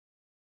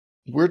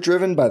We're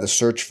driven by the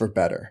search for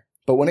better.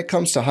 But when it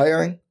comes to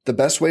hiring, the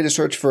best way to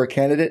search for a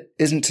candidate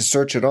isn't to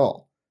search at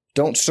all.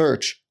 Don't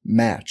search,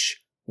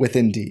 match with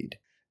Indeed.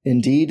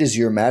 Indeed is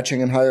your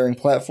matching and hiring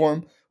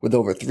platform with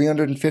over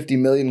 350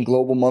 million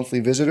global monthly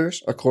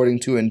visitors,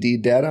 according to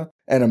Indeed data,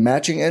 and a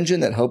matching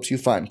engine that helps you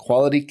find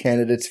quality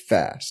candidates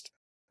fast.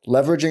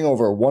 Leveraging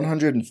over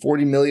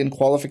 140 million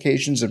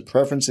qualifications and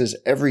preferences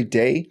every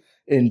day,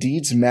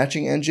 Indeed's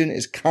matching engine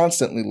is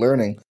constantly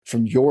learning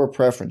from your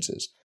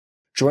preferences.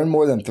 Join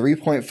more than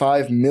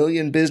 3.5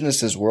 million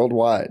businesses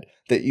worldwide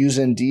that use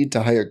Indeed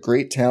to hire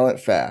great talent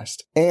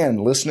fast.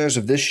 And listeners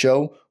of this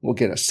show will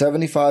get a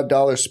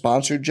 $75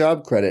 sponsored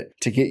job credit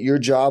to get your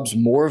jobs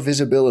more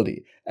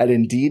visibility at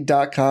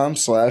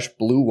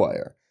Indeed.com/Blue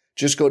Wire.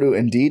 Just go to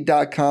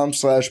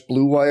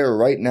Indeed.com/Blue Wire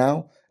right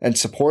now and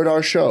support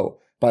our show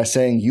by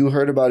saying you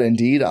heard about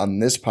Indeed on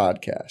this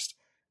podcast.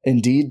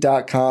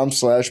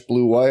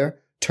 Indeed.com/Blue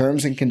Wire.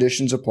 Terms and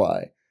conditions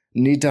apply.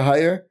 Need to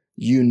hire?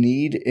 You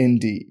need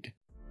Indeed.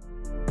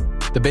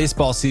 The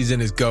baseball season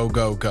is go,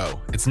 go, go.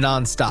 It's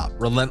nonstop,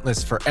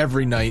 relentless for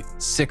every night,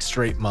 6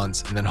 straight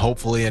months, and then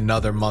hopefully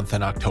another month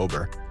in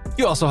October.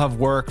 You also have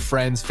work,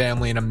 friends,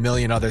 family, and a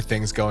million other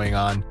things going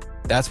on.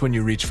 That's when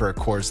you reach for a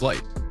Coors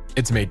Light.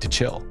 It's made to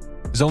chill.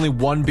 There's only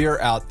one beer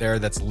out there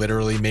that's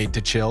literally made to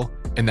chill,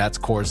 and that's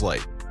Coors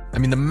Light. I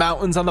mean, the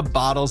mountains on the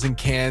bottles and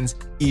cans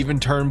even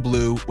turn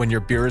blue when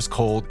your beer is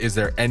cold. Is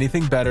there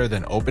anything better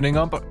than opening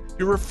up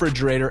your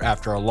refrigerator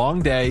after a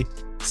long day,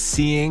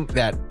 seeing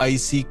that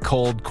icy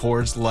cold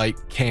Coors Light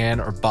can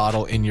or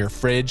bottle in your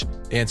fridge?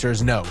 The answer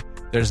is no.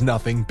 There's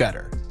nothing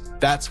better.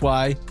 That's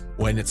why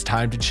when it's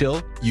time to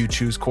chill, you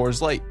choose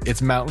Coors Light.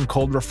 It's mountain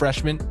cold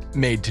refreshment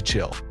made to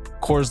chill.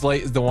 Coors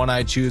Light is the one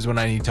I choose when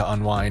I need to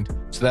unwind.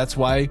 So that's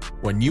why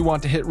when you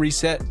want to hit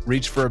reset,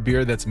 reach for a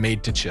beer that's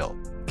made to chill.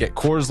 Get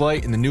Coors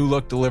Light in the new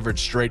look delivered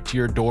straight to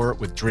your door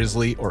with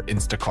Drizzly or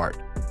Instacart.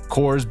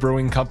 Coors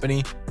Brewing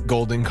Company,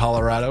 Golden,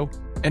 Colorado.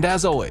 And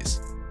as always,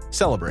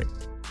 celebrate.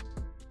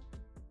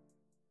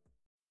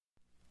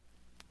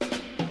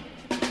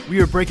 We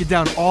are breaking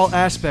down all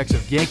aspects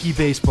of Yankee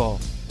baseball.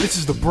 This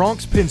is the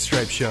Bronx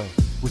Pinstripe Show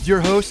with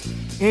your hosts,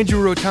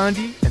 Andrew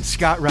Rotondi and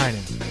Scott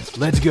Reinen.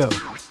 Let's go.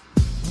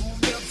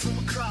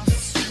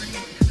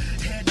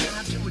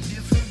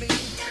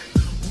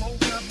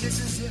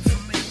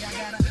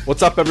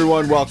 What's up,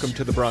 everyone? Welcome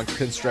to the Bronx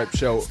Pinstripe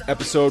Show,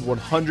 episode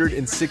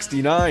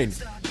 169.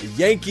 The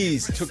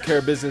Yankees took care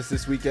of business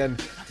this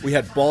weekend. We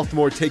had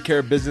Baltimore take care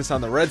of business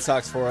on the Red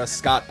Sox for us.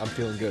 Scott, I'm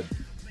feeling good.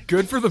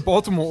 Good for the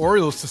Baltimore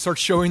Orioles to start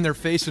showing their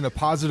face in a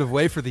positive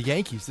way for the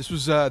Yankees. This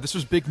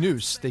was big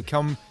news. They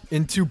come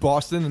into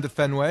Boston, into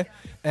Fenway,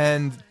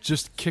 and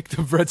just kick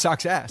the Red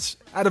Sox ass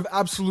out of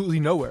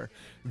absolutely nowhere.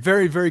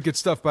 Very, very good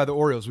stuff by the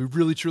Orioles. We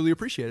really, truly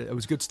appreciate it. It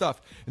was good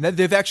stuff. And that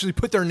they've actually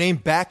put their name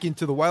back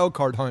into the wild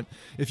card hunt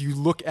if you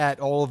look at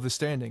all of the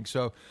standings.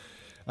 So,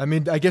 I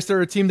mean, I guess they're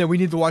a team that we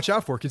need to watch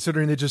out for,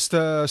 considering they just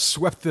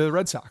swept the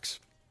Red Sox.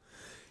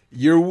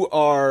 You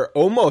are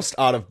almost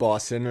out of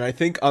Boston, and I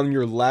think on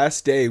your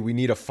last day, we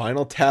need a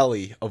final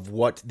tally of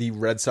what the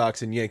Red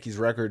Sox and Yankees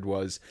record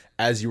was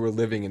as you were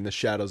living in the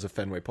shadows of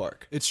Fenway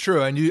Park. It's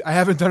true, and I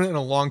haven't done it in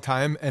a long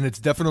time, and it's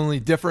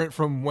definitely different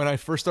from when I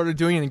first started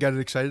doing it and got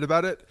excited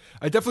about it.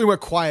 I definitely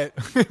went quiet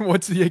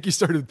once the Yankees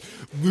started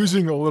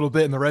losing a little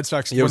bit and the Red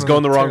Sox. It was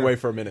going the wrong way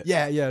for a minute.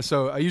 Yeah,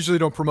 so I usually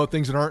don't promote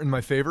things that aren't in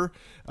my favor,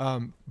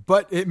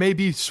 but it may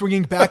be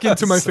swinging back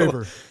into my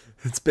favor.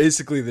 It's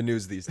basically the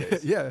news these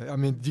days. Yeah, I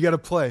mean, you got to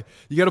play.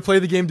 You got to play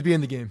the game to be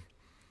in the game.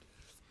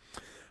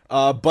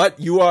 But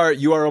you are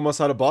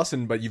almost out of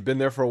Boston, but you've been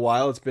there for a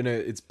while. It's been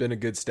a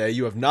good stay.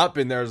 You have not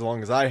been there as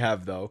long as I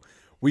have, though.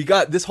 We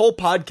got this whole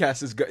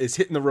podcast is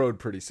hitting the road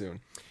pretty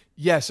soon.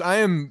 Yes, I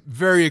am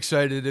very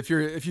excited. If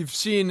you've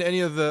seen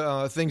any of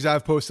the things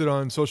I've posted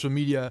on social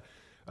media,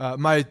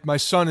 my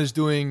son is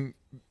doing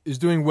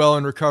well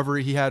in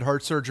recovery. He had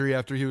heart surgery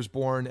after he was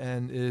born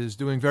and is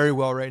doing very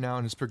well right now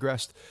and has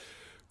progressed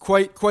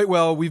quite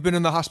well. We've been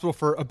in the hospital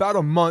for about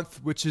a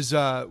month, which is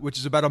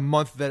about a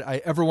month that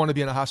I ever want to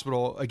be in a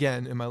hospital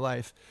again in my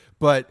life.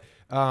 But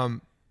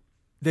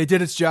they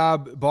did its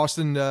job.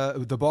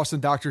 The Boston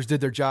doctors did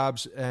their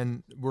jobs,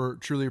 and we're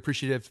truly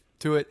appreciative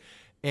to it.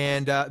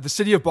 And the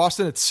city of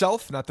Boston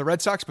itself, not the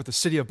Red Sox, but the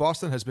city of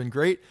Boston has been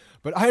great.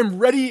 But I am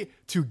ready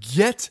to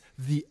get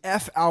the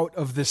F out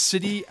of this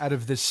city, out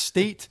of this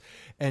state,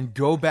 and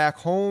go back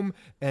home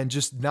and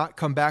just not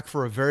come back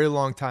for a very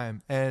long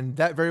time. And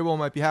that very well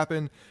might be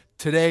happening.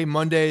 Today,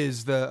 Monday,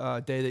 is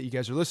the day that you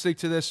guys are listening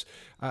to this.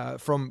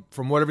 From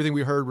what everything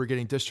we heard, we're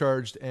getting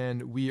discharged,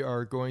 and we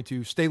are going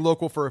to stay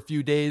local for a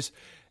few days,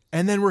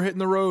 and then we're hitting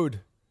the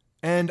road.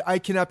 And I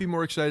cannot be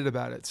more excited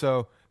about it.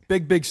 So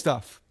big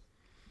stuff.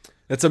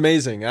 That's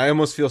amazing. I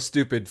almost feel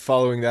stupid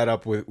following that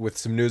up with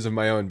some news of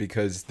my own,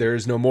 because there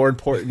is no more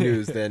important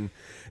news than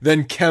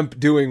Kemp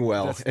doing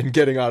well and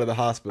getting out of the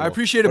hospital. I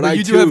appreciate it, but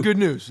you do have good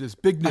news. It's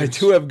big news. I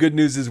do have good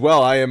news as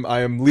well. I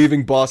am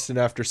leaving Boston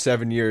after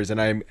 7 years,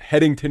 and I am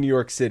heading to New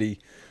York City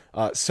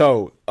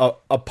So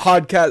a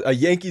podcast, a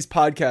Yankees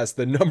podcast,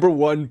 the number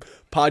one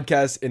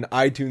podcast in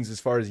iTunes as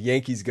far as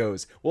Yankees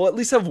goes, we'll at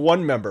least have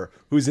one member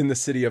who's in the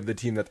city of the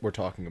team that we're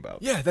talking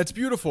about. Yeah, that's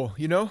beautiful.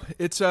 You know,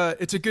 it's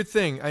a good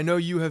thing. I know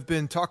you have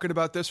been talking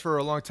about this for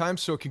a long time,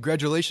 so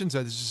congratulations.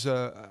 This is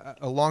a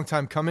long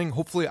time coming.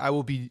 Hopefully I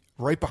will be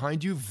right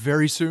behind you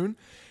very soon.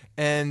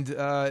 And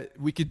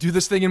we could do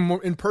this thing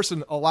in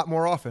person a lot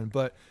more often.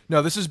 But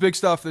no, this is big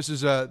stuff. This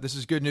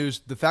is good news.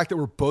 The fact that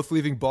we're both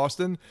leaving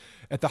Boston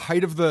at the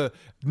height of the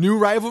new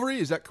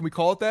rivalry, can we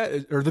call it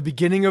that? Or the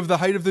beginning of the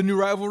height of the new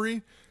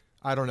rivalry?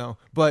 I don't know.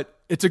 But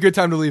it's a good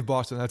time to leave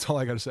Boston. That's all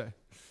I got to say.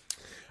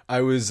 I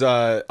was,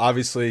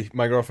 obviously,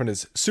 my girlfriend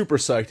is super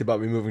psyched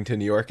about me moving to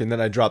New York, and then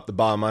I dropped the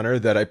bomb on her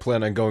that I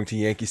plan on going to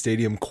Yankee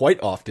Stadium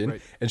quite often,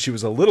 right. And she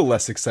was a little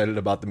less excited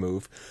about the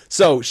move.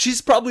 So she's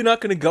probably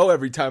not going to go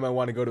every time I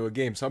want to go to a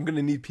game, so I'm going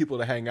to need people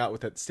to hang out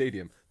with at the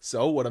stadium.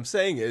 So what I'm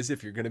saying is,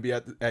 if you're going to be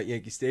at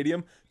Yankee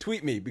Stadium,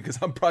 tweet me, because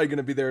I'm probably going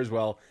to be there as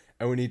well,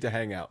 and we need to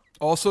hang out.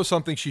 Also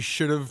something she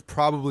should have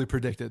probably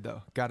predicted,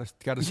 though. Gotta say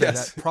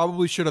yes. That.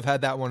 Probably should have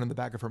had that one in the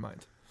back of her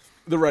mind.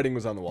 The writing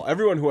was on the wall.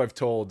 Everyone who I've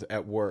told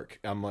at work,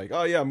 I'm like,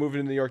 oh, yeah, I'm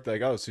moving to New York. They're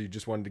like, oh, so you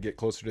just wanted to get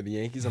closer to the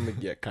Yankees? I'm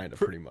like, yeah, kind of,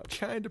 pretty much.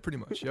 Pretty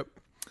much, yep.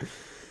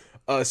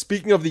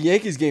 Speaking of the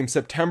Yankees game,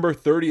 September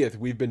 30th,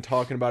 we've been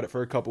talking about it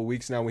for a couple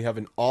weeks now. We have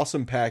an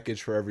awesome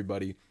package for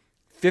everybody.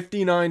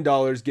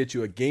 $59 gets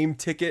you a game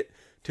ticket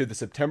to the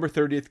September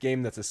 30th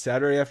game. That's a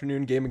Saturday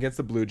afternoon game against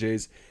the Blue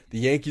Jays. The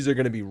Yankees are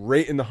going to be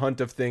right in the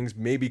hunt of things,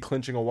 maybe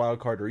clinching a wild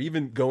card or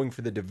even going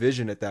for the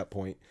division at that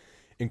point.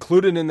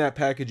 Included in that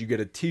package, you get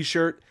a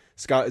t-shirt.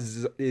 Scott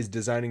is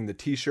designing the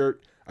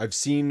t-shirt. I've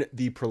seen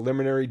the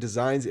preliminary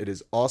designs. It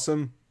is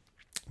awesome.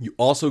 You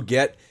also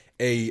get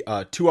a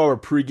 2-hour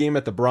pregame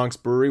at the Bronx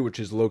Brewery, which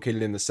is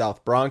located in the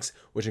South Bronx,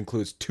 which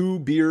includes 2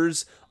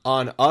 beers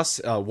on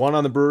us, one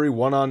on the brewery,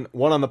 one on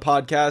the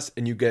podcast,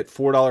 and you get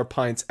 $4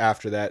 pints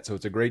after that. So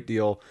it's a great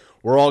deal.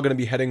 We're all going to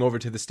be heading over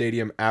to the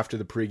stadium after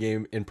the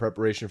pregame in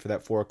preparation for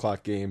that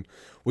 4:00 game.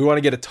 We want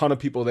to get a ton of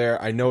people there.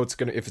 I know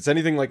if it's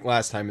anything like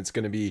last time, it's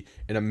going to be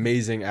an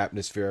amazing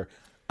atmosphere.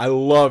 I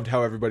loved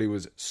how everybody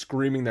was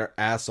screaming their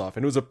ass off.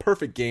 And it was a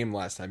perfect game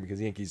last time because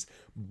the Yankees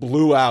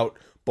blew out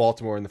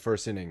Baltimore in the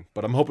first inning.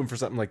 But I'm hoping for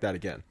something like that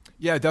again.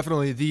 Yeah,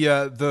 definitely.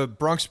 The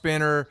Bronx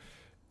Banner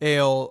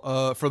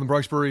Ale from the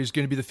Bronx Brewery is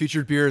going to be the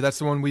featured beer. That's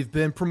the one we've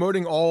been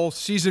promoting all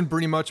season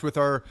pretty much with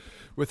our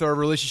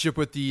relationship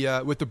with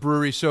the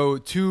brewery. So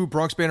 2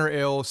 Bronx Banner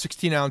Ale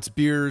 16-ounce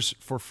beers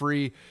for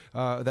free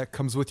that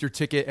comes with your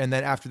ticket, and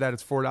then after that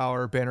it's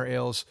 $4 Banner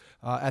Ales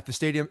at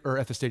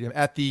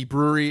the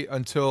brewery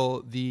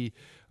until the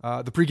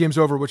pregame's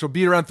over, which will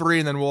be around 3,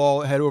 and then we'll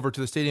all head over to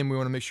the stadium. We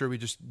want to make sure we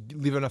just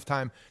leave enough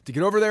time to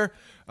get over there.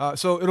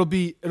 So it'll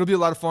be a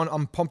lot of fun.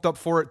 I'm pumped up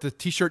for it. The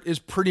t-shirt is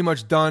pretty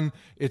much done.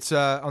 It's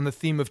on the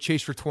theme of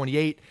Chase for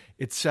 28.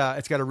 It's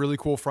got a really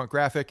cool front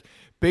graphic.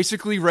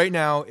 Basically, right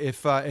now,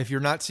 if you're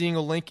not seeing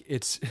a link,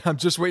 I'm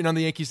just waiting on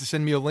the Yankees to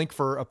send me a link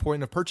for a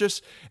point of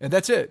purchase, and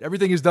that's it.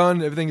 Everything is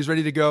done. Everything is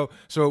ready to go.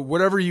 So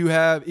whatever you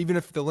have, even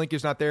if the link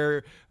is not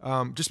there,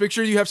 just make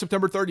sure you have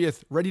September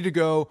 30th ready to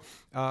go.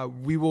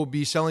 We will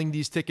be selling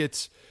these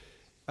tickets,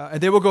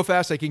 and they will go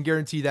fast. I can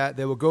guarantee that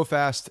they will go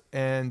fast.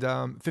 And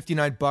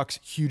 $59,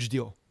 huge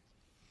deal.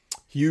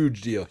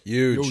 Huge deal.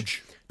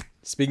 Huge.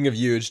 Speaking of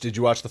huge, did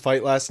you watch the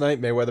fight last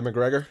night,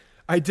 Mayweather-McGregor?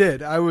 I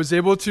did. I was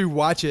able to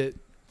watch it,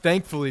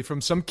 thankfully, from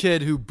some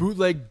kid who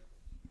bootleg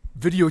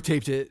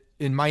videotaped it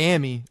in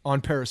Miami on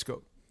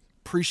Periscope.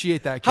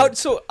 Appreciate that kid.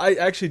 So I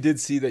actually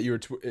did see that you were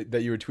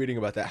tweeting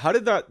about that. How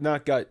did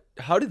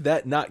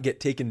that not get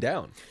taken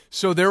down?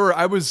 So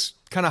I was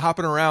kind of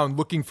hopping around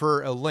looking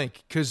for a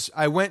link because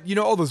I went,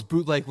 all those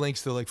bootleg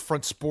links to like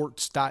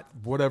frontsports dot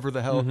whatever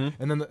the hell,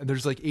 and then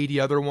there's like 80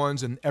 other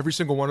ones, and every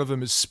single one of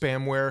them is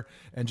spamware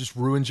and just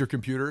ruins your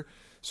computer.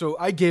 So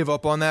I gave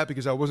up on that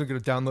because I wasn't going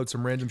to download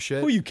some random shit.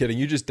 Who are you kidding?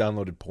 You just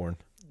downloaded porn.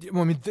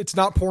 Well, I mean, it's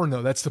not porn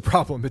though. That's the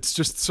problem. It's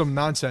just some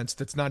nonsense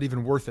that's not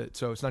even worth it.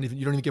 So it's not even,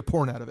 you don't even get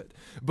porn out of it.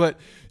 But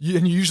you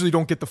usually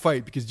don't get the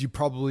fight because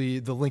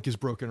the link is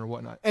broken or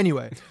whatnot.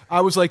 Anyway, I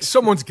was like,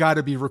 someone's got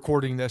to be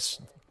recording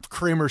this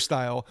Kramer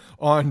style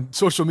on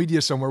social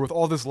media somewhere with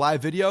all this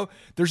live video.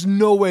 There's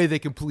no way they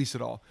can police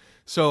it all.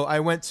 So I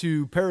went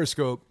to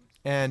Periscope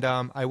and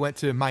I went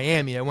to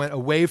Miami. I went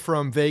away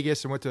from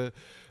Vegas and went to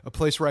a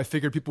place where I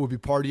figured people would be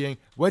partying,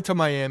 went to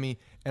Miami,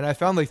 and I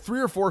found like 3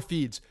 or 4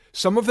 feeds.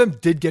 Some of them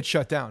did get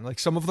shut down. Like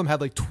some of them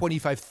had like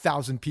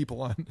 25,000 people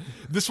on.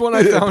 This one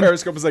I found.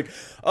 Periscope was like,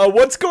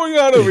 what's going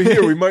on over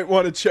here? We might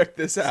want to check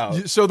this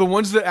out. So the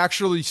ones that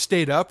actually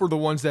stayed up were the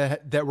ones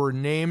that were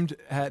named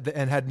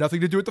and had nothing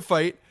to do with the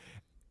fight.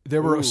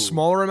 There were a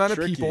smaller amount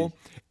of people,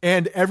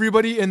 and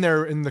everybody in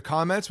the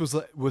comments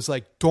was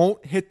like,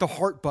 don't hit the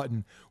heart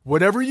button.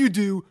 Whatever you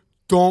do,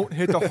 don't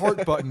hit the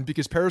heart button,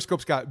 because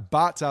Periscope's got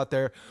bots out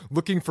there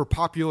looking for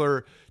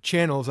popular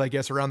channels, I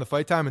guess, around the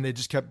fight time, and they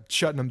just kept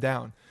shutting them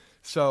down.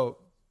 So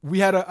I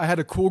had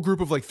a cool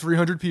group of like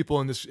 300 people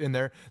in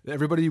there.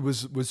 Everybody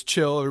was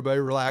chill, everybody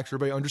relaxed,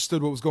 everybody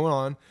understood what was going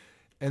on.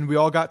 and we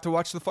all got to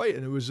watch the fight,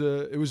 and it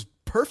was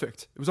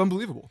perfect. It was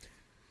unbelievable.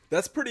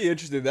 That's pretty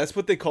interesting. That's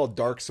what they call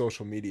dark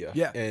social media.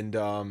 Yeah.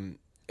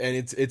 And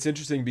it's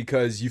interesting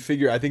because you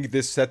figure, I think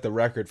this set the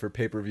record for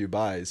pay-per-view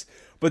buys.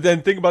 But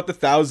then think about the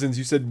thousands.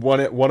 You said one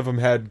of them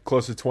had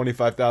close to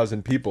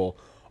 25,000 people.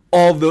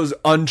 All of those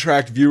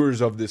untracked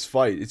viewers of this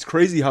fight. It's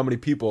crazy how many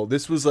people.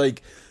 This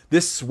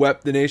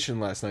swept the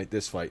nation last night,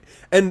 this fight.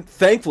 And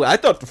thankfully, I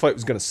thought the fight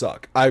was going to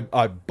suck. I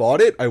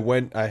bought it.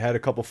 I had a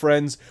couple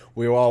friends.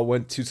 We all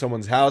went to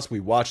someone's house.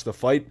 We watched the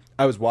fight.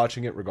 I was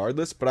watching it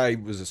regardless, but I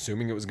was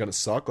assuming it was going to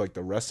suck like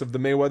the rest of the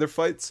Mayweather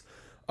fights.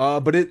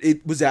 But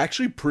it was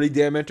actually pretty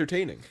damn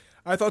entertaining.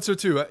 I thought so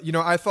too.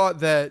 I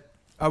thought that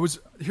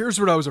here's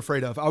what I was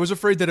afraid of. I was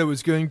afraid that it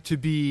was going to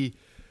be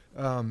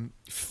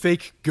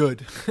fake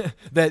good.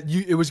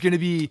 It was going to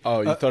be.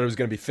 Oh, you thought it was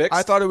going to be fixed?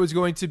 I thought it was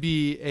going to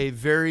be a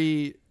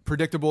very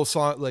predictable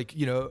song,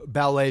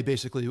 ballet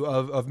basically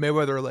of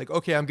Mayweather. Like,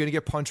 okay, I'm going to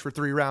get punched for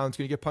 3 rounds,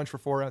 going to get punched for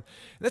 4 rounds.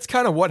 And that's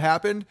kind of what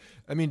happened.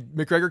 I mean,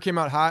 McGregor came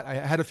out hot. I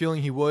had a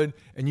feeling he would,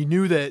 and you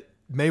knew that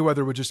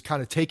Mayweather would just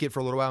kind of take it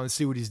for a little while and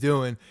see what he's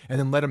doing and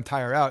then let him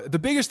tire out. The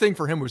biggest thing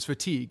for him was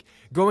fatigue.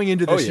 Going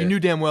into this, you knew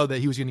damn well that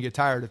he was going to get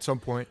tired at some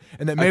point,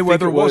 and that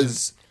Mayweather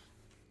wasn't.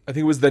 I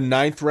think it was the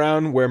 9th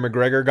round where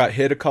McGregor got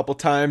hit a couple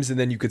times, and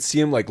then you could see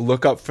him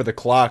look up for the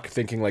clock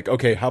thinking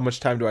okay, how much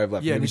time do I have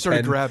left? Yeah, and he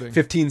started grabbing.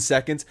 15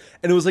 seconds.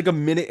 And it was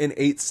 1 minute and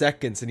 8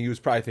 seconds, and he was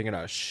probably thinking,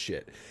 oh,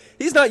 shit.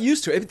 He's not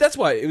used to it. That's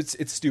why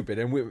it's stupid.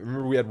 And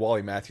remember we had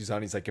Wally Matthews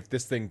on. He's like, if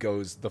this thing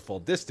goes the full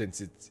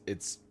distance,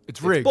 it's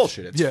rigged.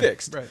 Bullshit. It's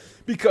fixed. Right.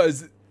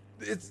 Because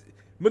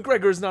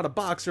McGregor is not a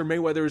boxer.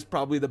 Mayweather is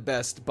probably the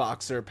best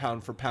boxer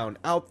pound for pound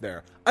out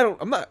there.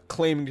 I'm not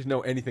claiming to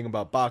know anything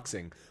about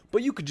boxing,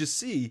 but you could just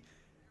see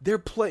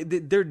they're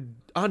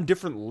on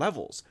different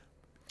levels.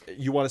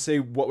 You want to say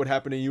what would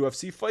happen in a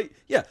UFC fight?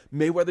 Yeah,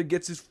 Mayweather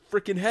gets his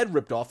freaking head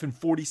ripped off in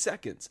 40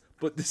 seconds.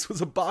 But this was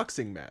a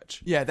boxing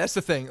match. Yeah, that's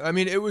the thing. I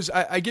mean, it was.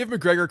 I give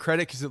McGregor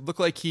credit because it looked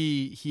like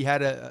he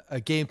had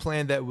a game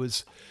plan that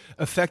was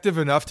effective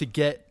enough to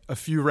get a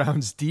few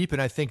rounds deep,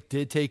 and I think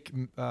did take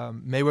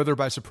Mayweather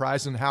by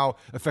surprise in how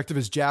effective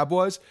his jab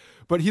was.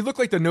 But he looked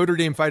like the Notre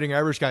Dame Fighting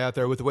Irish guy out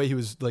there with the way he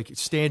was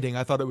standing.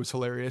 I thought it was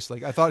hilarious.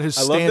 I thought his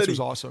stance was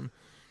awesome.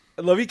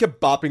 I love he kept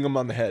bopping him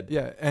on the head.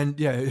 Yeah, and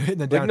hitting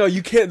it down. No,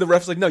 you can't. The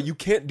ref's no, you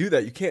can't do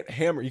that. You can't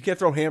hammer. You can't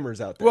throw hammers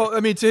out there. Well, I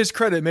mean, to his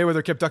credit,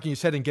 Mayweather kept ducking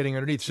his head and getting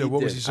underneath. So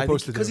what was he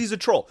supposed to do? Because he's a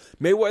troll.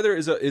 Mayweather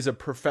is a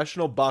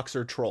professional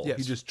boxer troll. Yes.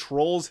 He just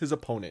trolls his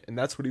opponent, and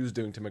that's what he was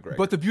doing to McGregor.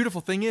 But the beautiful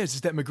thing is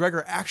that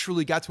McGregor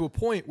actually got to a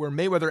point where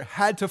Mayweather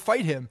had to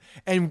fight him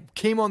and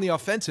came on the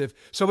offensive.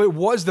 So it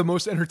was the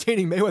most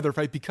entertaining Mayweather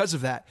fight because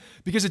of that.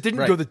 Because it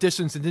didn't go the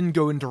distance and didn't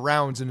go into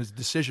rounds in his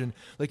decision.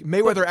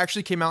 Mayweather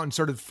actually came out and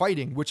started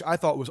fighting, which I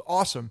thought was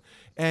awesome.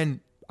 And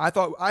I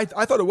thought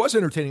it was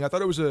entertaining. I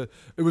thought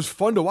it was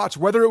fun to watch,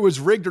 whether it was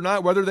rigged or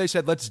not, whether they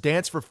said, let's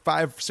dance for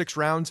 5-6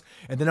 rounds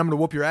and then I'm going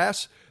to whoop your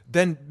ass.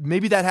 Then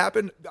maybe that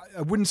happened.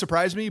 It wouldn't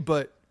surprise me,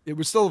 but it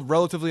was still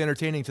relatively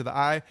entertaining to the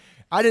eye.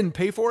 I didn't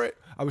pay for it.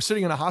 I was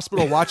sitting in a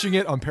hospital watching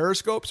it on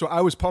Periscope. So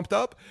I was pumped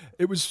up.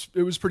 It was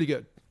pretty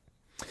good.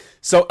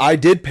 So I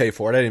did pay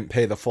for it. I didn't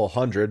pay the full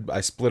 100.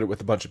 I split it with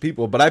a bunch of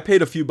people, but I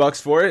paid a few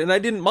bucks for it, and I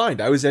didn't mind.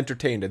 I was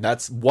entertained, and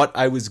that's what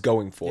I was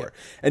going for. Yeah.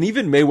 And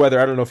even Mayweather,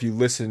 I don't know if you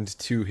listened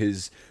to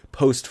his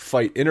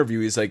post-fight interview.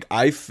 He's like,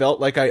 I felt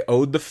like I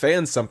owed the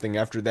fans something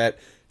after that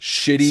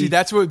shitty Pacquiao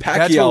that's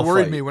what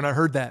worried fight. Me when I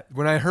heard that.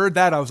 When I heard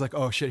that, I was like,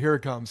 oh shit, here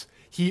it comes.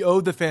 He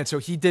owed the fans, so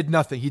he did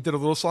nothing. He did a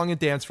little song and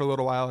dance for a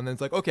little while, and then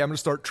it's like, okay, I'm going to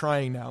start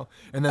trying now.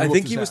 And then I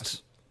think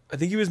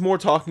he was more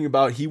talking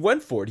about he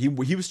went for it.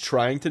 He was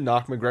trying to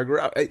knock McGregor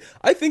out.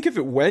 I think if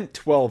it went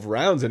 12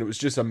 rounds and it was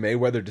just a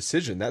Mayweather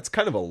decision, that's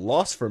kind of a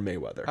loss for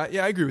Mayweather.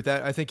 Yeah, I agree with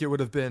that. I think it would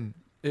have been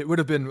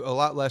a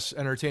lot less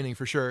entertaining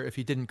for sure if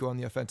he didn't go on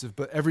the offensive.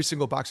 But every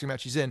single boxing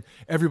match he's in,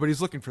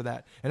 everybody's looking for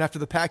that. And after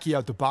the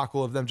Pacquiao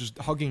debacle of them just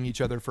hugging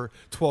each other for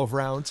 12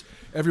 rounds,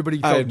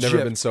 everybody felt I've never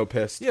gypped. been so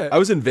pissed. Yeah. I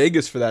was in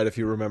Vegas for that, if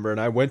you remember, and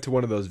I went to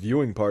one of those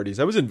viewing parties.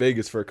 I was in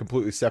Vegas for a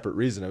completely separate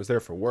reason. I was there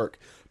for work.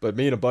 But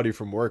me and a buddy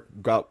from work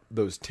got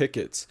those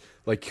tickets,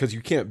 because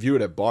you can't view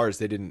it at bars.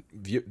 They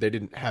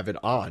didn't have it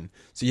on,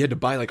 so you had to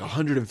buy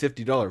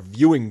 $150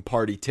 viewing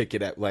party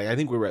ticket at I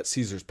think we were at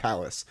Caesar's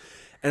Palace,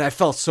 and I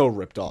felt so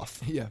ripped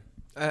off. Yeah,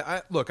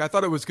 look, I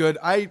thought it was good.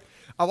 A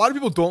lot of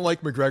people don't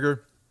like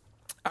McGregor.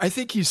 I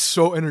think he's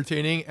so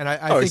entertaining, and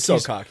I think he's so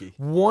cocky.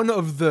 One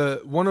of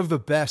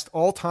the best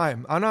all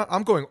time.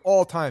 I'm going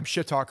all time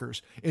shit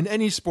talkers in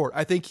any sport.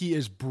 I think he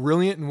is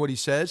brilliant in what he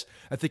says.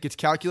 I think it's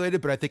calculated,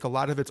 but I think a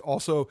lot of it's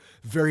also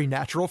very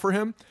natural for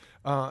him.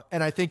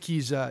 And I think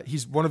he's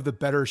one of the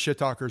better shit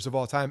talkers of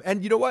all time.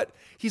 And you know what?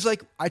 He's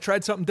like, I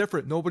tried something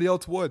different. Nobody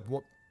else would.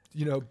 Well,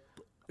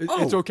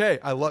 it's okay.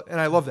 I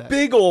love that.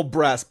 Big old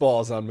brass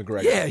balls on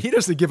McGregor. Yeah, he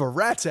doesn't give a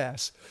rat's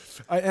ass.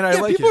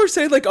 People are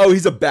saying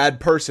he's a bad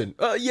person.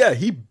 Yeah,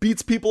 he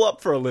beats people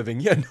up for a living.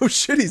 Yeah, no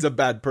shit, he's a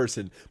bad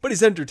person. But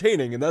he's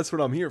entertaining, and that's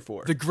what I'm here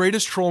for. The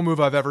greatest troll move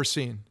I've ever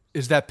seen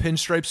is that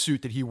pinstripe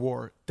suit that he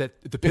wore.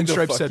 That the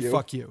pinstripe said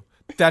 "fuck you."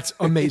 That's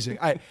amazing.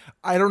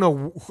 I don't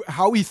know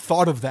how he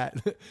thought of that.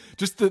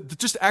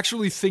 Just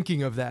actually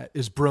thinking of that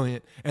is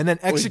brilliant. And then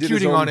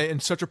executing on it in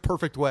such a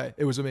perfect way.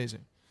 It was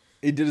amazing.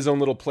 He did his own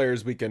little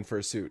players weekend for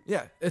a suit.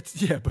 Yeah,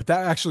 but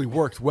that actually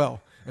worked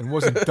well and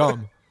wasn't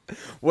dumb.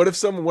 What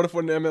if an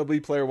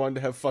MLB player wanted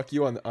to have "fuck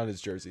you" on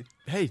his jersey?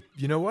 Hey,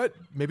 you know what?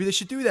 Maybe they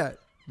should do that.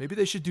 Maybe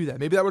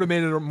that would have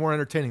made it more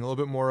entertaining, a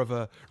little bit more of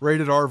a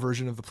rated R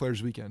version of the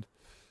Players Weekend.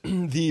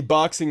 The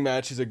boxing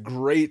match is a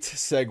great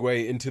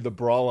segue into the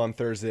brawl on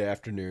Thursday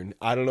afternoon.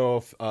 I don't know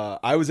if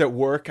I was at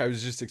work. I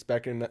was just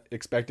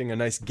expecting a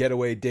nice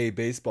getaway day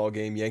baseball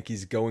game.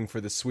 Yankees going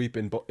for the sweep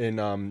in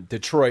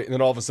Detroit, and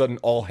then all of a sudden,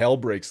 all hell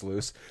breaks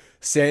loose.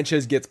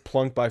 Sanchez gets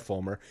plunked by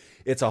Fulmer.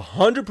 It's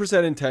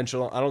 100%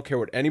 intentional. I don't care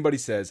what anybody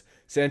says.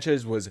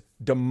 Sanchez was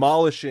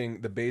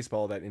demolishing the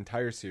baseball that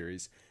entire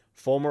series.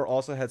 Fulmer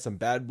also had some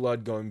bad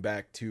blood going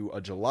back to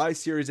a July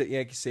series at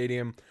Yankee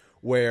Stadium,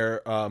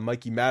 where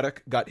Mikey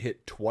Maddock got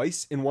hit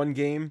twice in one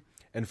game,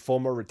 and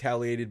Fulmer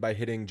retaliated by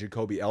hitting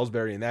Jacoby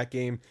Ellsbury in that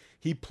game.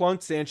 He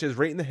plunked Sanchez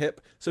right in the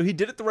hip, so he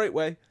did it the right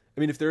way. I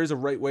mean, if there is a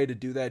right way to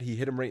do that, he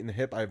hit him right in the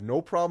hip. I have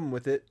no problem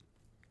with it.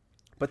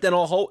 But then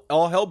all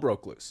hell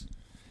broke loose.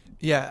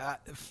 Yeah.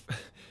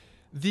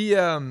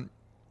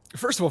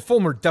 First of all,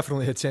 Fulmer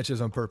definitely hit Sanchez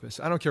on purpose.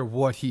 I don't care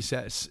what he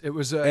says.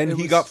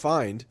 He got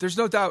fined. There's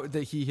no doubt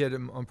that he hit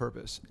him on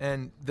purpose.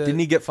 And didn't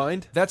he get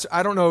fined?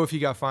 I don't know if he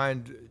got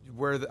fined.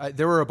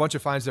 There were a bunch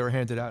of fines that were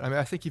handed out. I mean,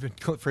 I think even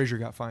Clint Frazier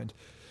got fined.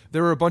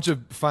 There were a bunch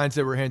of fines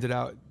that were handed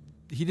out.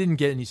 He didn't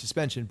get any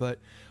suspension, but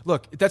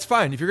look, that's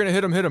fine. If you're going to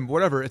hit him,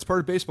 whatever. It's part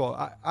of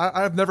baseball.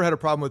 I've never had a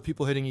problem with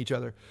people hitting each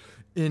other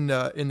in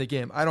the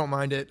game. I don't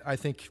mind it. I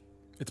think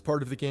it's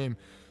part of the game.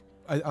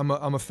 I'm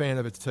a fan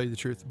of it, to tell you the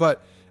truth.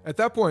 But at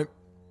that point,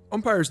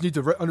 umpires need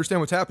to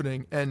understand what's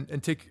happening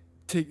and take.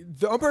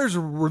 The umpires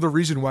were the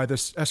reason why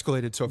this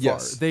escalated so far.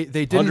 Yes, they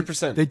didn't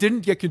 100%. They didn't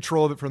get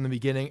control of it from the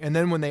beginning, and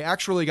then when they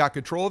actually got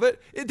control of it,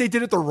 they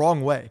did it the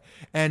wrong way,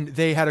 and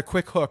they had a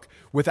quick hook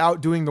without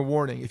doing the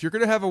warning. If you're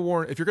gonna have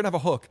a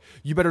hook,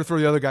 you better throw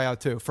the other guy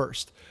out too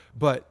first.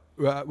 But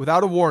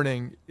without a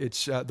warning,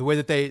 it's the way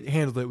that they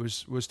handled it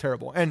was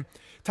terrible. And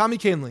Tommy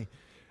Kahnle,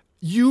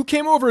 you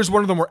came over as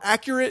one of the more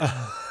accurate.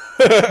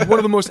 One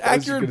of the most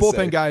accurate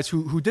bullpen guys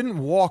who didn't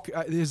walk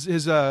his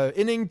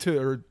inning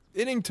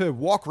to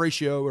walk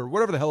ratio or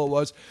whatever the hell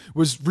it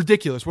was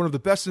ridiculous. One of the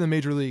best in the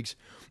major leagues.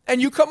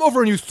 And you come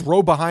over and you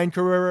throw behind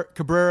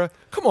Cabrera.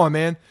 Come on,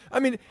 man.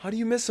 I mean, how do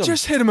you miss him?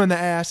 Just hit him in the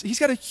ass. He's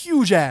got a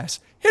huge ass.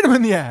 Hit him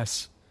in the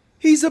ass.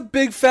 He's a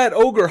big fat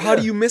ogre. How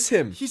do you miss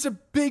him? He's a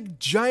big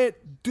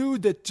giant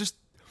dude that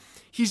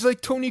he's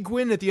like Tony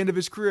Gwynn at the end of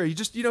his career.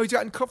 He's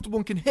gotten comfortable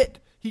and can hit.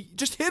 He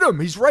just hit him.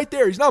 He's right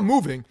there. He's not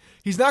moving.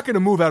 He's not going to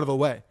move out of the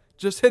way.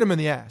 Just hit him in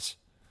the ass.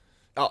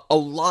 A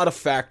lot of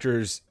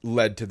factors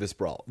led to this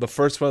brawl. The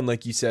first one,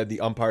 like you said, the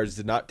umpires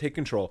did not take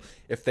control.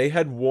 If they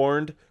had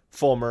warned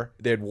Fulmer,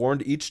 they had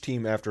warned each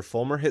team after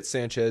Fulmer hit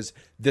Sanchez,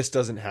 this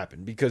doesn't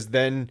happen, because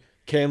then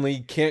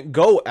Kahnle can't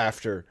go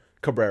after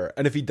Cabrera.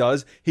 And if he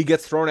does, he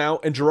gets thrown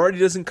out, and Girardi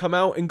doesn't come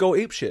out and go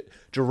apeshit.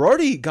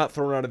 Girardi got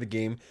thrown out of the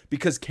game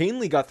because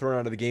Kahnle got thrown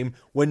out of the game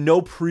when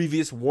no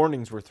previous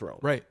warnings were thrown.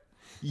 Right.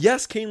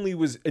 Yes, Kahnle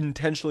was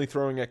intentionally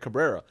throwing at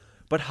Cabrera,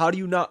 but how do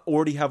you not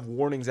already have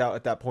warnings out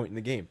at that point in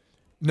the game?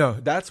 No.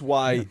 That's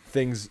why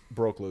things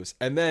broke loose.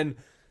 And then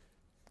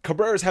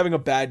Cabrera's having a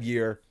bad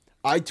year.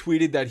 I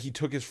tweeted that he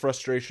took his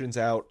frustrations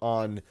out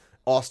on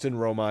Austin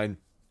Romine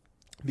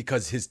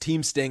because his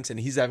team stinks and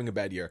he's having a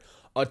bad year.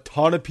 A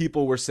ton of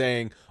people were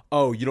saying,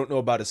 oh, you don't know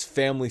about his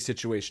family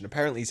situation.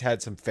 Apparently he's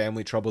had some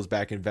family troubles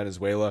back in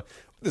Venezuela.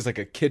 There's like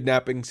a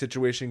kidnapping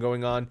situation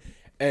going on.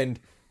 And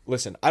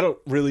listen, I don't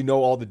really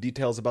know all the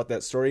details about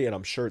that story, and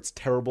I'm sure it's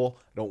terrible.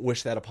 I don't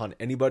wish that upon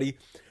anybody.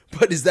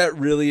 But is that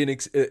really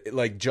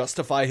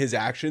justify his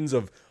actions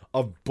of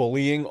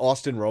bullying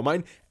Austin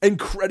Romine? And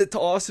credit to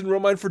Austin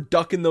Romine for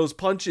ducking those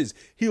punches.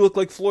 He looked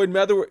like Floyd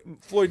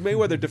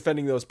Mayweather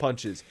defending those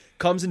punches.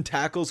 Comes and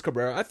tackles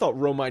Cabrera. I thought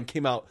Romine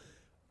came out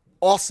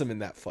awesome in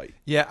that fight.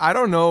 Yeah, I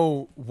don't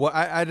know what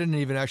I didn't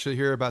even actually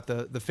hear about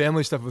the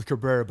family stuff with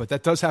Cabrera, but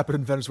that does happen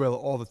in Venezuela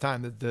all the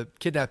time. The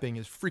kidnapping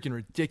is freaking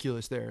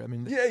ridiculous there. I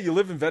mean, yeah, you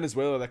live in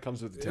Venezuela, that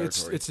comes with the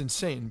territory. It's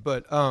insane.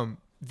 But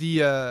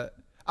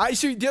I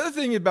see the other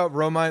thing about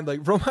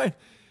Romine,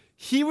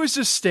 he was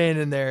just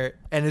standing there,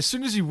 and as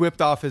soon as he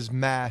whipped off his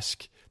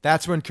mask,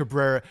 that's when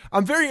Cabrera.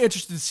 I'm very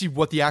interested to see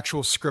what the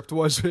actual script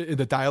was in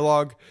the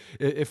dialogue.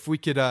 If we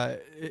could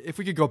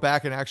go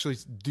back and actually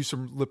do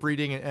some lip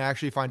reading and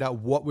actually find out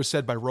what was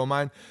said by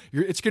Romine,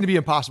 it's going to be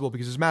impossible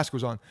because his mask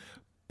was on.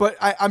 But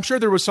I'm sure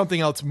there was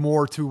something else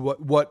more to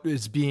what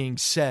is being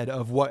said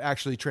of what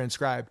actually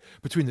transcribed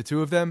between the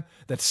two of them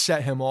that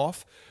set him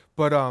off.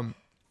 But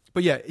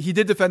yeah, he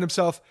did defend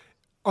himself.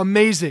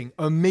 Amazing.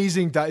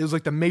 It was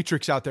like the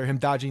Matrix out there, him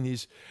dodging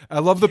these. I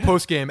love the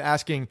post game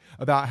asking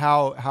about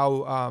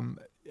how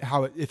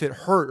if it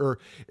hurt or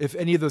if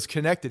any of those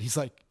connected. He's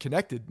like,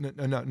 connected?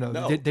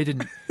 No. They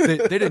didn't. They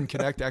didn't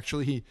connect.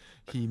 Actually,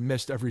 he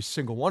missed every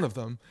single one of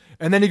them.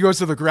 And then he goes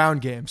to the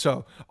ground game.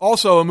 So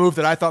also a move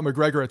that I thought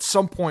McGregor at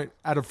some point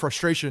out of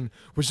frustration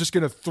was just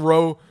going to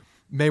throw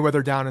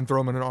Mayweather down and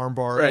throw him in an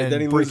armbar. Right. And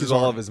then he loses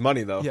all of his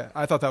money though. Yeah,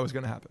 I thought that was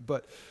going to happen,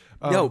 but.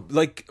 No,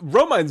 like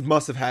Romines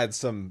must have had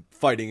some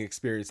fighting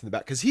experience in the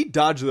back because he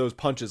dodged those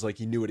punches like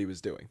he knew what he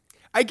was doing.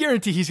 I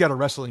guarantee he's got a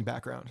wrestling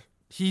background.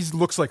 He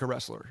looks like a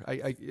wrestler.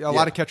 A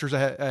lot of catchers I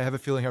have a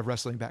feeling have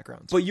wrestling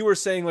backgrounds. But you were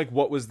saying like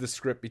what was the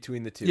script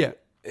between the two? Yeah.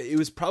 It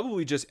was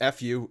probably just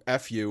F you,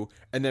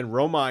 and then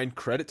Romine,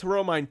 credit to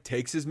Romine,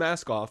 takes his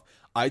mask off.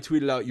 I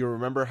tweeted out, you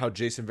remember how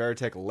Jason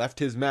Varitek left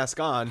his mask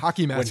on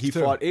hockey mask when he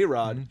fought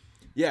A-Rod. Mm-hmm.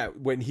 Yeah,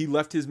 when he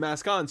left his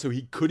mask on so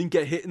he couldn't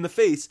get hit in the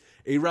face.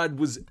 A-Rod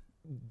was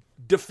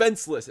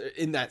defenseless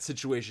in that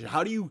situation.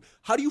 How do you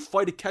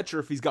fight a catcher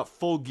if he's got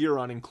full gear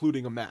on,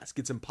 including a mask?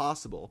 It's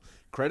impossible.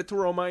 Credit to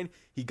Romine.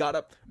 He got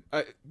up.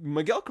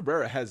 Miguel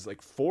Cabrera has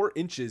like 4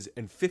 inches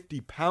and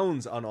 50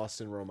 pounds on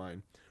Austin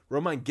Romine.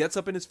 Romine gets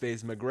up in his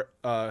face.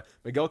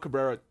 Miguel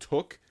Cabrera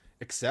took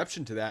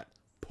exception to that,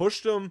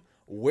 pushed him,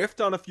 whiffed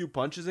on a few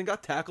punches, and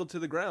got tackled to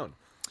the ground.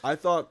 I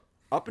thought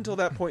up until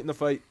that point in the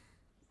fight,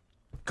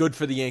 good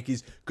for the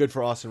Yankees, good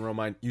for Austin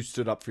Romine. You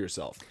stood up for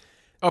yourself.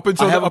 Up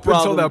until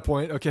that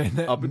point, okay.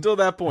 Up until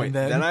that point.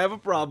 Then I have a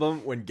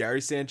problem when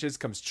Gary Sanchez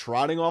comes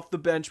trotting off the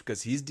bench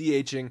because he's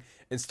DHing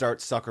and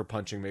starts sucker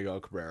punching Miguel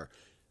Cabrera.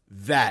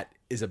 That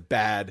is a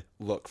bad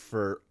look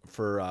for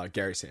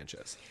Gary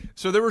Sanchez.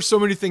 So there were so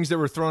many things that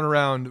were thrown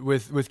around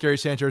with Gary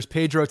Sanchez.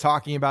 Pedro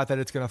talking about that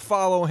it's going to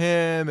follow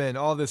him and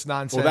all this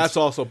nonsense. Well, that's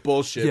also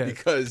bullshit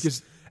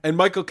because and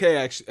Michael Kay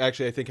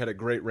actually I think had a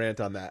great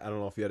rant on that. I don't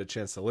know if you had a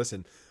chance to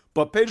listen.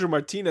 But Pedro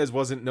Martinez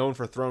wasn't known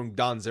for throwing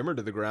Don Zimmer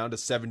to the ground, a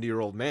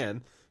 70-year-old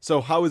man. So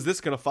how is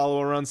this going to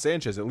follow around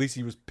Sanchez? At least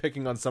he was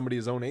picking on somebody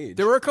his own age.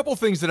 There were a couple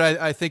things that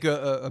I think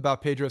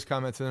about Pedro's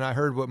comments, and I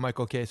heard what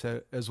Michael Kay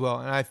said as well.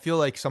 And I feel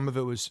like some of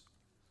it was,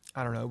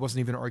 I don't know, it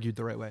wasn't even argued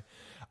the right way.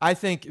 I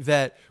think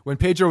that when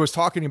Pedro was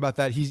talking about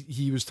that,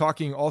 he was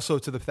talking also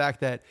to the fact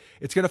that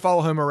it's going to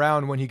follow him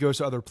around when he goes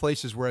to other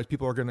places, whereas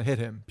people are going to hit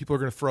him. People are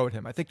going to throw at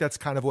him. I think that's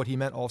kind of what he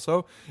meant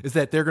also, is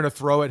that they're going to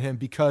throw at him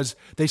because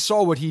they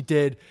saw what he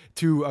did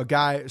to a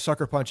guy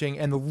sucker punching,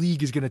 and the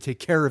league is going to take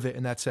care of it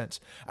in that sense.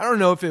 I don't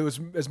know if it was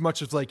as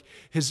much as like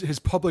his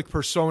public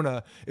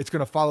persona, it's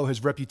going to follow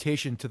his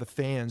reputation to the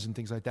fans and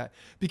things like that.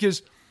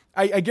 Because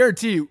I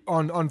guarantee you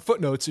on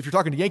footnotes, if you're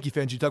talking to Yankee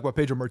fans, you talk about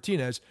Pedro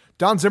Martinez,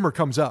 Don Zimmer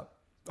comes up.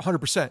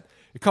 100%.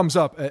 It comes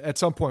up at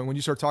some point when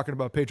you start talking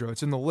about Pedro.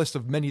 It's in the list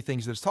of many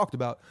things that's talked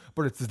about,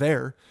 but it's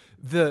there.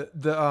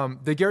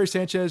 The Gary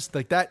Sanchez,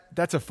 like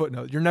that's a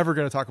footnote. You're never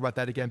going to talk about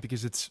that again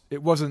because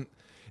it wasn't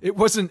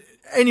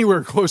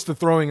anywhere close to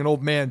throwing an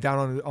old man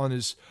down on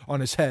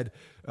his head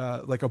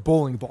like a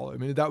bowling ball. I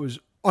mean, that was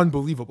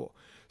unbelievable.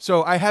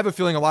 So I have a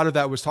feeling a lot of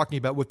that was talking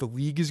about what the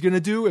league is going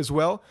to do as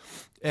well.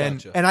 And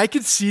Gotcha. And I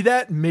could see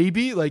that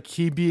maybe like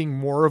he being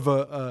more of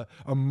a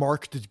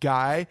marked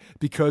guy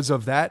because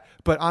of that.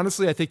 But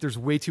honestly, I think there's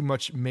way too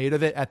much made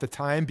of it at the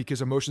time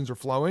because emotions are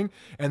flowing.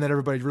 And then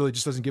everybody really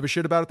just doesn't give a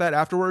shit about that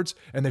afterwards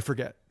and they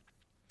forget.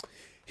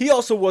 He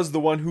also was the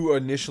one who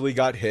initially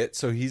got hit,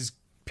 so he's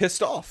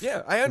pissed off.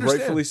 Yeah, I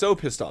understand. Rightfully so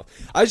pissed off.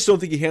 I just don't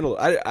think he handled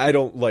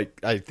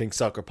it. I think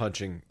sucker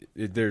punching,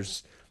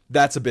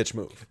 that's a bitch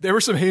move. There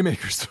were some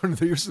haymakers thrown.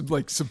 There were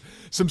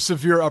some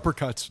severe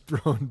uppercuts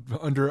thrown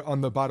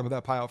on the bottom of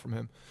that pile from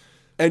him.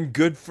 And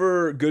good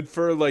for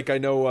like I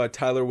know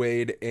Tyler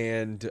Wade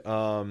and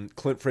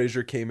Clint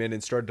Frazier came in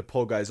and started to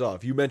pull guys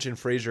off. You mentioned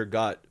Frazier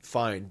got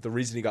fined. The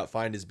reason he got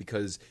fined is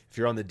because if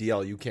you're on the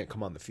DL, you can't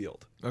come on the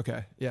field.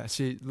 Okay, yeah.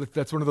 See, look,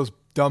 that's one of those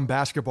dumb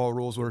basketball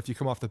rules where if you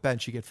come off the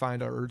bench, you get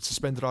fined or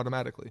suspended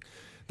automatically.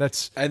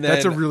 That's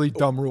a really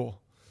dumb rule.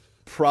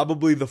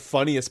 Probably the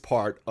funniest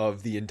part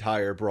of the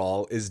entire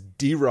brawl is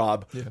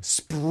D-Rob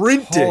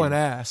sprinting, hauling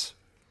ass,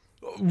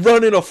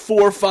 running a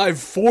 4.5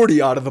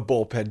 40 out of the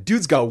bullpen.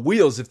 Dude's got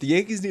wheels. If the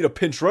Yankees need a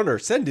pinch runner,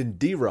 send in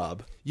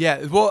D-Rob.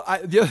 Yeah, well,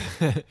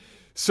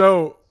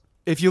 so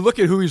if you look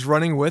at who he's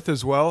running with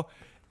as well,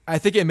 I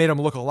think it made him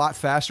look a lot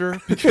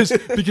faster because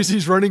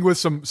he's running with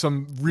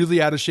some really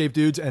out of shape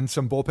dudes and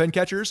some bullpen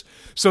catchers.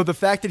 So the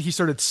fact that he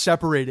started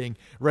separating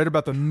right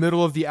about the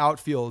middle of the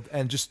outfield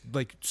and just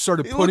like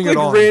started putting it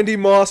on. Randy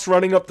Moss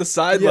running up the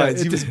sidelines.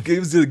 Yeah, he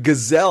was a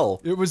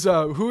gazelle. It was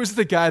who was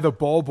the guy, the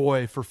ball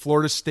boy for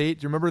Florida State?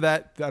 Do you remember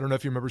that? I don't know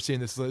if you remember seeing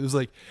this. It was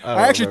like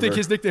I actually think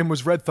his nickname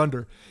was Red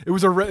Thunder. It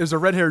was a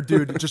red-haired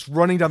dude just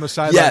running down the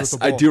sideline. Yes,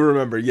 with the ball. I do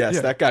remember. Yes,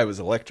 that guy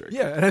was electric.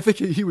 Yeah, and I think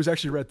he was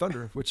actually Red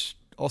Thunder, which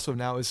also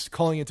now is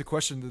calling into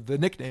question the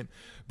nickname.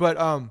 But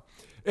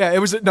it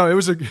was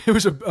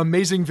an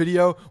amazing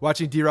video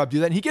watching D-Rob do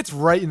that. And he gets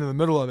right into the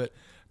middle of it.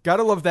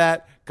 Gotta love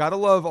that. Gotta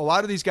love a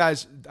lot of these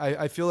guys.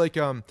 I feel like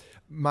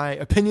my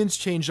opinions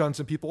changed on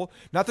some people.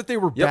 Not that they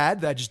were bad,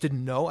 that I just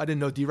didn't know. I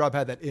didn't know D-Rob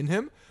had that in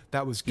him.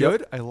 That was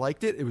good. Yep. I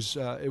liked it. It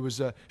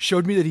was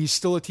showed me that he's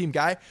still a team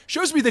guy.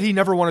 Shows me that he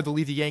never wanted to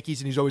leave the Yankees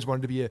and he's always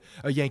wanted to be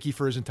a Yankee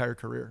for his entire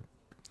career.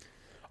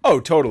 Oh,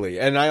 totally.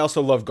 And I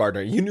also love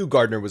Gardner. You knew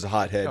Gardner was a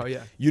hothead. Oh,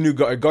 yeah. You knew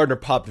Gardner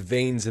popped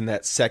veins in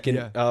that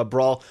second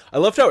brawl. I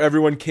loved how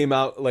everyone came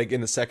out like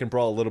in the second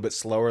brawl a little bit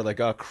slower, like,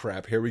 oh,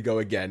 crap, here we go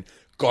again.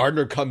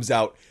 Gardner comes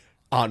out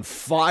on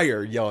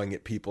fire yelling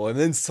at people. And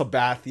then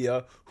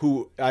Sabathia,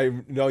 who I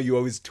know you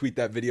always tweet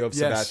that video of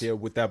Sabathia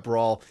with that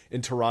brawl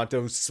in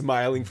Toronto,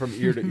 smiling from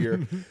ear to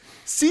ear.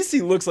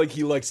 CeCe looks like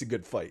he likes a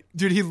good fight.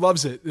 Dude, he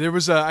loves it. There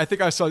was I think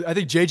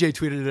JJ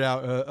tweeted it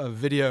out, a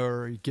video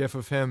or a gif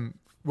of him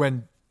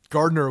when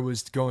Gardner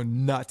was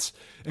going nuts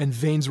and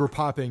veins were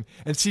popping,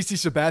 and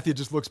CeCe Sabathia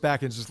just looks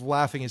back and is just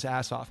laughing his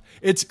ass off.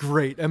 It's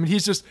great. I mean,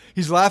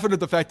 he's laughing at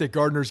the fact that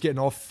Gardner's getting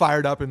all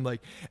fired up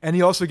and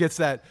he also gets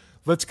that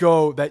let's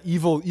go, that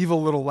evil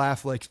little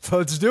laugh, like,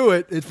 let's do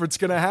it. If it's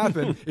gonna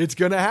happen, it's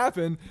gonna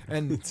happen.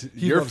 And it's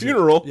your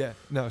funeral. Yeah,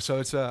 no. So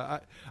it's I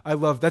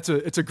love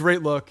it's a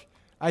great look.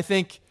 I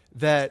think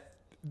that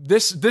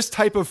this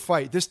type of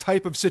fight, this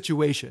type of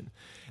situation,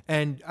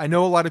 and I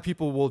know a lot of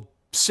people will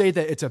say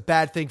that it's a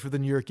bad thing for the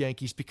New York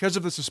Yankees because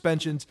of the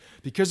suspensions,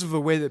 because of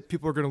the way that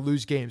people are going to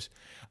lose games.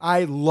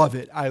 I love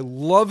it. I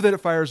love that it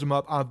fires them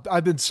up.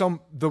 I've been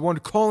the one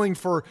calling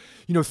for,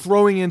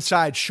 throwing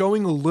inside,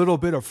 showing a little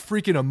bit of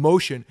freaking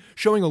emotion,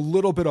 showing a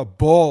little bit of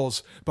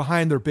balls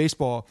behind their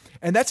baseball.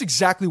 And that's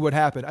exactly what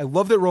happened. I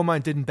love that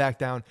Romine didn't back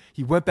down.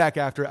 He went back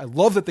after it. I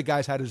love that the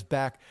guys had his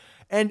back.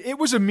 And it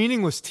was a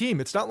meaningless team.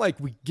 It's not like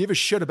we give a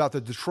shit about the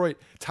Detroit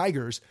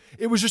Tigers.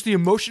 It was just the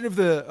emotion of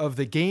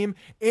the game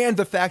and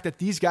the fact that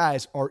these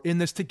guys are in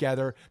this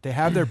together. They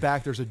have their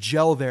back. There's a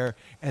gel there,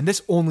 and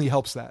this only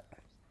helps that.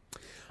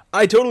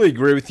 I totally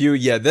agree with you.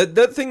 Yeah,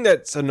 that thing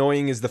that's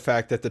annoying is the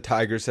fact that the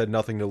Tigers had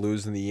nothing to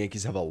lose and the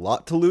Yankees have a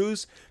lot to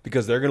lose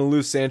because they're going to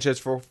lose Sanchez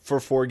for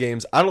 4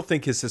 games. I don't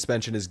think his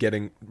suspension is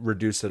getting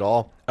reduced at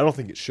all. I don't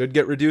think it should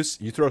get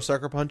reduced. You throw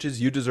sucker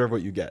punches, you deserve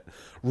what you get.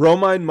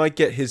 Romine might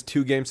get his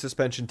 2-game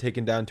suspension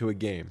taken down to a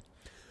game.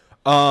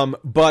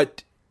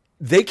 But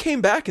they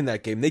came back in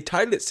that game. They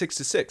tied it at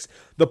 6-6.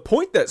 The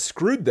point that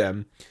screwed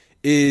them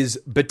is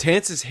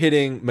Betances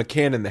hitting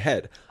McCann in the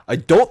head. I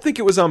don't think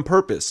it was on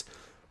purpose.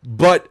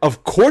 But,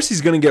 of course,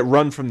 he's going to get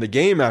run from the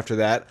game after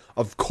that.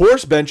 Of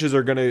course, benches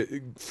are going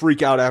to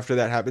freak out after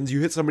that happens.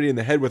 You hit somebody in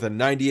the head with a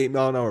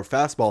 98-mile-an-hour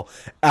fastball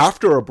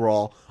after a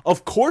brawl.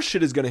 Of course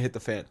shit is going to hit the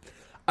fan.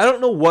 I don't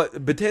know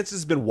what... Betances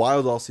has been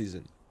wild all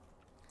season.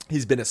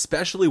 He's been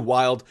especially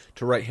wild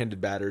to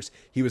right-handed batters.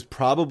 He was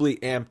probably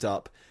amped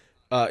up.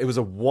 It was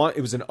an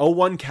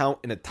 0-1 count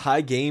in a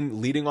tie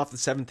game leading off the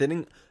 7th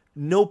inning.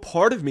 No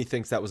part of me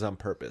thinks that was on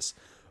purpose.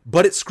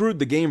 But it screwed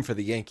the game for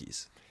the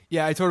Yankees.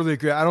 Yeah, I totally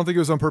agree. I don't think it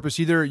was on purpose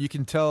either. You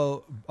can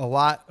tell a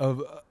lot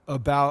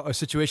about a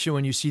situation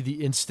when you see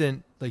the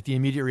instant, like the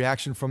immediate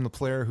reaction from the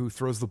player who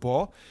throws the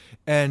ball,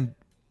 and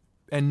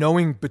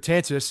knowing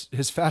Betances,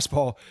 his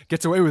fastball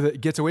gets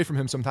away from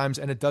him sometimes,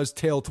 and it does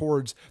tail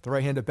towards the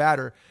right-handed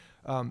batter.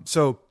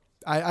 So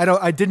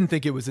I didn't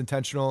think it was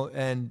intentional,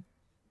 and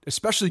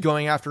especially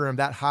going after him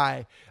that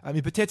high. I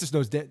mean, Betances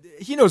knows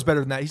better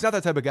than that. He's not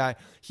that type of guy.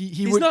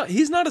 He's not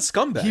a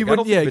scumbag. He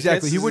would, yeah,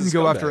 exactly. He wouldn't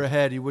go after a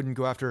head. He wouldn't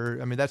go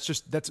after. I mean,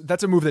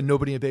 that's a move that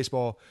nobody in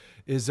baseball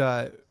is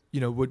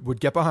would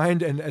get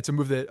behind, and it's a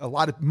move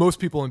that most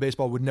people in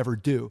baseball would never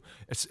do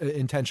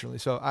intentionally.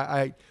 So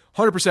I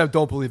 100%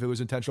 don't believe it was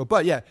intentional.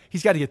 But yeah,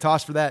 he's got to get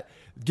tossed for that.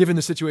 Given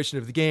the situation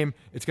of the game,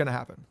 it's going to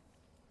happen.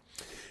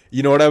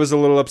 You know what I was a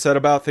little upset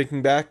about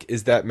thinking back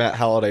is that Matt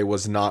Holliday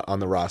was not on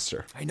the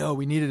roster. I know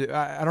we needed it.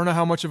 I don't know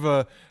how much of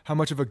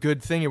a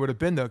good thing it would have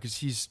been though, because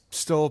he's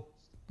still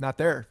not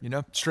there.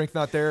 Strength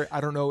not there.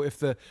 I don't know if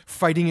the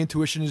fighting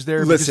intuition is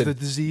there because of the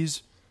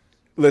disease.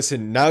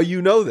 Listen, now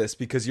you know this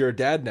because you're a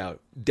dad now.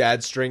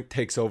 Dad's strength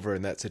takes over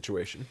in that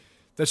situation.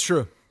 That's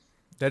true.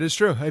 That is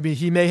true. I mean,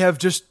 he may have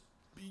just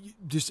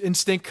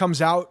instinct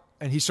comes out.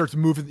 And he starts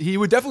moving. He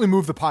would definitely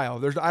move the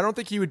pile. I don't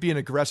think he would be an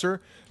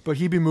aggressor, but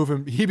he'd be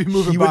moving. He would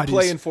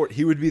bodies.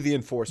 He would be the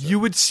enforcer. You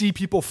would see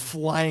people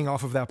flying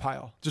off of that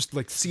pile, just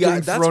like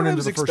that's thrown what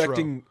into the first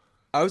row.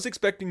 I was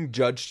expecting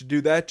Judge to do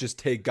that. Just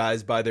take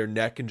guys by their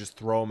neck and just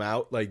throw them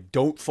out. Like,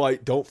 don't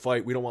fight.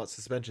 We don't want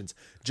suspensions.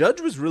 Judge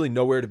was really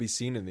nowhere to be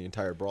seen in the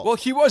entire brawl. Well,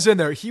 he was in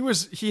there.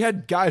 He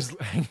had guys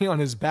hanging on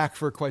his back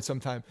for quite some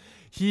time.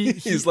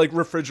 He's like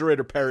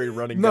Refrigerator Perry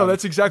running. No,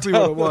 that's exactly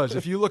what it was.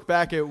 If you look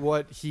back at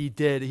what he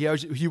did,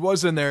 he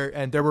was in there,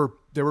 and there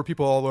were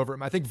people all over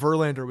him. I think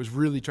Verlander was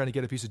really trying to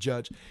get a piece of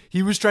Judge.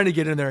 He was trying to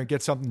get in there and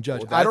get something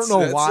Judge. Well, I don't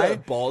know why.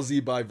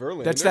 Ballsy by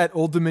Verlander. That's that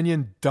Old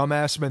Dominion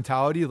dumbass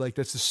mentality. Like,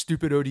 that's the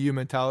stupid ODU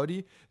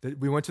mentality. That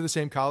we went to the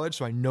same college,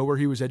 so I know where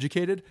he was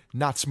educated.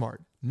 Not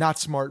smart. Not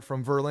smart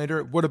from Verlander.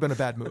 It would have been a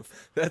bad move.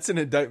 That's an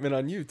indictment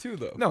on you too,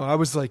 though. No, I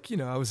was I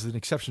was an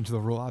exception to the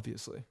rule,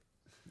 obviously.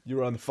 You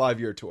were on the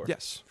 5-year tour.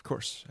 Yes, of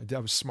course. I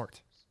was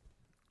smart.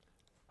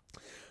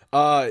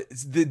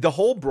 The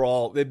whole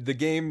brawl, the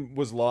game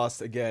was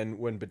lost again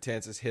when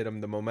Betances hit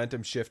him. The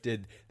momentum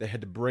shifted. They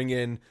had to bring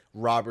in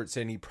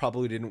Robertson. He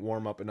probably didn't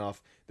warm up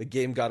enough. The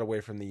game got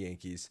away from the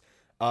Yankees.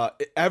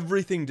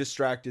 Everything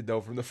distracted,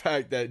 though, from the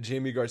fact that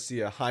Jaime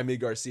Garcia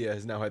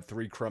has now had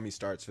 3 crummy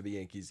starts for the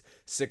Yankees,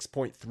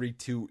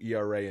 6.32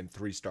 ERA and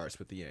 3 starts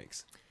with the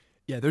Yanks.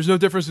 Yeah, there's no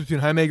difference between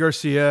Jaime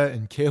Garcia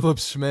and Caleb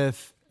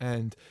Smith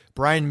and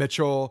Brian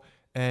Mitchell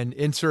and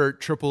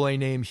insert AAA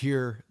name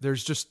here.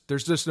 There's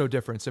just no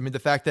difference. I mean, the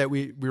fact that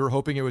we were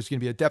hoping it was going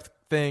to be a depth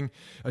thing,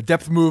 a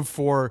depth move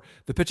for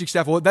the pitching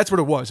staff. Well, that's what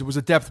it was. It was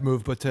a depth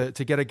move, but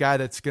to get a guy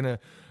that's going to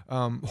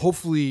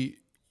hopefully,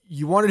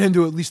 you wanted him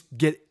to at least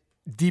get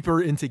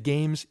deeper into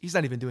games. He's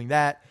not even doing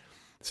that.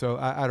 So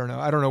I don't know.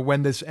 I don't know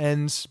when this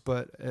ends,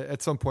 but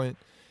at some point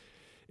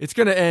it's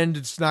going to end.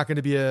 It's not going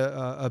to be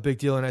a big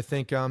deal. And I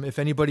think if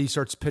anybody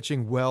starts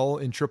pitching well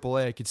in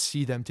AAA, I could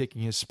see them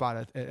taking his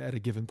spot at a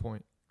given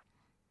point.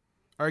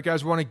 All right,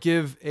 guys, want to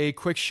give a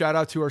quick shout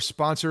out to our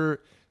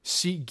sponsor,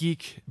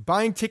 SeatGeek.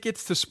 Buying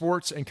tickets to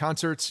sports and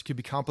concerts can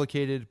be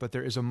complicated, but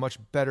there is a much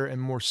better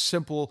and more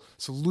simple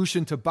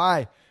solution to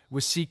buy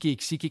with SeatGeek.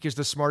 SeatGeek is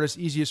the smartest,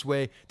 easiest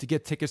way to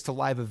get tickets to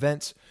live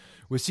events.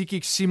 With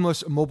SeatGeek's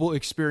seamless mobile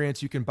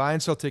experience, you can buy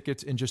and sell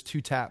tickets in just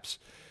 2 taps.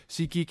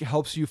 SeatGeek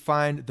helps you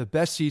find the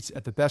best seats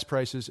at the best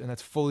prices, and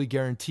that's fully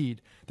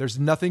guaranteed. There's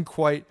nothing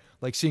quite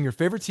like seeing your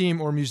favorite team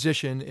or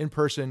musician in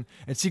person,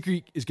 and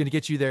SeatGeek is going to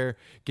get you there,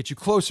 get you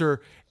closer,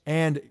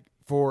 and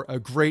for a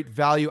great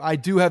value. I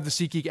do have the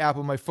SeatGeek app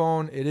on my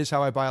phone. It is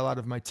how I buy a lot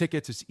of my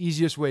tickets. It's the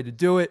easiest way to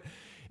do it.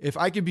 If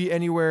I could be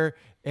anywhere,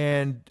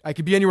 and I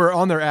could be anywhere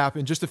on their app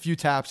in just a few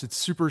taps, it's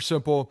super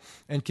simple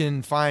and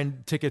can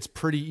find tickets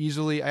pretty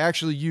easily. I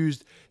actually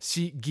used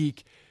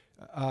SeatGeek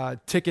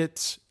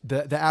tickets,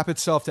 the app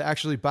itself, to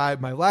actually buy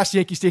my last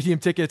Yankee Stadium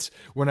tickets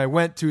when I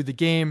went to the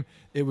game.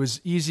 It was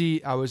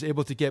easy. I was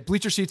able to get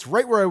bleacher seats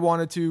right where I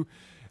wanted to,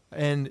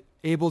 and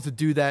able to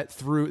do that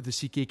through the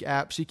SeatGeek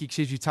app. SeatGeek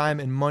saves you time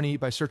and money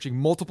by searching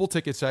multiple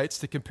ticket sites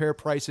to compare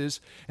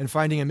prices and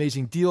finding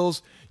amazing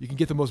deals. You can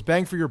get the most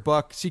bang for your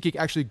buck. SeatGeek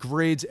actually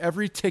grades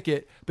every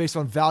ticket based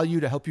on value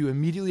to help you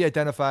immediately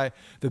identify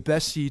the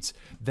best seats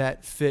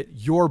that fit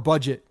your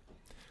budget.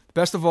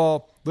 Best of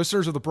all,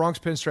 listeners of the Bronx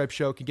Pinstripe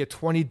Show can get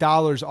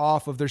 $20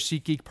 off of their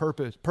SeatGeek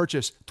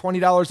purchase.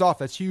 $20 off.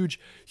 That's huge,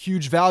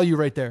 huge value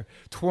right there.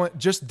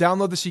 Just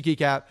download the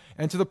SeatGeek app,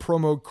 enter the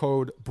promo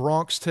code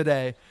Bronx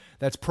today.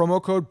 That's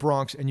promo code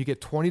Bronx, and you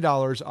get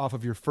 $20 off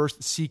of your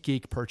first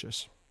SeatGeek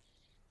purchase.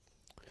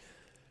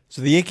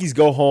 So the Yankees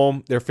go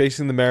home. They're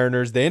facing the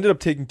Mariners. They ended up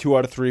taking 2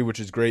 out of 3, which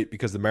is great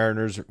because the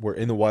Mariners were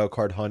in the wild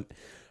card hunt.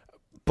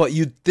 But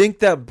you'd think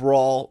that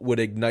brawl would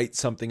ignite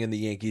something in the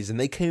Yankees, and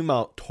they came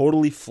out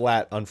totally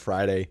flat on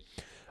Friday.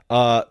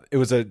 It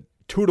was a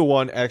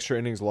 2-1 extra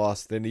innings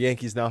loss. Then the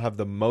Yankees now have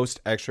the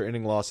most extra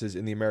inning losses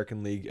in the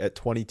American League at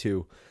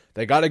 22.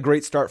 They got a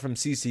great start from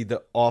CeCe.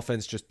 The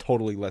offense just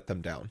totally let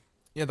them down.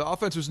 Yeah, the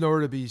offense was nowhere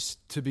to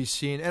be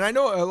seen, and I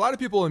know a lot of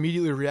people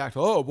immediately react.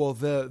 Oh, well,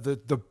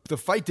 the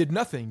fight did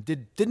nothing.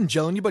 Didn't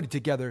gel anybody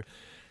together.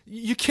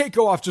 You can't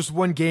go off just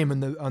one game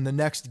on the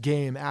next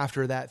game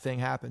after that thing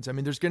happens. I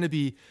mean, there's going to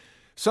be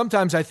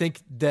sometimes I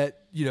think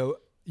that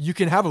you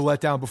can have a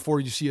letdown before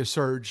you see a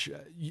surge.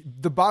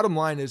 The bottom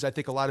line is I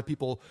think a lot of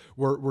people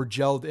were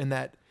gelled in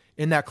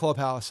that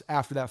clubhouse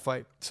after that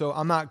fight. So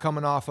I'm not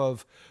coming off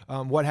of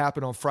what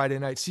happened on Friday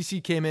night.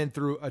 CeCe came in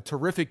through a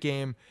terrific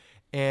game,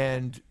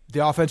 and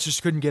the offense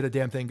just couldn't get a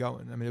damn thing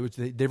going. I mean,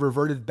 they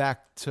reverted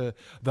back to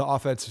the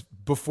offense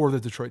before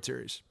the Detroit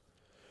series.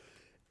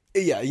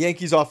 Yeah,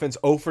 Yankees offense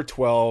 0 for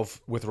 12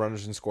 with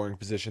runners in scoring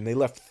position. They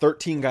left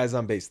 13 guys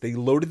on base. They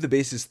loaded the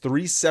bases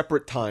 3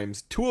 separate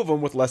times, 2 of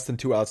them with less than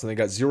 2 outs, and they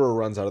got 0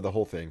 runs out of the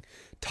whole thing.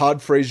 Todd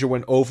Frazier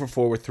went 0 for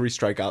 4 with 3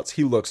 strikeouts.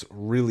 He looks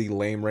really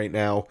lame right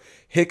now.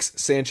 Hicks,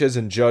 Sanchez,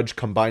 and Judge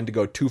combined to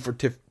go 2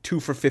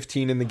 for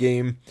 15 in the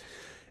game.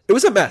 It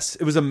was a mess.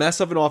 It was a mess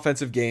of an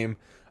offensive game.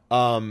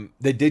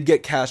 They did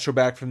get Castro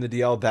back from the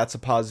DL. That's a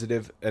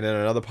positive. And then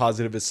another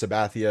positive is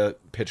Sabathia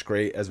pitched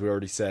great, as we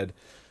already said.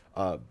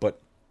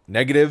 But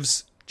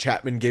negatives,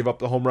 Chapman gave up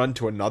the home run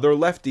to another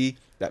lefty.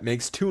 That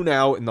makes 2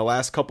 now in the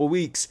last couple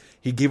weeks.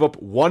 He gave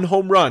up 1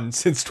 home run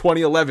since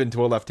 2011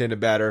 to a left-handed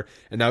batter,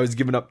 and now he's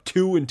given up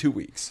 2 in 2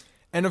 weeks.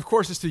 And, of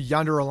course, it's to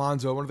Yonder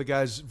Alonso, one of the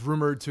guys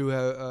rumored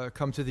to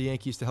come to the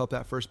Yankees to help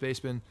that first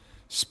baseman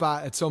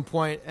spot at some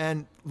point.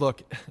 And,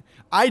 look,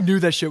 I knew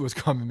that shit was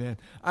coming, man.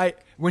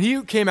 When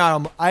he came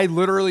out, I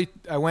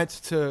went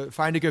to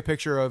find a good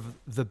picture of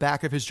the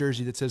back of his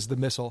jersey that says The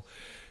Missile,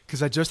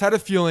 because I just had a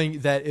feeling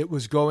that it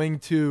was going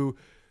to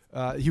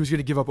he was going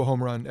to give up a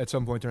home run at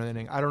some point during the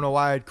inning. I don't know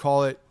why I'd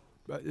call it.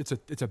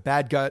 It's a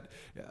bad gut.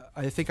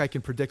 I think I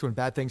can predict when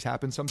bad things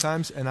happen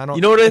sometimes, and I don't.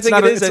 You know what I think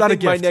it is? It's not a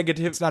my gift.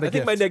 negative. It's not a I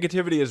think gift. my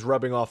negativity is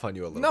rubbing off on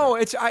you a little. No,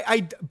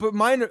 bit. but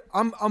mine.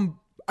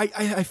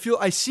 I feel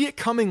I see it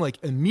coming,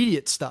 like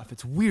immediate stuff.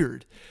 It's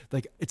weird.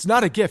 Like it's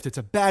not a gift. It's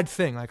a bad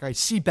thing. Like I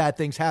see bad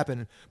things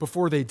happen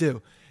before they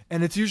do,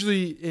 and it's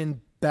usually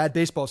in bad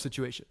baseball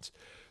situations.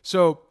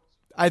 So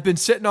I've been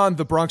sitting on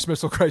the Bronx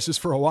missile crisis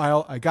for a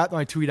while. I got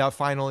my tweet out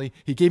finally.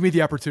 He gave me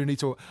the opportunity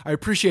to. I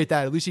appreciate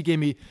that. At least he gave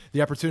me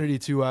the opportunity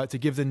to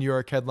give the New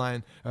York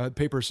headline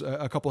papers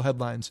a couple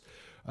headlines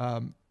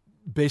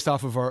based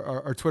off of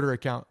our Twitter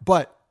account.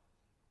 But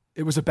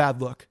it was a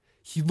bad look.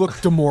 He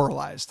looked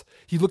demoralized.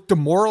 He looked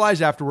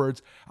demoralized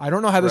afterwards. I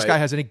don't know how this guy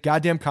has any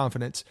goddamn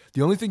confidence.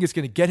 The only thing that's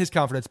going to get his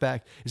confidence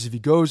back is if he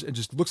goes and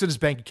just looks at his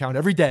bank account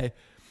every day,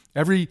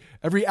 every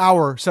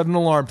hour, set an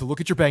alarm to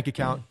look at your bank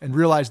account and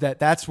realize that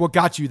that's what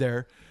got you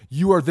there.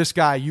 You are this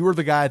guy. You are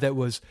the guy that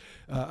was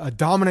a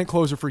dominant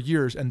closer for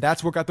years, and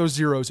that's what got those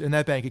zeros in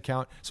that bank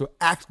account. So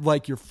act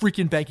like your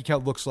freaking bank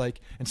account looks like,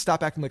 and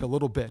stop acting like a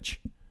little bitch.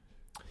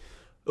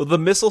 Well, the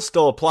missile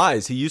still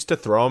applies. He used to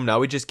throw them.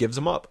 Now he just gives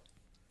them up.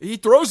 He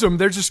throws them.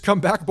 They're just come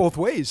back both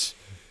ways.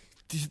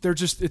 They're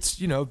just,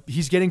 it's,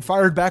 he's getting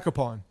fired back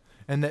upon,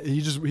 and that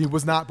he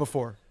was not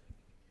before.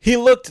 He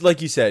looked,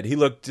 like you said, he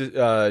looked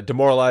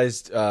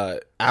demoralized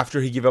after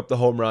he gave up the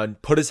home run,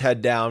 put his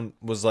head down,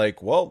 was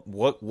like, well,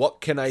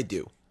 what can I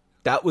do?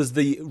 That was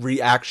the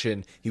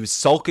reaction. He was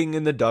sulking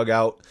in the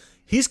dugout.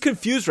 He's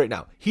confused right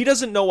now. He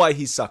doesn't know why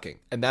he's sucking,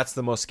 and that's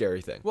the most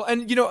scary thing. Well,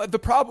 and the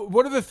problem,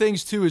 one of the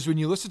things too is when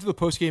you listen to the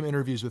post-game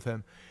interviews with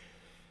him,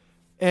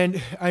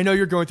 and I know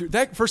you're going through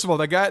that. First of all,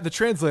 that guy, the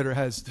translator,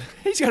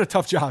 he's got a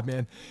tough job,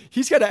 man.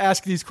 He's got to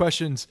ask these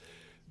questions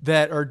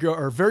that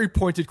are very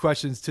pointed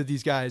questions to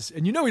these guys,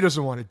 and he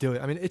doesn't want to do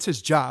it. I mean, it's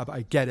his job.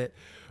 I get it,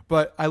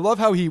 but I love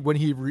how when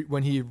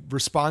he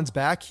responds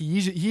back, he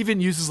even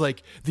uses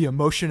like the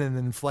emotion and the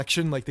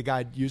inflection like the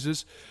guy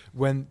uses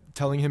when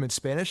telling him in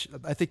Spanish.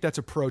 I think that's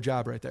a pro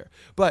job right there.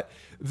 But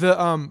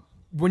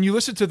when you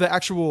listen to the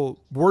actual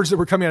words that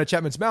were coming out of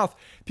Chapman's mouth,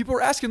 people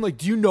were asking, like,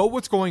 do you know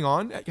what's going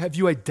on? Have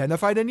you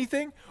identified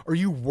anything? Are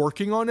you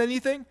working on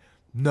anything?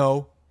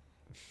 No.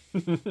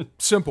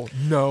 Simple.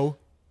 No.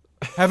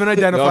 Haven't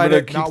identified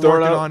it. Not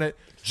working on it.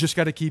 Just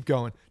got to keep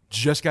going.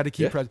 Just got to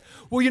keep present.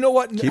 Well, you know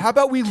what? How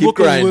about we look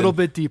grinding a little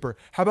bit deeper?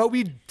 How about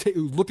we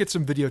look at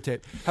some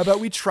videotape? How about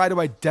we try to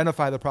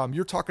identify the problem?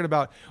 You're talking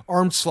about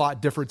arm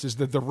slot differences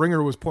that the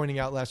Ringer was pointing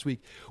out last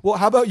week. Well,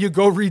 how about you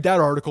go read that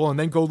article and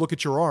then go look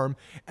at your arm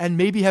and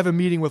maybe have a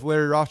meeting with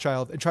Larry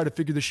Rothschild and try to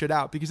figure this shit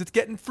out, because it's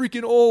getting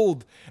freaking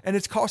old and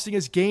it's costing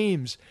us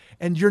games,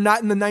 and you're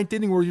not in the ninth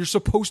inning where you're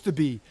supposed to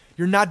be.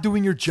 You're not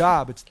doing your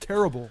job. It's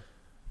terrible.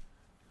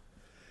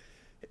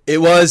 It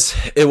was,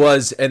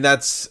 and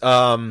that's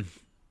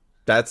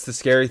the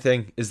scary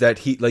thing, is that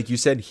he, like you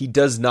said, he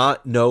does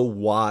not know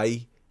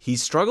why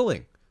he's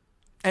struggling.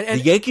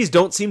 And the Yankees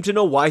don't seem to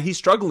know why he's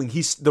struggling.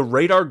 The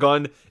radar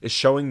gun is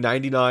showing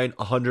 99,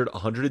 100,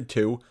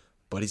 102,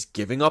 but he's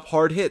giving up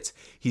hard hits.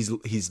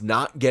 He's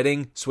not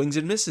getting swings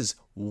and misses.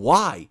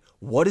 Why?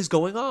 What is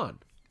going on?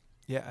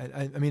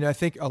 Yeah, I mean, I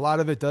think a lot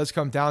of it does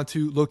come down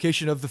to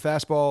location of the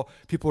fastball.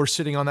 People are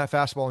sitting on that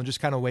fastball and just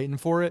kind of waiting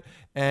for it.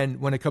 And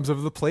when it comes over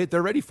the plate,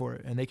 they're ready for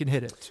it and they can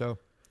hit it. So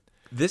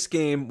this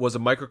game was a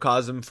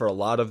microcosm for a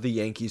lot of the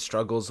Yankees'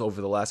 struggles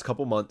over the last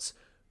couple months.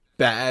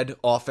 Bad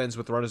offense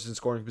with runners in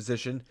scoring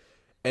position.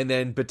 And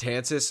then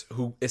Betances,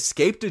 who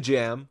escaped a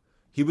jam.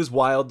 He was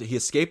wild. He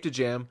escaped a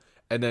jam.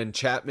 And then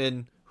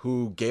Chapman,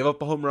 who gave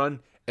up a home run.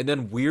 And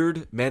then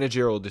weird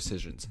managerial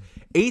decisions.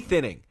 8th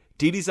inning,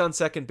 Didi's on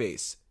second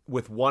base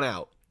with 1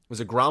 out. It was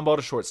a ground ball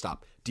to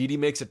shortstop. Didi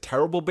makes a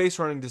terrible base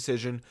running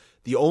decision.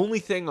 The only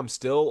thing I'm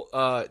still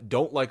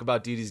don't like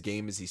about Didi's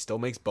game is he still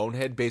makes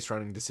bonehead base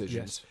running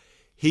decisions. Yes.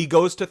 He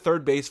goes to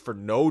third base for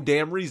no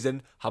damn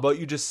reason. How about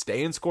you just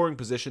stay in scoring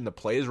position? The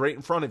play is right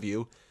in front of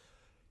you.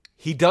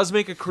 He does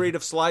make a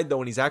creative slide, though,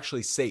 and he's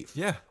actually safe.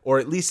 Yeah. Or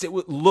at least it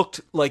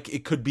looked like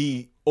it could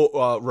be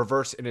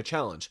reversed in a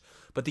challenge.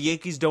 But the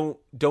Yankees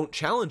don't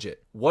challenge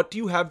it. What do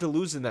you have to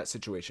lose in that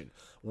situation?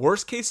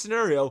 Worst case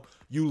scenario,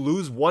 you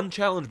lose one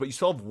challenge, but you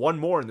still have one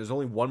more, and there's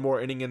only one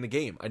more inning in the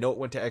game. I know it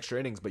went to extra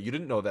innings, but you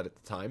didn't know that at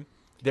the time.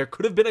 There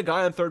could have been a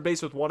guy on third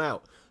base with 1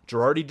 out.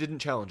 Girardi didn't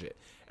challenge it.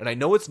 And I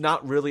know it's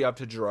not really up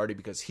to Girardi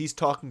because he's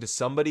talking to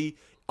somebody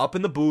up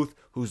in the booth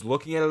who's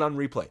looking at it on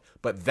replay.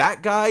 But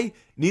that guy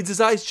needs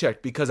his eyes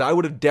checked, because I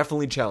would have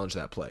definitely challenged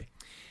that play.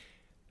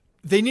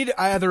 They need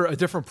either a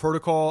different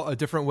protocol, a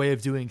different way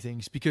of doing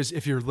things, because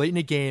if you're late in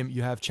a game,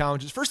 you have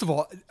challenges. First of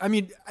all, I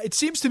mean, it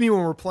seems to me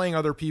when we're playing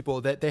other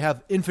people that they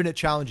have infinite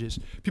challenges.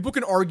 People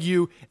can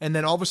argue, and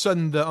then all of a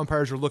sudden the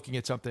umpires are looking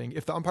at something.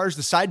 If the umpires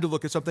decide to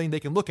look at something, they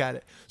can look at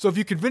it. So if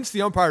you convince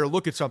the umpire to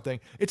look at something,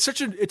 it's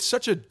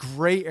such a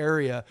gray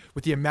area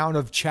with the amount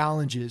of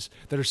challenges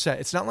that are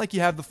set. It's not like you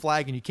have the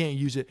flag and you can't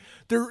use it.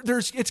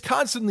 It's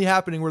constantly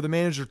happening where the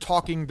manager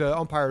talking the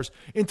umpires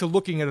into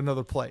looking at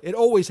another play. It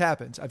always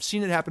happens. I've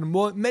seen it happen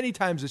many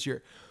times this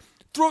year.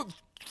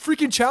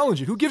 Freaking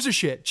challenge it. Who gives a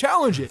shit?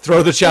 Challenge it.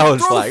 Throw the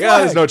challenge flag.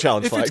 There's no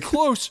challenge flag. If it's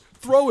close,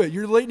 throw it.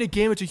 You're late in a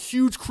game. It's a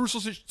huge,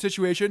 crucial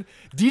situation.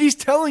 Didi's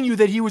telling you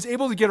that he was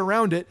able to get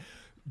around it.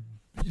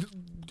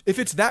 If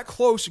it's that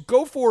close,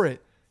 go for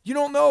it. You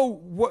don't know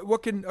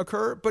what can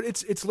occur, but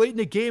it's late in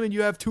the game and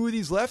you have 2 of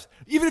these left.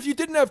 Even if you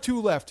didn't have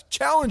 2 left,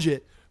 challenge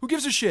it. Who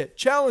gives a shit?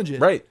 Challenge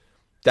it. Right.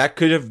 That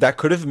could have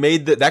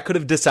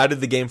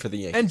decided the game for the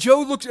Yankees. And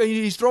Joe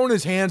he's throwing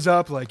his hands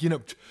up like he's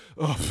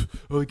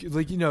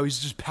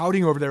just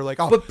pouting over there like,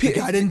 but the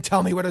guy didn't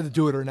tell me whether to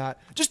do it or not.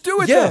 Just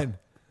do it then.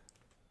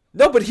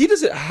 No, but he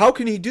doesn't. How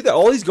can he do that?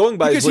 All he's going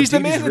by because is he's the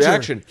Didi's manager.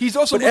 reaction. He's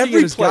also but looking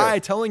at his player, guy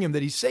telling him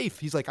that he's safe.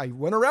 He's like, I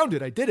went around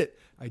it. I did it.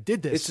 I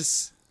did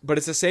this. But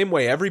it's the same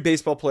way. Every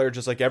baseball player,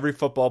 just like every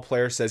football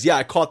player, says, yeah,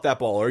 I caught that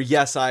ball, or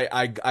yes,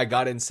 I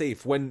got in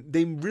safe, when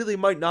they really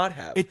might not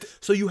have.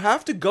 So you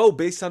have to go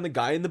based on the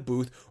guy in the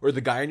booth or the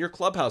guy in your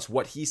clubhouse,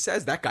 what he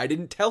says. That guy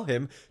didn't tell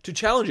him to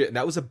challenge it, and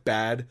that was a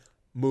bad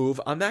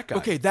move on that guy.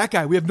 Okay, that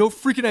guy. We have no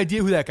freaking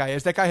idea who that guy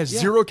is. That guy has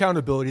zero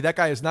accountability. That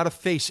guy is not a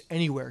face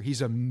anywhere.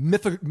 He's a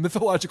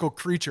mythological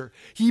creature.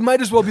 He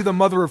might as well be the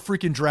mother of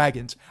freaking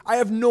dragons. I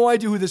have no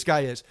idea who this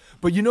guy is.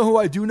 But you know who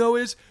I do know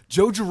is?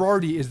 Joe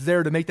Girardi is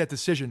there to make that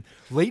decision.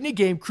 Late in a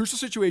game, crucial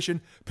situation,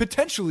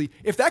 potentially,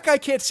 if that guy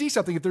can't see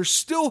something, if there's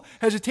still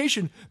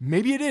hesitation,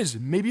 maybe it is,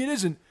 maybe it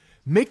isn't.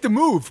 Make the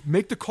move,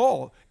 make the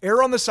call.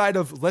 Err on the side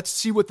of let's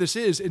see what this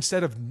is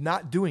instead of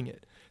not doing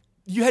it.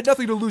 You had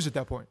nothing to lose at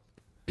that point.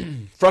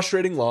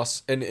 Frustrating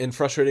loss, and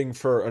frustrating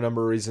for a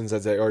number of reasons,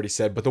 as I already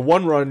said. But the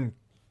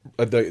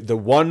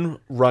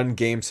one-run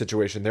game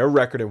situation, their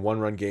record in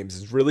one-run games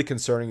is really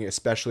concerning,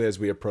 especially as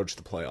we approach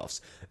the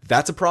playoffs.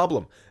 That's a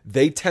problem.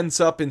 They tense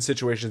up in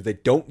situations. They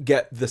don't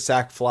get the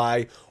sack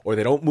fly, or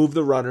they don't move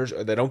the runners,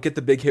 or they don't get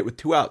the big hit with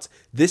 2 outs.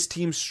 This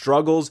team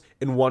struggles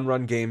in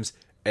one-run games,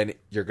 and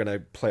you're going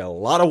to play a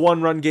lot of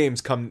one-run games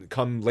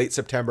come late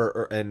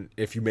September, and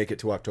if you make it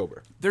to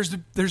October.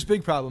 There's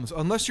big problems.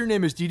 Unless your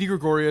name is Didi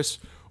Gregorius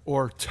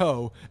or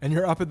Toe, and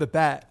you're up at the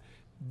bat,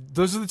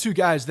 those are the two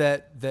guys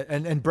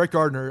and Brett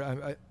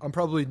Gardner, I'm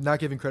probably not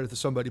giving credit to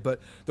somebody, but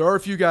there are a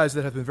few guys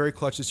that have been very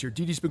clutch this year.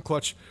 Didi's been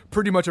clutch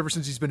pretty much ever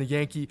since he's been a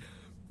Yankee.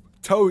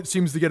 Toe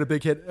seems to get a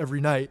big hit every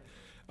night.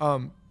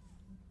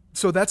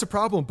 So that's a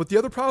problem. But the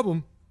other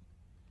problem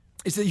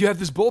is that you have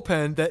this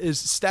bullpen that is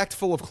stacked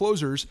full of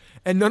closers,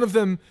 and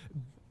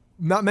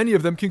not many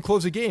of them can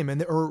close a game,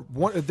 and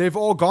they've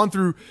all gone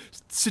through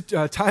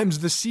times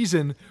this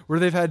season where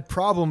they've had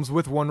problems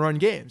with one-run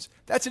games.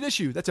 That's an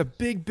issue. That's a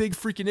big, big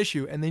freaking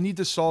issue, and they need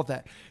to solve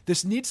that.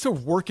 This needs to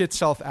work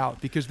itself out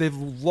because they've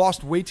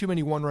lost way too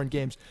many one-run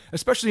games,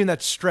 especially in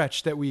that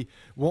stretch that we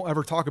won't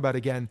ever talk about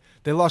again.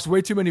 They lost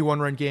way too many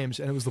one-run games,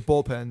 and it was the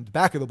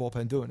back of the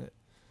bullpen doing it.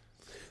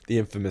 The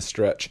infamous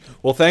stretch.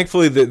 Well,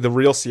 thankfully, the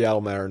real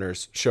Seattle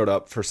Mariners showed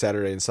up for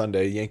Saturday and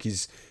Sunday.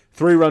 Yankees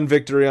 3-run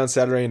victory on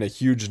Saturday and a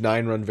huge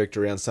 9-run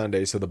victory on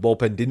Sunday. So the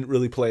bullpen didn't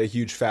really play a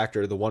huge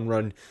factor. The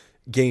 1-run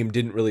game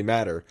didn't really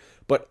matter.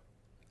 But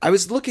I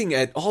was looking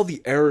at all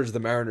the errors the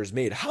Mariners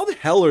made. How the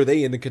hell are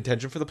they in the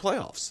contention for the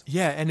playoffs?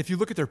 Yeah, and if you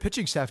look at their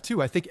pitching staff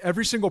too, I think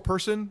every single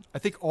person, I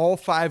think all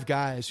 5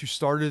 guys who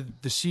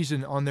started the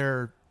season on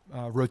their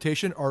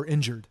rotation are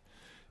injured.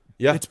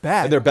 Yeah, it's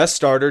bad. And their best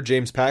starter,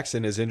 James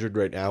Paxton, is injured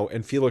right now,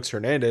 and Felix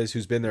Hernandez,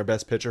 who's been their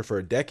best pitcher for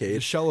a decade,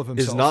 the shell of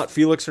himself, is not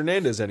Felix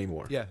Hernandez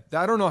anymore. Yeah,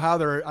 I don't know how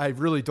I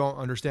really don't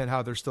understand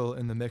how they're still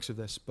in the mix of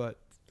this, but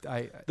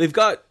they've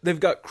got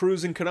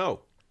Cruz and Cano,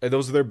 and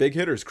those are their big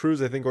hitters.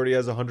 Cruz, I think, already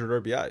has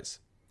 100 RBIs.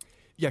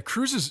 Yeah,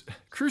 Cruz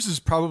is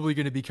probably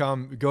going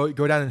to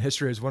go down in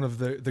history as one of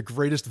the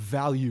greatest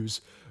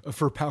values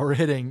for power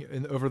hitting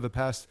in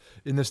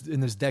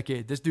this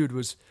decade. This dude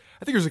was,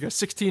 I think it was like a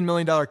 $16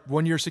 million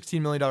 1 year,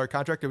 $16 million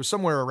contract. It was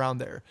somewhere around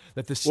there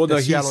that this. Well, no,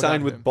 he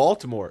signed with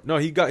Baltimore. No,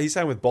 he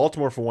signed with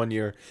Baltimore for 1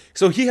 year.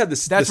 So he had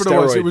this. That's the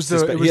what it was.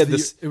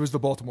 It was the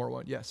Baltimore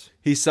one. Yes.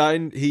 He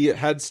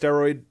had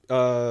steroid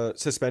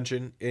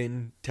suspension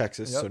in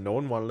Texas, so no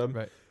one wanted him.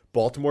 Right.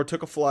 Baltimore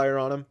took a flyer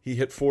on him. He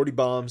hit 40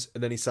 bombs,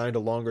 and then he signed a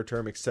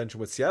longer-term extension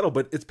with Seattle.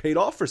 But it's paid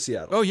off for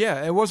Seattle. Oh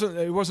yeah, it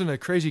wasn't a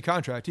crazy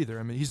contract either.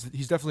 I mean,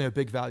 he's definitely a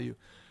big value,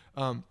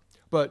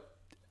 but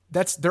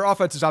their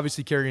offense is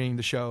obviously carrying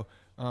the show.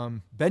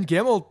 Ben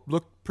Gamel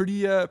looked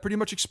pretty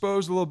much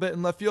exposed a little bit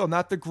in left field.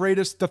 Not the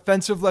greatest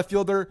defensive left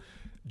fielder.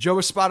 Joe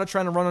Espada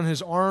trying to run on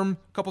his arm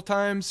a couple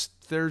times.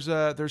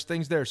 There's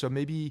things there. So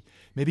maybe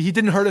he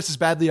didn't hurt us as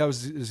badly I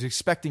was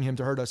expecting him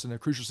to hurt us in a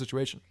crucial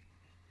situation.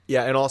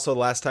 Yeah, and also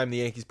last time the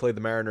Yankees played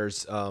the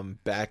Mariners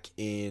back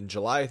in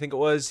July, I think it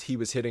was, he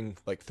was hitting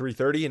like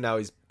 330, and now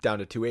he's down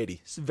to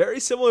 280. It's very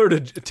similar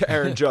to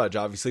Aaron Judge,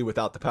 obviously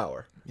without the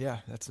power. Yeah,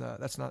 that's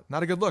not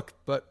a good look.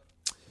 But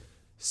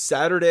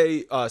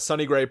Saturday,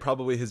 Sonny Gray,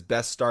 probably his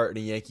best start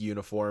in a Yankee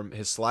uniform.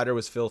 His slider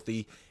was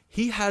filthy.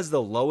 He has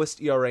the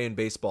lowest ERA in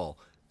baseball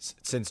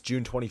since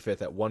June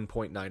 25th at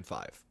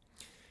 1.95.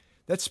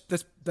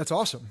 That's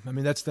awesome. I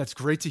mean, that's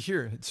great to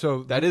hear.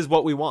 So that is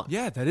what we want.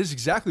 Yeah, that is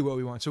exactly what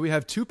we want. So we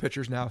have 2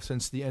 pitchers now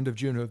since the end of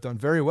June who have done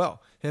very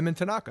well. Him and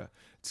Tanaka.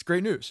 It's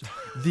great news.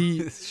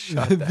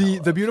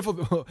 The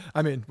beautiful.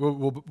 I mean,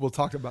 we'll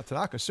talk about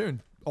Tanaka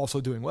soon. Also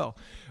doing well.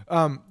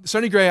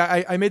 Sonny Gray.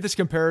 I made this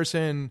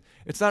comparison.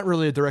 It's not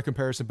really a direct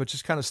comparison, but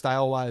just kind of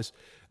style wise.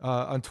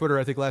 On Twitter,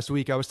 I think last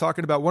week, I was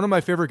talking about one of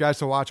my favorite guys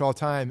to watch all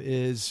time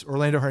is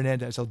Orlando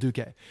Hernandez, El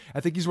Duque. I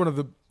think he's one of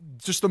the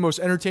most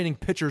entertaining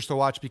pitchers to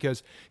watch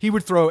because he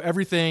would throw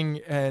everything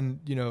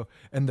and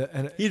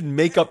he'd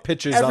make up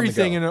pitches.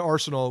 Everything in an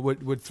arsenal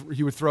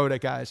he would throw it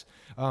at guys.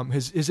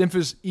 His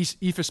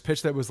eephus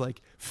pitch that was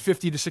like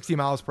 50 to 60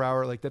 miles per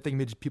hour, like that thing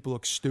made people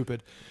look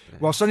stupid.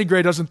 While Sonny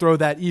Gray doesn't throw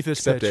that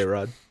eephus pitch.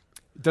 A-Rod.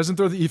 Doesn't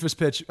throw the eephus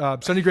pitch.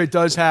 Sonny Gray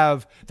does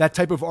have that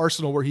type of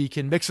arsenal where he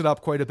can mix it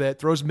up quite a bit,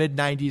 throws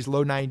mid-90s,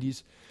 low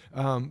 90s.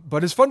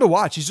 But it's fun to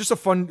watch. He's just a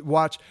fun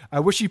watch. I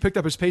wish he picked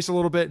up his pace a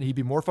little bit and he'd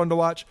be more fun to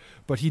watch,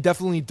 but he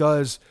definitely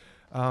does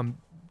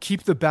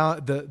keep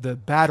the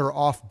batter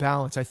off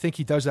balance. I think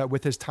he does that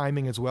with his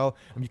timing as well.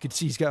 You can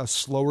see he's got a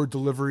slower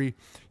delivery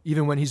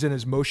even when he's in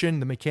his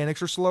motion. The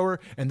mechanics are slower,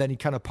 and then he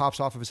kind of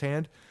pops off of his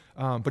hand.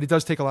 But he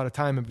does take a lot of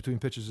time in between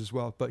pitches as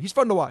well. But he's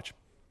fun to watch.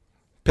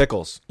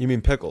 Pickles. You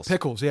mean Pickles?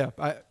 Pickles, yeah.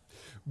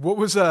 What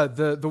was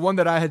the one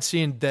that I had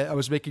seen that I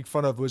was making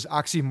fun of was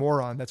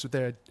oxymoron. That's what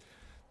I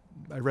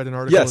read an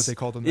article that they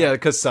called him that. Yeah,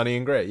 because Sonny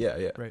and Gray.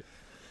 Yeah. Right.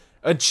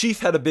 And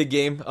Chief had a big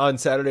game on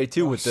Saturday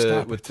too with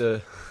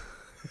the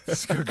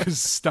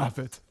Stop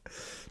it.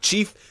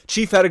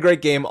 Chief had a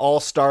great game. All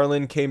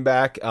Starlin came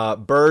back.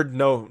 Bird,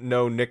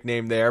 no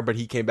nickname there, but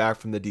he came back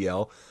from the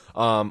DL.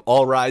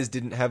 All Rise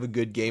didn't have a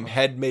good game.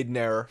 Head made an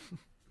error.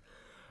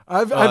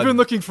 I've been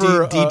looking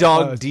for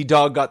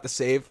D-Dog got the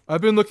save.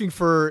 I've been looking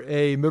for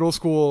a middle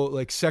school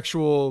like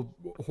sexual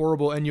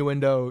horrible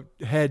innuendo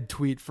head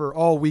tweet for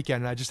all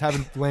weekend, and I just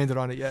haven't landed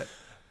on it yet.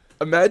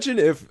 Imagine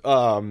if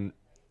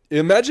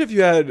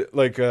you had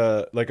like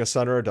a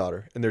son or a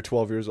daughter and they're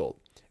 12 years old,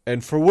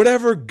 and for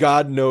whatever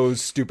God knows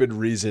stupid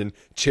reason,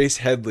 Chase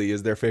Headley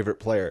is their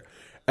favorite player,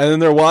 and then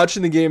they're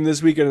watching the game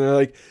this weekend and they're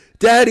like,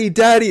 Daddy,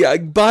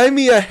 buy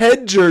me a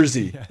head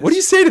jersey. Yes. What do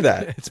you say to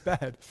that? It's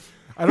bad.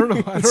 I don't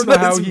know. It's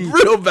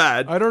real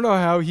bad. I don't know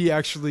how he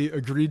actually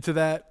agreed to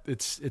that.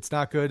 It's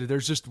not good.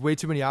 There's just way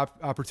too many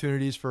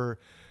opportunities for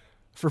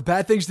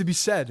bad things to be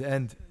said.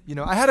 And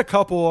I had a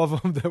couple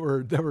of them that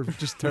were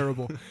just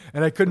terrible,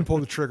 and I couldn't pull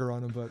the trigger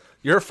on them. But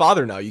you're a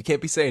father now. You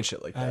can't be saying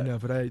shit like that. I know,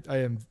 but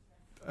I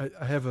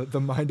have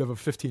the mind of a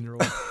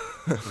 15-year-old.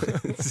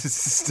 It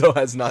still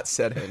has not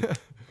set in.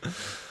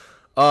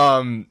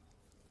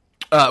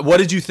 What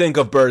did you think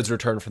of Bird's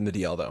return from the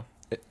DL though?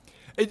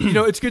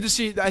 It's good to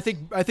see. I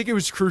think it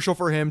was crucial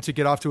for him to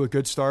get off to a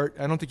good start.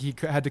 I don't think he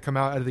had to come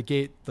out of the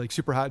gate like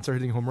super hot and start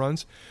hitting home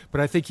runs, but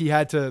I think he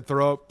had to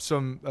throw up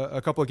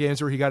a couple of games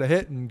where he got a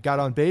hit and got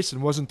on base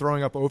and wasn't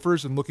throwing up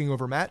offers and looking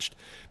overmatched,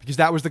 because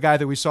that was the guy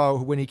that we saw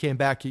when he came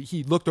back.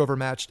 He looked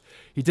overmatched.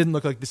 He didn't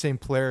look like the same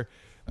player.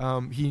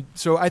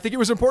 So I think it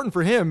was important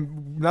for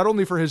him, not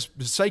only for his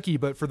psyche,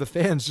 but for the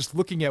fans, just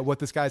looking at what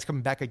this guy's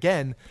coming back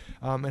again,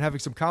 and having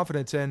some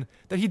confidence in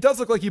that he does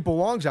look like he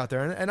belongs out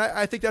there. And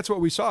I think that's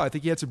what we saw. I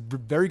think he had some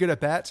very good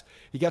at-bats.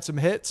 He got some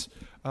hits.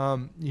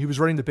 He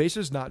was running the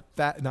bases, not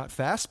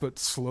fast, but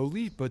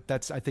slowly. But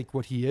that's, I think,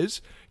 what he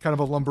is, kind of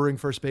a lumbering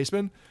first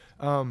baseman.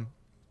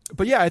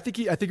 But yeah, I think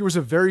it was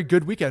a very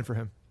good weekend for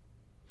him.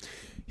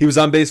 He was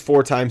on base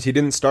 4 times. He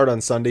didn't start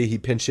on Sunday. He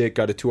pinch hit,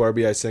 got a 2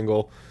 RBI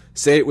single.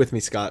 Say it with me,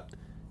 Scott.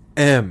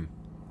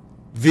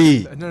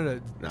 MVP. No,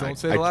 don't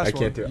say the last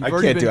one. I can't do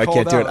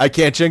it. I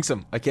can't jinx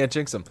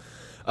him.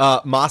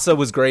 Massa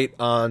was great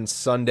on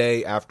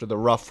Sunday after the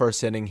rough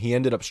first inning. He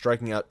ended up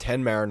striking out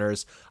 10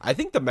 Mariners. I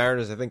think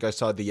I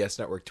saw the Yes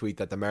Network tweet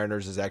that the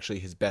Mariners is actually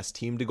his best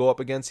team to go up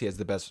against. He has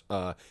the best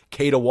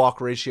K to walk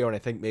ratio, and I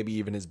think maybe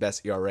even his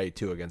best ERA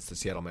too against the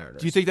Seattle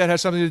Mariners. Do you think that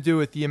has something to do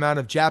with the amount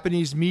of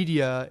Japanese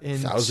media in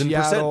 1,000%.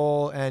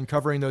 Seattle and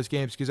covering those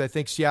games? Because I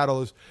think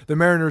the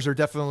Mariners are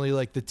definitely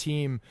like the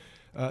team,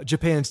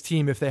 Japan's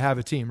team if they have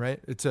a team, right?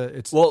 It's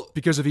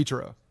because of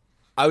Ichiro.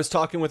 I was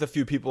talking with a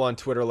few people on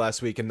Twitter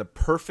last week, and the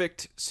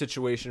perfect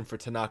situation for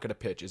Tanaka to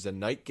pitch is a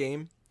night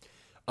game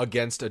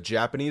against a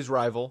Japanese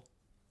rival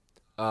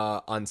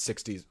on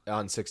 6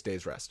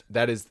 days rest.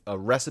 That is a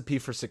recipe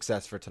for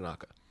success for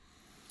Tanaka.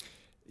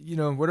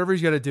 Whatever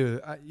he's got to do.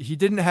 He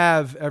didn't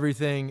have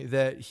everything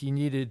that he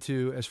needed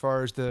to as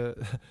far as the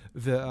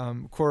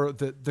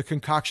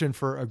concoction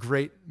for a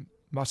great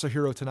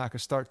Masahiro Tanaka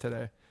start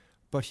today,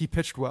 but he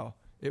pitched well.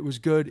 It was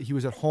good. He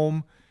was at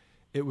home.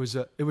 It was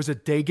a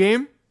day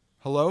game.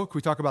 Hello, can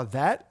we talk about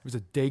that? It was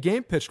a day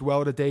game, pitched well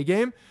at a day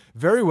game,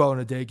 very well in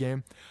a day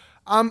game.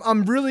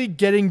 I'm really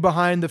getting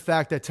behind the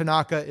fact that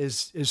Tanaka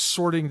is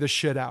sorting the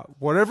shit out.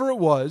 Whatever it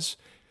was,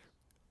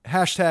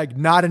 hashtag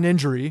not an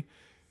injury,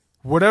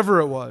 whatever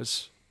it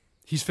was,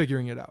 he's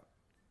figuring it out.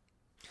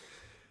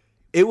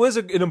 It was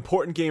an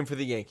important game for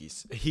the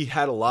Yankees. He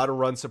had a lot of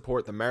run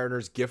support. The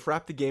Mariners gift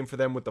wrapped the game for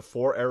them with the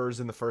 4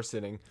 errors in the first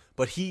inning,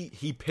 but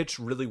he pitched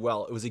really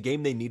well. It was a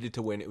game they needed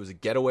to win. It was a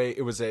getaway.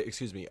 It was a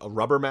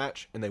rubber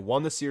match, and they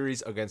won the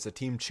series against a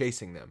team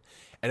chasing them.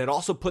 And it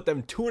also put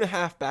them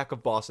 2.5 back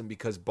of Boston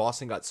because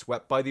Boston got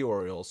swept by the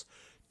Orioles.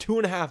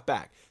 2.5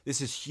 back.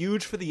 This is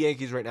huge for the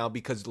Yankees right now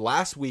because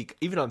last week,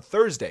 even on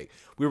Thursday,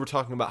 we were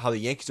talking about how the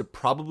Yankees are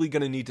probably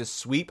going to need to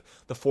sweep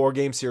the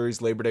 4-game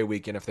series Labor Day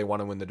weekend if they want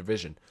to win the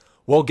division.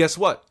 Well, guess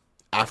what?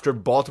 After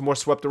Baltimore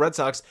swept the Red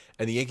Sox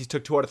and the Yankees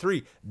took 2 out of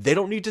 3, they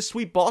don't need to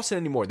sweep Boston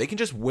anymore. They can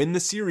just win the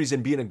series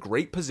and be in a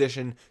great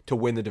position to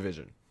win the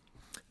division.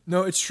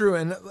 No, it's true.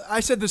 And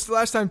I said this the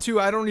last time too.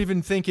 I don't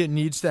even think it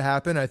needs to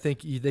happen. I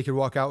think they could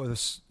walk out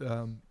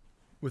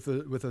with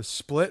a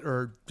split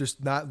or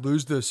just not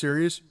lose the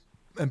series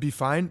and be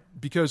fine,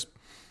 because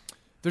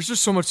There's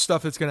just so much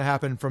stuff that's going to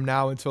happen from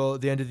now until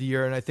the end of the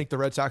year, and I think the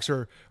Red Sox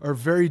are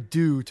very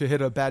due to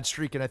hit a bad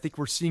streak, and I think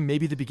we're seeing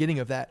maybe the beginning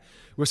of that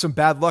with some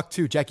bad luck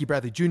too. Jackie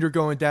Bradley Jr.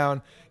 going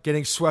down,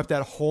 getting swept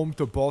at home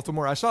to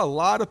Baltimore. I saw a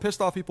lot of pissed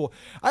off people.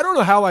 I don't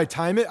know how I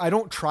time it. I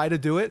don't try to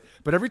do it,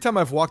 but every time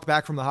I've walked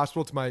back from the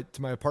hospital to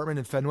my apartment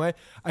in Fenway,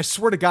 I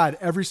swear to God,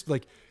 every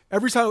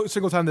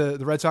single time the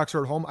Red Sox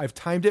are at home, I've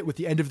timed it with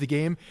the end of the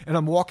game, and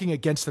I'm walking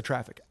against the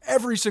traffic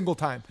every single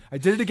time. I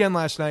did it again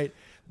last night.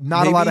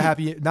 Not a lot of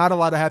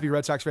happy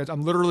Red Sox fans.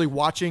 I'm literally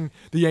watching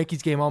the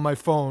Yankees game on my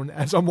phone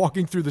as I'm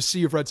walking through the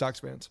sea of Red Sox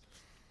fans.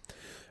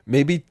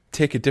 Maybe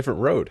take a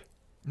different road.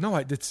 No,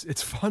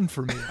 it's fun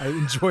for me. I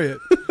enjoy it.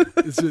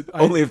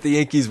 Only if the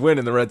Yankees win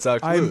and the Red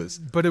Sox lose.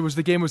 But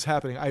the game was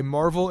happening. I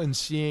marvel in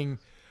seeing.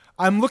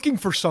 I'm looking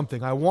for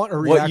something. I want a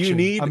reaction. What you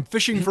need, I'm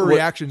fishing for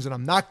reactions, and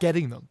I'm not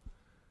getting them.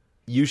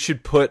 You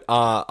should put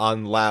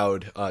on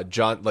loud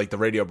John, like the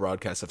radio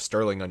broadcast of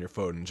Sterling on your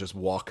phone, and just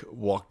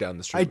walk down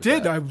the street. I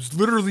did. I was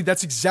literally.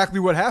 That's exactly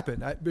what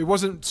happened. It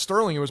wasn't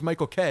Sterling. It was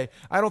Michael Kay.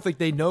 I don't think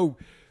they know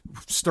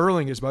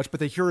Sterling as much, but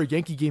they hear a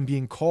Yankee game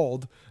being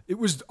called. It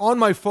was on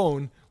my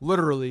phone,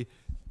 literally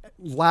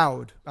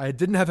loud. I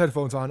didn't have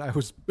headphones on. It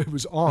was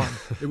on.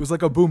 It was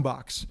like a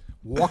boombox.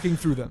 Walking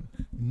through them,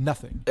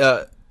 nothing.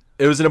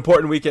 It was an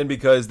important weekend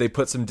because they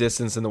put some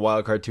distance in the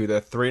wild card too.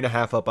 They're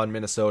 3.5 up on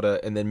Minnesota,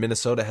 and then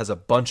Minnesota has a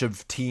bunch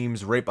of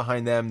teams right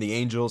behind them: the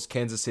Angels,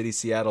 Kansas City,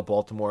 Seattle,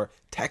 Baltimore,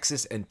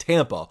 Texas, and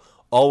Tampa,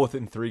 all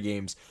within 3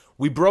 games.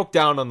 We broke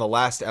down on the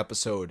last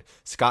episode.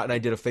 Scott and I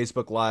did a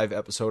Facebook Live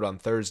episode on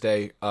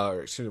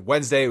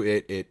Wednesday.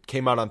 It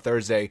came out on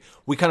Thursday.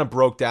 We kind of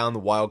broke down the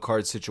wild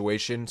card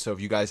situation. So if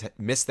you guys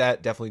missed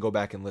that, definitely go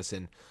back and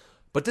listen.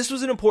 But this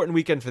was an important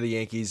weekend for the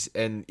Yankees,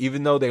 and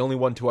even though they only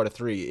won 2 out of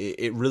 3,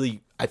 it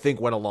really, I think,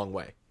 went a long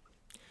way.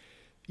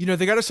 You know,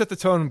 they got to set the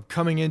tone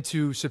coming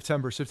into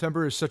September.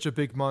 September is such a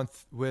big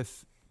month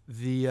with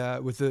the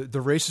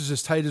races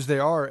as tight as they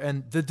are,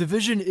 and the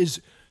division is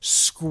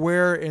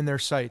square in their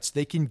sights.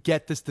 They can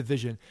get this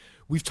division.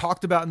 We've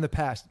talked about in the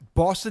past,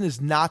 Boston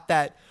is not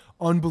that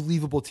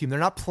unbelievable team. They're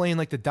not playing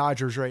like the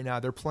Dodgers right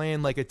now. They're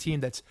playing like a team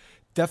that's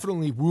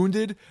definitely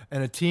wounded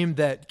and a team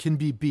that can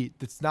be beat.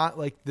 It's not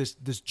like this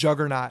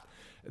juggernaut.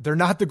 They're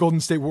not the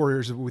Golden State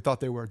Warriors that we thought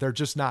they were. They're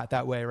just not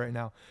that way right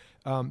now.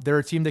 They're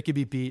a team that can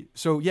be beat.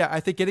 So yeah, I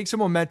think getting some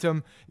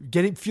momentum,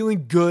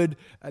 feeling good.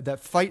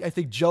 That fight, I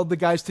think, gelled the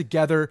guys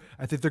together.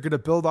 I think they're going to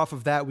build off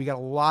of that. We got a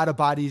lot of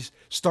bodies.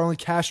 Starlin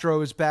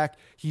Castro is back.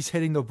 He's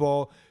hitting the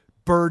ball.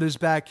 Bird is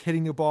back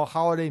hitting the ball.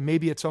 Holiday,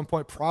 maybe at some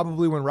point,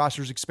 probably when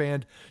rosters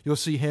expand, you'll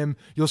see him.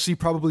 You'll see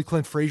probably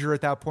Clint Frazier at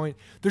that point.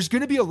 There's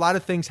going to be a lot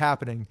of things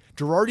happening.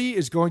 Girardi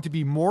is going to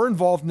be more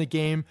involved in the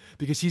game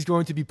because he's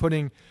going to be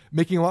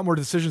making a lot more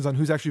decisions on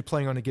who's actually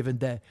playing on a given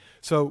day.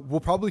 So we'll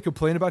probably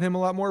complain about him a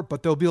lot more,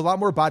 but there'll be a lot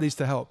more bodies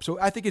to help. So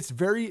I think it's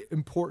very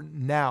important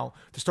now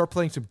to start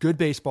playing some good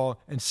baseball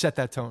and set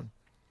that tone.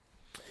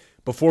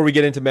 Before we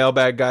get into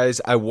mailbag,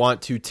 guys, I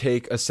want to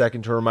take a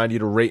second to remind you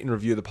to rate and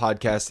review the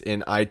podcast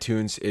in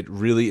iTunes. It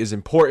really is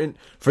important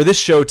for this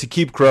show to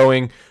keep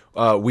growing.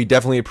 We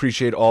definitely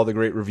appreciate all the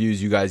great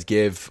reviews you guys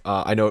give.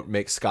 I know it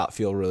makes Scott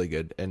feel really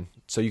good, and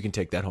so you can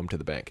take that home to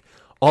the bank.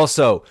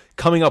 Also,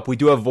 coming up, we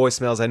do have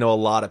voicemails. I know a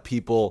lot of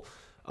people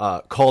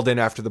called in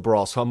after the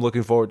brawl, so I'm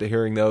looking forward to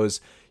hearing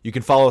those. You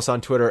can follow us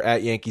on Twitter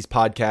at Yankees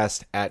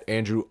Podcast, at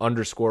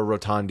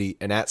Andrew_Rotondi,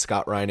 and at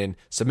Scott Reinen.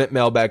 Submit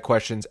mailbag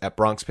questions at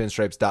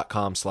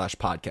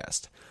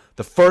BronxPinstripes.com/podcast.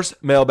 The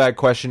first mailbag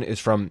question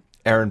is from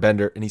Aaron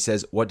Bender, and he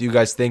says, "What do you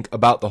guys think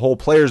about the whole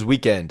Players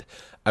Weekend?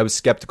 I was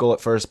skeptical at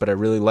first, but I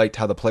really liked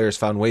how the players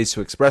found ways to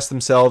express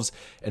themselves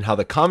and how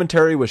the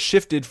commentary was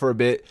shifted for a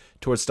bit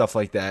towards stuff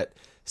like that.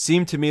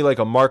 Seemed to me like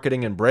a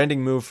marketing and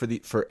branding move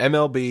for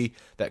MLB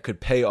that could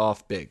pay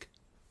off big."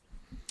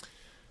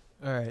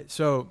 All right,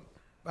 so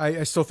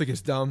I still think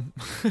it's dumb.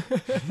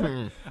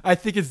 I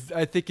think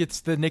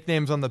it's the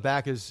nicknames on the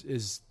back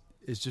is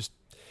just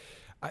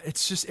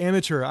it's just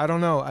amateur. I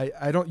don't know.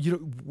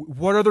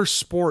 What other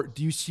sport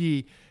do you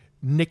see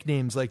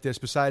nicknames like this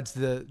besides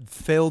the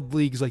failed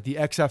leagues like the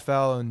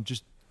XFL and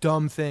just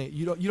dumb thing?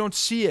 You don't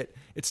see it.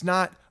 It's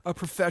not a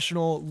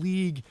professional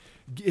league.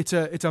 It's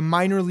a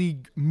minor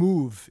league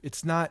move.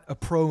 It's not a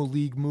pro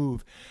league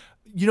move.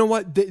 You know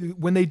what?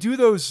 When they do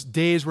those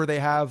days where they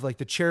have like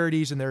the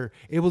charities and they're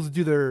able to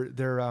do their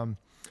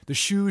the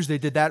shoes, they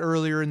did that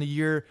earlier in the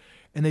year,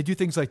 and they do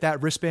things like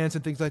that, wristbands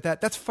and things like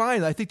that. That's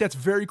fine. I think that's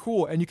very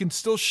cool, and you can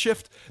still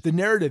shift the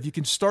narrative. You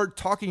can start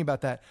talking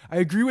about that. I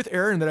agree with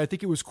Aaron that I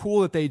think it was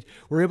cool that they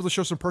were able to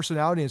show some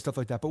personality and stuff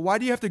like that. But why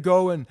do you have to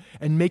go and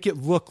make it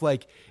look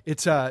like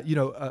it's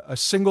a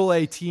single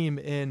A team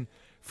in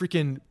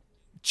freaking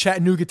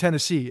Chattanooga,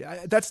 Tennessee?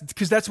 That's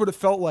because that's what it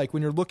felt like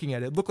when you're looking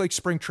at it. It looked like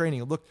spring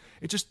training.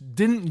 It just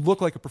didn't look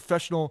like a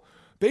professional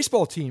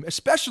baseball team,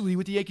 especially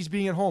with the Yankees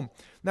being at home.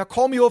 Now,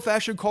 call me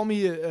old-fashioned, call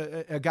me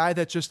a guy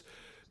that just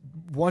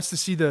wants to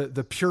see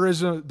the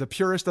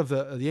purist of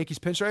the Yankees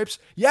pinstripes.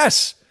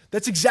 Yes,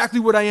 That's exactly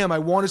what I am. I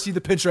want to see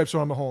the pinstripes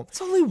when I'm at home. It's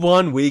only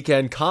one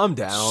weekend. Calm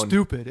down.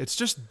 Stupid. It's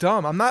just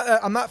dumb. I'm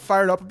not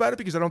fired up about it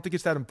because I don't think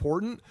it's that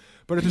important.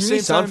 But at the same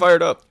time, sound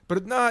fired up.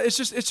 But it's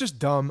just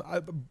dumb.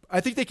 I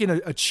think they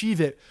can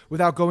achieve it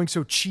without going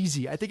so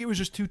cheesy. I think it was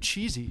just too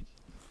cheesy.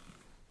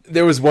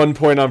 There was one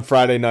point on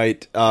Friday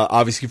night.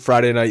 Obviously,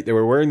 Friday night, they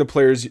were wearing the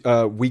players'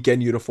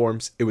 weekend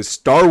uniforms. It was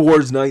Star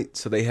Wars night,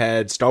 so they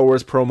had Star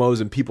Wars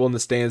promos and people in the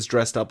stands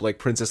dressed up like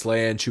Princess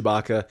Leia and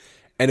Chewbacca.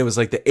 And it was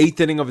like the 8th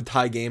inning of a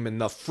tie game, and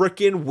the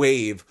frickin'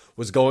 wave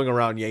was going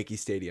around Yankee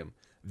Stadium.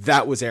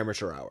 That was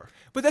amateur hour.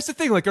 But that's the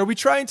thing. Like, are we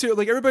trying to,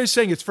 like, everybody's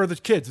saying it's for the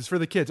kids. It's for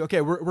the kids. Okay,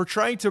 we're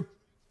trying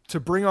to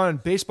bring on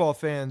baseball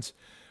fans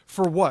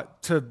for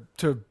what?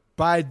 To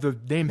buy the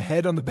name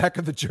Head on the back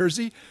of the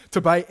jersey? To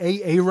buy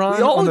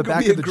Aaron on the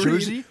back of the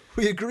jersey?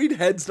 We agreed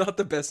Head's not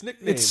the best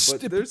nickname, but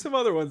there's some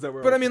other ones that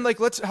were. But I mean, like,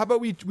 how about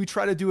we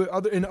try to do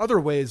it in other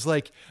ways?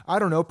 Like, I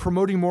don't know,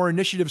 promoting more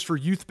initiatives for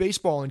youth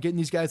baseball and getting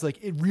these guys like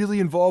really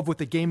involved with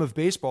the game of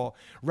baseball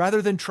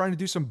rather than trying to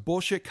do some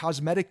bullshit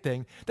cosmetic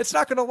thing that's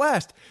not going to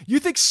last. You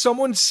think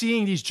someone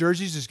seeing these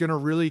jerseys is going to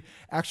really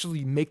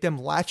actually make them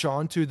latch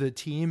on to the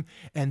team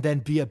and then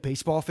be a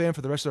baseball fan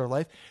for the rest of their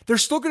life? They're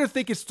still going to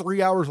think it's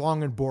 3 hours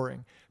long and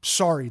boring.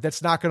 Sorry,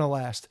 that's not going to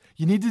last.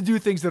 You need to do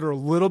things that are a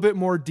little bit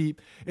more deep.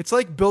 It's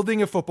like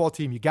building a football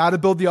team. You got to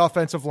build the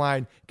offensive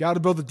line, got to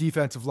build the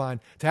defensive line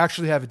to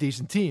actually have a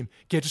decent team.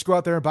 You can't just go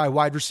out there and buy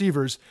wide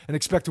receivers and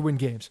expect to win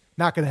games.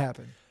 Not going to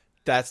happen.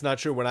 That's not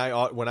true. When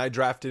I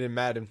drafted in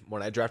Madden,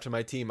 when I drafted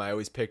my team, I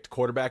always picked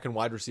quarterback and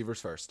wide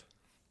receivers first.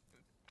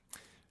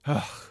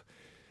 I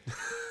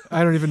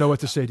don't even know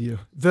what to say to you.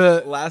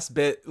 The last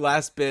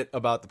bit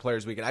about the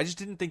Players Weekend. I just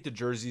didn't think the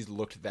jerseys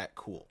looked that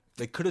cool.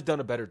 They could have done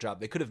a better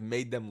job. They could have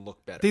made them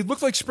look better. They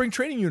look like spring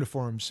training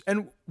uniforms.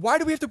 And why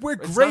do we have to wear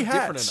gray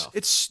hats?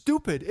 It's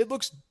stupid. It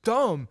looks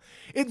dumb.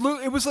 It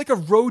was like a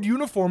road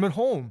uniform at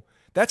home.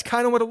 That's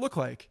kind of what it looked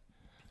like.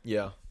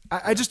 Yeah.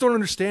 I just don't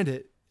understand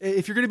it.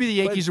 If you're going to be the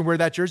Yankees and wear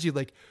that jersey,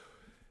 like,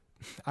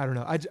 I don't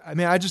know.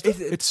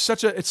 It's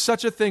such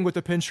a thing with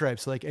the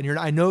pinstripes. Like, and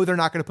I know they're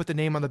not going to put the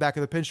name on the back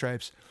of the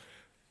pinstripes,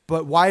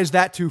 but why is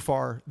that too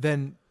far?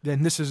 Then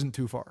this isn't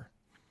too far.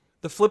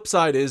 The flip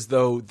side is,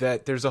 though,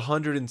 that there's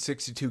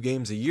 162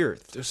 games a year.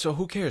 So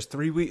who cares?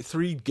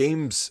 3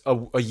 games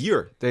a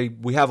year.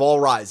 We have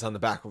All Rise on the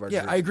back of our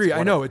jerseys. I agree.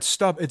 I know it's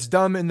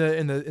dumb in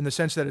the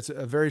sense that it's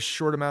a very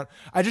short amount.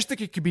 I just think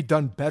it could be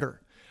done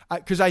better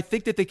because I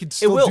think that they could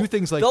still do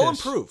things like this. They'll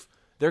improve.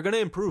 They're going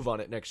to improve on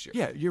it next year.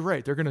 Yeah, you're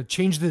right. They're going to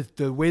change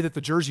the way that the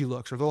jersey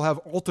looks, or they'll have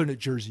alternate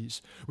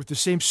jerseys with the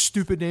same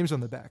stupid names on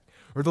the back,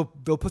 or they'll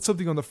put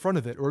something on the front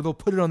of it, or they'll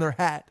put it on their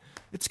hat.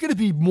 It's going to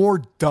be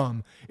more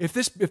dumb. If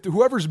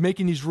whoever's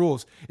making these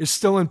rules is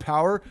still in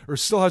power or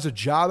still has a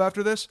job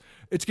after this,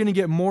 it's going to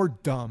get more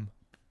dumb.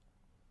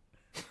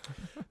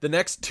 The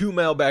next 2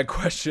 mailbag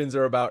questions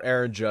are about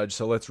Aaron Judge,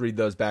 so let's read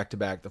those back to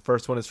back. The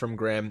first one is from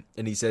Graham,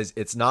 and he says,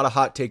 it's not a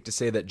hot take to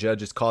say that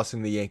Judge is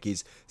costing the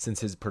Yankees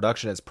since his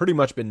production has pretty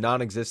much been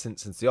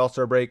non-existent since the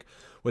All-Star break,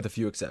 with a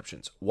few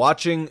exceptions.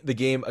 Watching the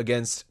game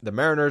against the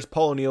Mariners,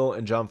 Paul O'Neill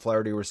and John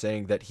Flaherty were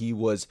saying that he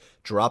was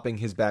dropping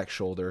his back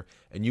shoulder,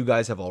 and you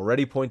guys have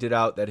already pointed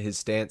out that his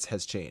stance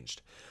has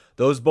changed.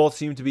 Those both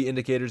seem to be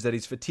indicators that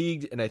he's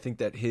fatigued, and I think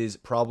that his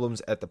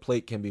problems at the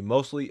plate can be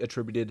mostly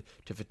attributed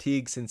to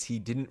fatigue since he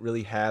didn't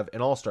really have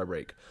an all-star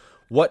break.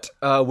 What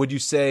would you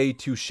say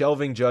to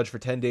shelving Judge for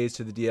 10 days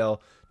to the DL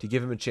to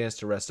give him a chance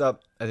to rest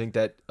up? I think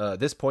that at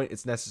this point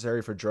it's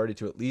necessary for Girardi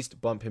to at least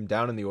bump him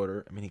down in the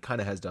order. I mean, he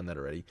kind of has done that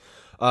already.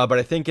 But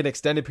I think an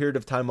extended period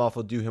of time off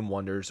will do him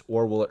wonders,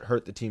 or will it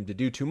hurt the team to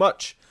do too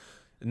much?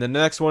 And the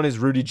next one is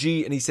Rudy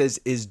G, and he says,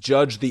 is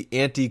Judge the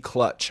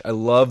anti-clutch? I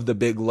love the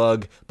big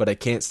lug, but I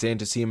can't stand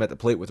to see him at the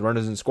plate with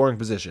runners in scoring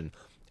position.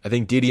 I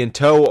think Didi and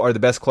Toe are the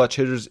best clutch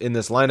hitters in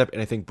this lineup,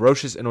 and I think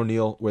Brocious and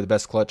O'Neill were the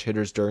best clutch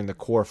hitters during the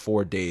core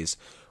 4 days.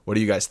 What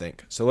do you guys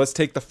think? So let's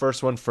take the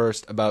first one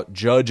first about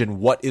Judge and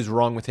what is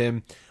wrong with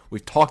him.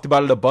 We've talked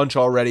about it a bunch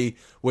already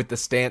with the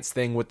stance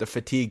thing, with the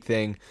fatigue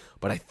thing,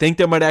 but I think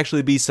there might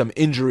actually be some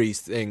injury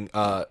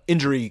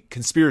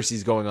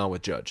conspiracies going on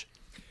with Judge.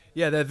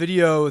 Yeah, that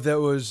video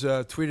that was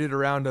tweeted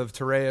around of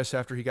Torres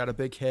after he got a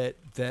big hit,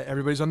 that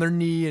everybody's on their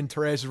knee and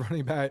Torres is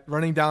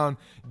running down,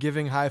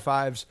 giving high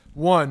fives.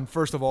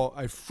 First of all,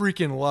 I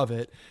freaking love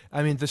it.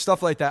 I mean, the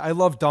stuff like that. I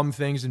love dumb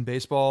things in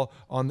baseball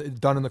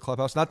done in the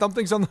clubhouse. Not dumb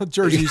things on the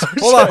jerseys.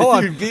 Hold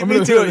on. You beat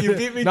me to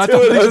it.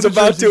 I was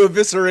about to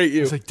eviscerate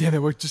you. It's like, damn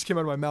it, what just came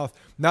out of my mouth?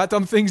 Not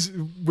dumb things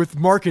with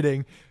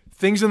marketing.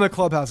 Things in the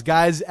clubhouse.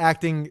 Guys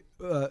acting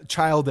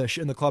childish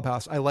in the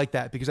clubhouse. I like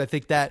that because I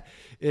think that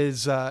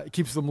is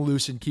keeps them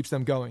loose and keeps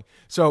them going.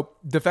 So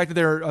the fact that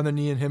they're on the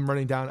knee and him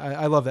running down,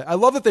 I love that. I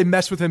love that they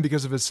mess with him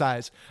because of his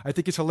size. I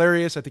think it's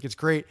hilarious. I think it's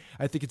great.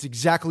 I think it's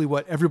exactly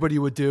what everybody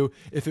would do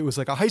if it was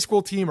like a high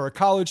school team or a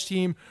college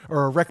team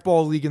or a rec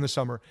ball league in the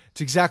summer.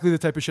 It's exactly the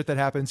type of shit that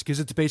happens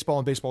because it's baseball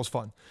and baseball's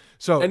fun.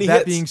 So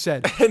being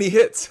said, and he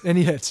hits.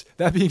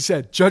 That being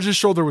said, Judge's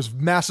shoulder was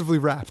massively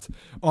wrapped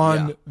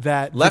on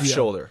that left video.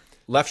 shoulder.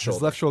 Left shoulder.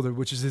 His left shoulder,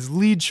 which is his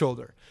lead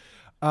shoulder.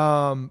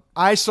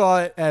 I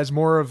saw it as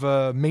more of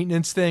a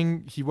maintenance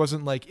thing. He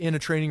wasn't like in a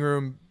training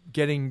room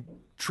getting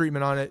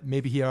treatment on it.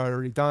 Maybe he had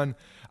already done.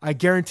 I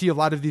guarantee a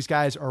lot of these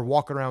guys are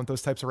walking around with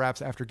those types of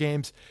wraps after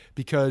games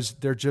because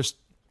they're just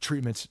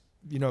treatments,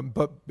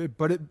 but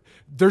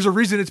there's a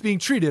reason it's being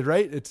treated,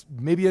 right?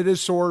 Maybe it is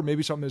sore.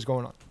 Maybe something is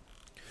going on.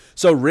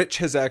 So Rich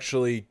has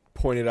actually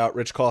pointed out,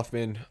 Rich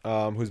Kaufman,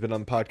 who's been on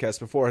the podcast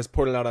before, has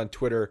pointed out on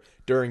Twitter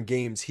during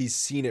games, he's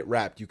seen it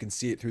wrapped. You can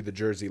see it through the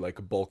jersey, like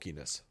a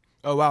bulkiness.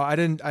 Oh wow, I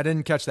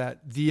didn't catch that.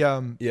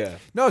 Yeah.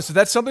 No, so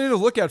that's something to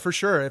look at for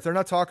sure. If they're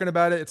not talking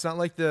about it, it's not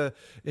like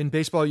in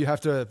baseball you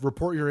have to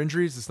report your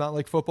injuries. It's not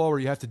like football where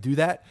you have to do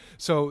that.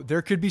 So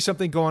there could be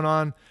something going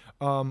on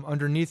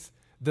underneath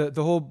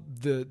the whole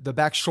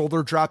back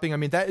shoulder dropping. I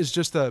mean, that is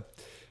just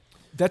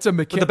that's a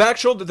mechanic. But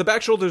the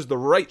back shoulder is the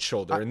right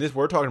shoulder, and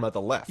we're talking about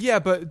the left. Yeah,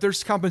 but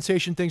there's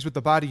compensation things with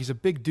the body. He's a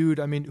big dude.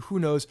 I mean, who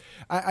knows?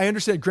 I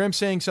understand Graham's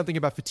saying something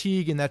about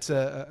fatigue, and that's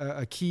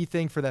a key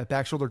thing for that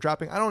back shoulder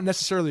dropping. I don't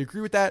necessarily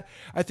agree with that.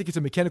 I think it's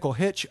a mechanical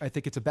hitch. I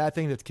think it's a bad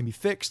thing that can be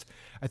fixed.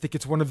 I think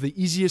it's one of the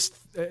easiest.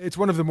 It's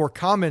one of the more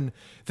common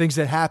things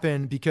that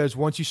happen because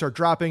once you start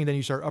dropping, then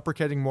you start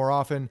uppercutting more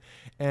often,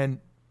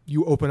 and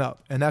you open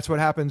up. And that's what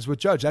happens with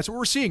Judge. That's what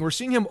we're seeing. We're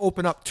seeing him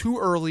open up too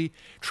early,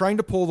 trying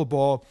to pull the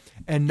ball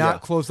and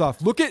not closed off.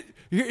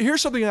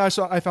 Here's something that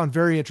I found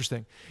very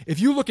interesting. If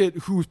you look at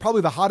who's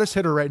probably the hottest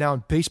hitter right now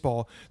in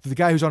baseball, the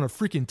guy who's on a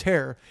freaking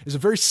tear, is a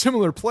very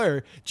similar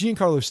player.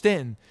 Giancarlo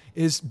Stanton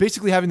is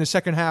basically having the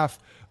second half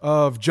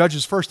of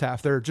Judge's first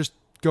half. They're just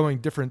going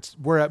different.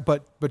 But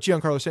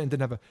Giancarlo Stanton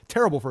didn't have a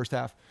terrible first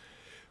half.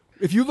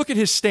 If you look at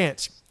his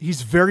stance,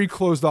 he's very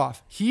closed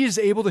off. He is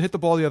able to hit the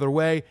ball the other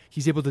way.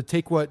 He's able to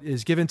take what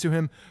is given to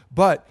him.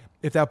 But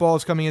if that ball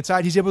is coming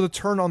inside, he's able to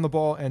turn on the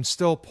ball and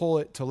still pull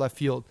it to left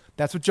field.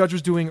 That's what Judge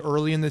was doing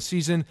early in the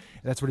season.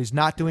 That's what he's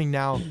not doing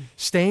now.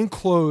 Staying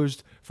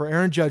closed for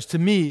Aaron Judge, to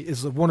me,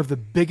 is one of the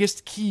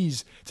biggest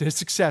keys to his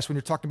success when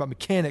you're talking about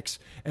mechanics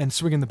and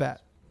swinging the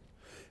bat.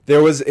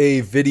 There was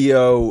a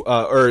video,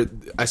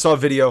 I saw a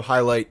video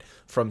highlight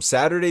from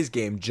Saturday's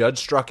game. Judge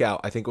struck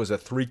out. I think it was a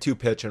 3-2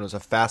 pitch, and it was a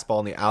fastball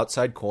in the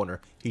outside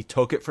corner. He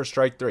took it for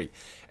strike 3.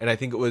 And I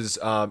think it was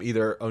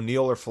either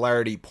O'Neill or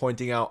Flaherty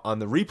pointing out on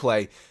the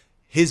replay,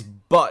 his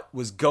butt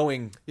was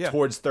going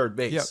towards third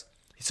base. Yep.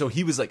 So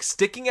he was like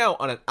sticking out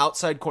on an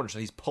outside corner. So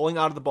he's pulling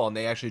out of the ball, and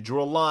they actually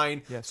drew a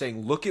line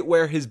saying, look at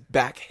where his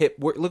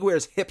look where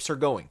his hips are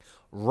going.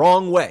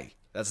 Wrong way.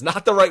 That's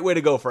not the right way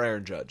to go for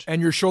Aaron Judge.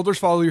 And your shoulders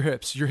follow your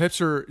hips. Your hips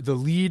are the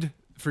lead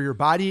for your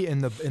body in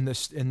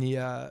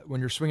the when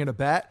you're swinging a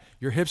bat.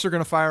 Your hips are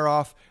going to fire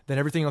off, then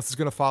everything else is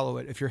going to follow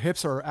it. If your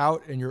hips are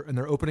out and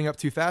they're opening up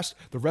too fast,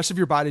 the rest of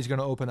your body is going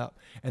to open up,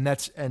 and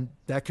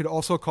that could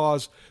also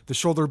cause the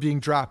shoulder being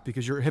dropped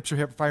because your hips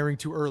are firing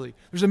too early.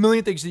 There's a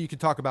million things that you could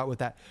talk about with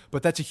that,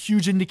 but that's a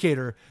huge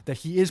indicator that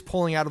he is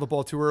pulling out of the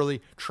ball too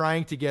early,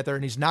 trying to get there,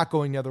 and he's not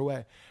going the other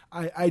way.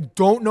 I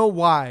don't know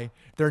why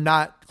they're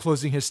not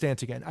closing his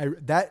stance again.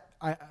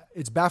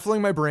 It's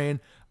baffling my brain.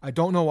 I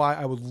don't know why.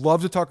 I would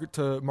love to talk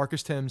to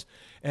Marcus Timms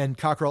and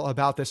Cockrell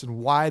about this and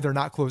why they're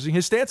not closing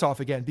his stance off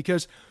again,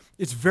 because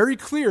it's very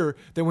clear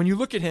that when you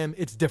look at him,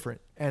 it's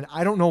different. And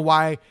I don't know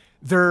why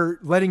they're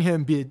letting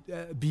him be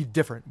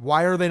different.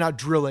 Why are they not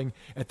drilling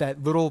at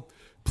that little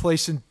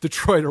place in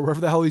Detroit or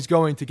wherever the hell he's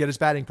going to get his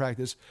batting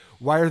practice?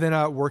 Why are they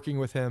not working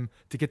with him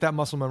to get that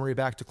muscle memory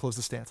back to close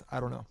the stance? I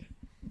don't know.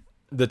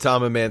 The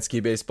Tom and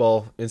Mansky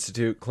Baseball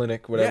Institute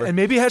Clinic, whatever. Yeah, and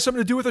maybe it has something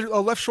to do with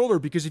a left shoulder,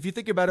 because if you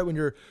think about it, when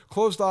you're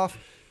closed off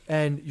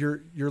and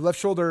your left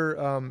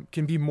shoulder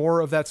can be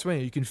more of that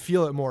swing, you can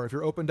feel it more. If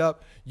you're opened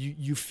up,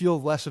 you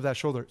feel less of that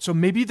shoulder. So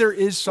maybe there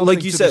is something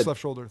like you to said, this left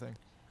shoulder thing.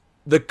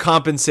 The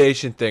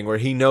compensation thing where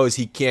he knows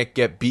he can't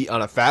get beat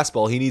on a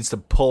fastball. He needs to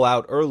pull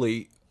out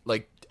early,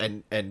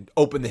 and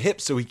open the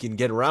hips so he can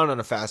get around on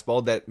a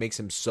fastball that makes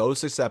him so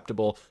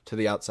susceptible to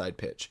the outside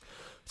pitch.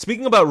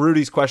 Speaking about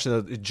Rudy's question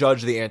of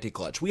Judge the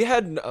anti-clutch, we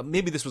had,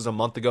 maybe this was a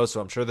month ago, so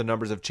I'm sure the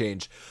numbers have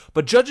changed,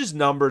 but Judge's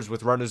numbers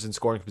with runners in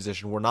scoring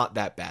position were not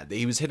that bad.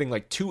 He was hitting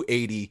like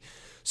 280,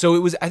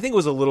 so I think it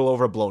was a little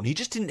overblown. He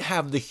just didn't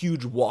have the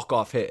huge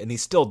walk-off hit, and he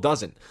still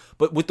doesn't.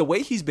 But with the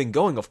way he's been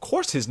going, of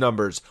course his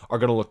numbers are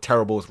going to look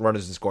terrible with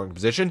runners in scoring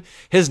position.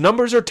 His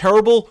numbers are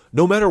terrible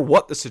no matter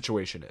what the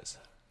situation is.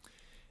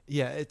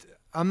 Yeah,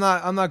 I'm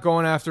not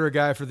going after a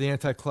guy for the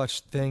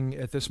anti-clutch thing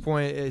at this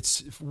point.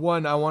 It's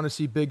one, I want to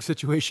see big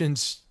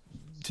situations.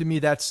 To me,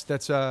 that's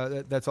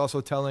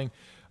also telling.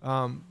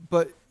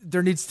 But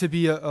there needs to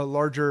be a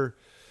larger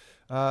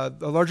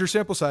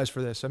sample size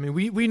for this. I mean,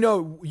 we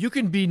know you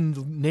can be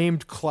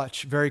named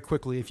clutch very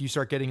quickly if you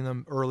start getting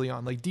them early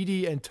on. Like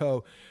Didi and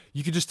Toe,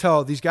 you can just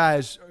tell these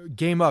guys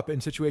game up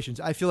in situations.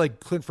 I feel like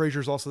Clint Frazier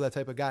is also that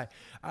type of guy.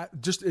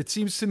 It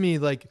seems to me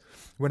like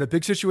when a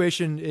big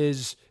situation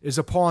is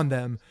upon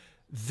them,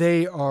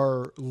 they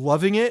are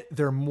loving it.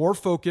 They're more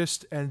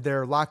focused and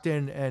they're locked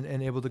in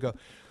and able to go.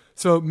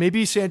 So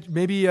maybe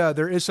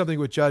there is something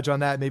with Judge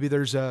on that. Maybe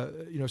there's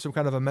some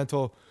kind of a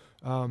mental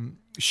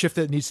shift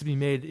that needs to be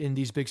made in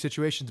these big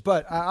situations.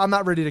 But I'm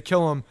not ready to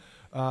kill him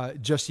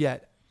just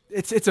yet.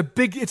 it's a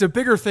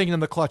bigger thing than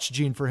the clutch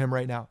gene for him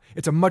right now.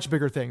 It's a much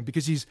bigger thing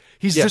because he's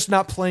just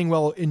not playing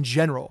well in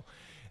general.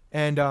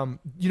 And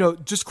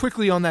just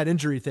quickly on that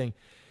injury thing,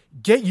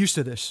 get used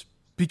to this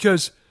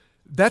because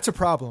that's a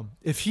problem.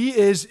 If he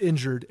is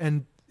injured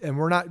and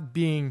we're not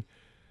being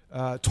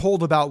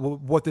told about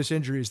what this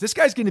injury is, this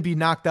guy's going to be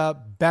knocked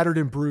up, battered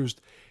and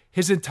bruised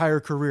his entire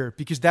career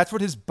because that's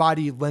what his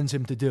body lends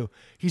him to do.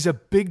 He's a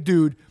big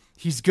dude.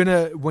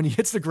 When he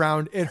hits the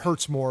ground, it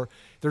hurts more.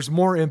 There's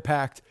more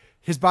impact.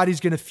 His body's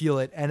going to feel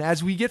it. And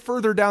as we get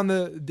further down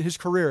his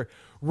career,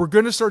 we're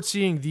going to start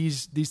seeing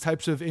these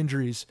types of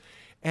injuries.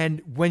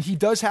 And when he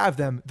does have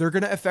them, they're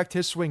going to affect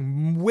his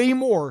swing way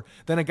more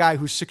than a guy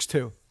who's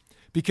 6'2",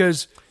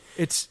 because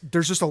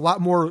there's just a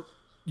lot more,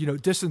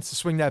 distance to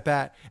swing that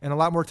bat and a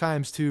lot more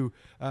times to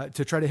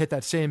try to hit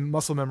that same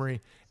muscle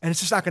memory. And it's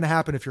just not going to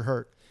happen if you're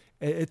hurt.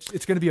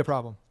 It's going to be a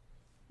problem.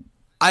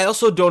 I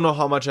also don't know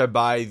how much I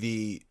buy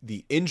the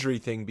injury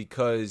thing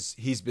because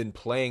he's been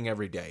playing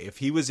every day. If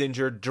he was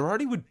injured,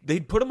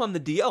 they'd put him on the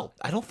DL.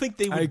 I don't think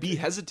they would be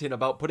hesitant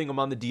about putting him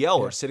on the DL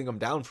or sitting him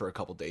down for a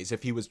couple days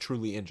if he was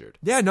truly injured.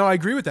 Yeah, no, I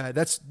agree with that.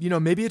 That's,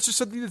 maybe it's just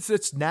something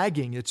that's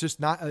nagging. It's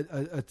just not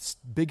a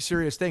big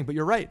serious thing, but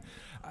you're right.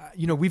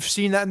 We've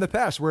seen that in the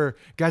past where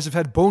guys have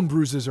had bone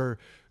bruises or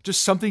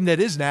just something that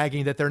is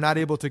nagging that they're not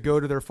able to go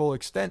to their full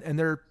extent. And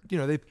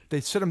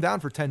they sit them down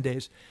for 10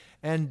 days.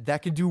 And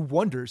that can do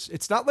wonders.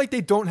 It's not like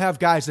they don't have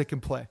guys that can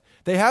play.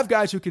 They have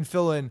guys who can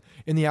fill in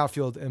the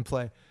outfield and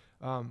play.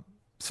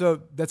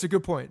 So that's a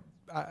good point.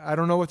 I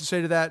don't know what to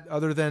say to that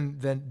other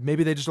than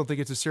maybe they just don't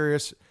think it's as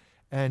serious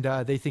and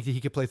they think that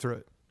he could play through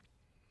it.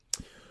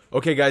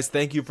 Okay, guys,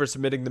 thank you for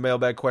submitting the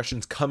mailbag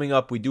questions. Coming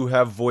up, we do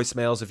have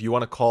voicemails. If you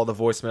want to call the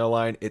voicemail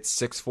line, it's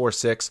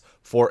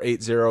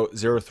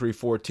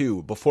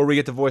 646-480-0342. Before we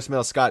get to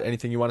voicemail, Scott,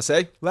 anything you want to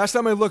say? Last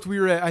time I looked, we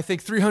were at, I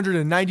think,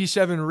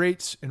 397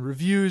 rates and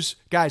reviews.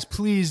 Guys,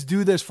 please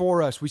do this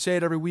for us. We say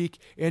it every week.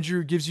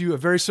 Andrew gives you a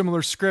very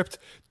similar script.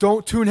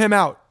 Don't tune him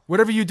out.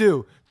 Whatever you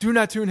do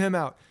not tune him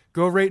out.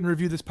 Go rate and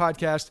review this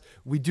podcast.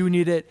 We do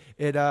need it.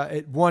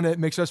 It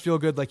makes us feel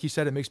good. Like he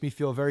said, it makes me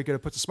feel very good. It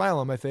puts a smile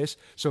on my face.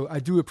 So I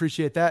do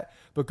appreciate that.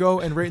 But go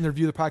and rate and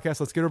review the podcast.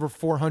 Let's get over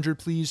 400,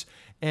 please.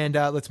 And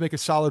let's make a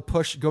solid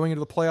push going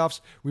into the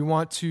playoffs. We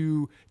want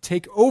to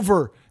take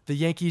over the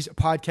Yankees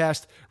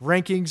podcast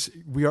rankings.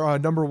 We are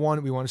on number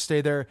 1. We want to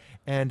stay there.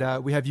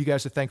 And we have you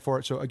guys to thank for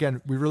it. So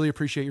again, we really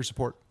appreciate your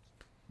support.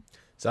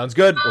 Sounds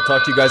good. We'll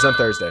talk to you guys on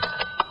Thursday.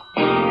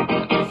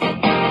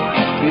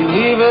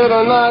 Believe it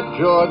or not,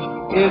 George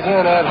isn't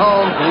at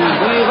home. Please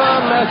leave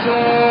a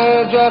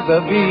message at the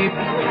beep.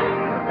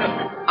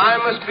 I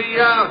must be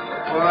out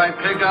before I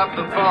pick up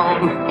the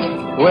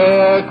phone.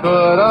 Where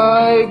could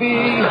I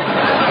be?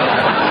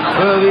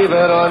 Believe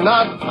it or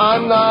not,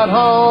 I'm not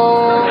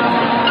home.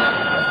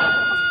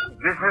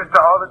 This is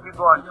to all the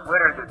people on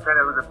Twitter that said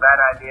it was a bad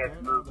idea to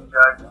move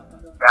Judge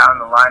down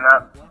the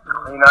lineup to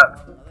clean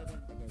up.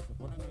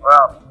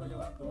 Well,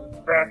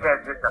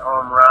 Sanchez hits a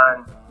home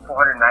run.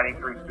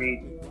 493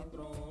 feet.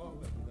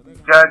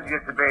 Judge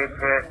gets a base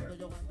hit.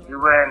 You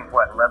win,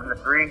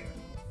 11-3?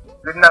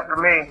 Good enough for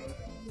me.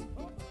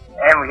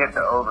 And we hit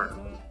the over.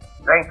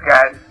 Thanks,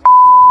 guys.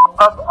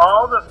 Of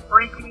all the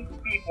freaking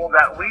people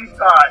that we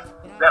thought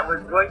that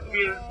was going to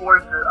be an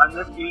enforcer on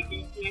this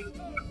Yankees team,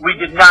 we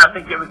did not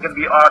think it was going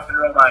to be Austin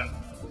Romine.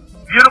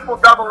 Beautiful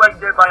double leg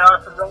there by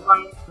Austin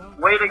Romine.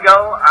 Way to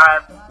go.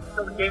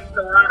 The game's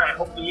still on. I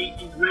hope the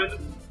Yankees win.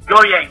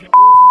 Go Yankees.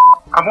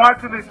 I'm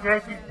watching this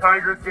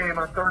Yankees-Tigers game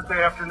on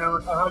Thursday afternoon,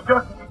 and I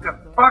just need to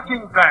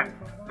fucking vent.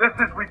 This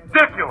is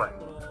ridiculous.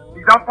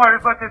 These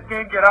umpires let this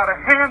game get out of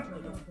hand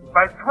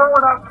by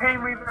throwing out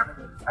Kane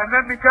Leader, and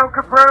then Miguel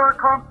Cabrera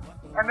comes,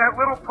 and that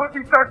little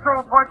pussy starts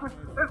throwing punches.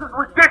 This is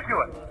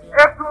ridiculous.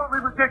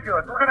 Absolutely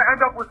ridiculous. We're going to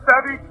end up with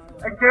Sevy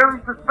and Gary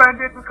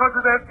suspended because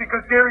of this,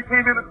 because Gary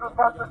came in and threw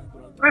punches.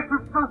 This is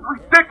just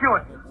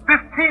ridiculous.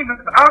 This team is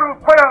out of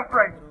a playoff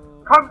race.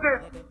 Comes in,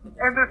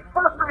 and this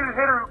frustrated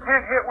hitter who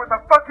can't hit with a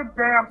fucking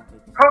damn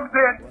comes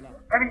in,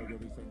 and he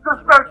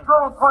just starts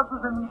throwing punches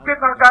and he's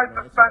getting our guys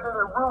suspended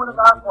and ruining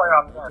our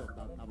playoff chances.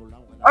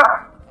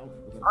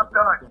 I'm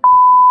done.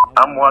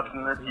 I'm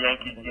watching this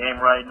Yankees game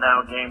right now,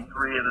 game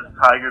 3 of this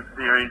Tigers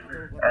series,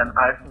 and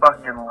I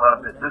fucking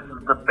love it. This is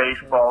the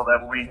baseball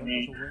that we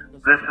need.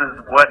 This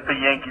is what the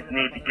Yankees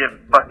need to get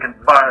fucking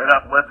fired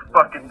up. Let's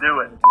fucking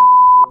do it.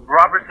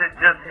 Robertson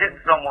just hit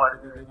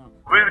someone.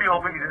 Really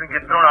hoping he doesn't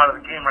get thrown out of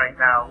the game right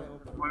now.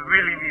 We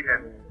really need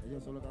him.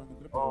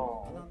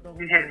 Oh,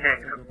 he hit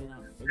Hicks.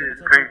 This is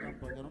crazy.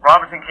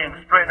 Robertson came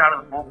straight out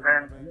of the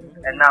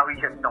bullpen, and now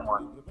he hit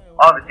someone.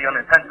 Obviously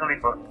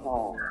unintentionally, but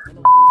oh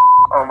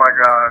my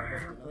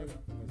gosh.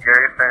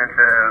 Gary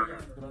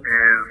Sanchez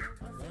is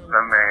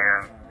the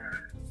man.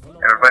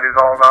 Everybody's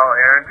all about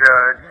Aaron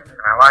Judge,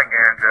 and I like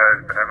Aaron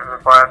Judge, but ever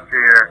since last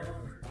year,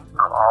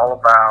 I'm all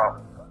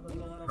about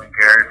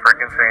Gary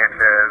freaking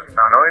Sanchez.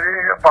 Not only did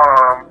he hit a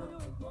bomb,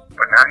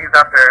 but now he's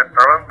out there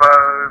throwing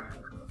bows,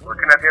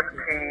 looking at the other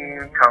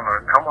team,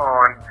 come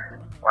on,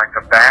 like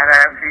the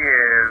badass he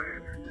is.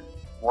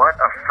 What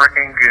a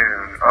freaking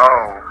goon.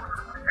 Oh,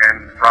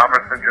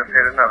 Robertson just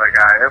hit another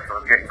guy. This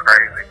was getting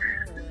crazy.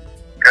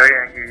 Go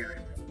Yankees.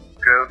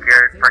 Go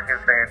Garrett freaking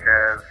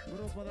Sanchez.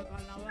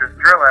 Just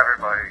drill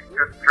everybody.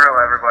 Just drill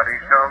everybody.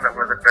 Show them that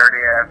we're the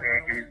dirty-ass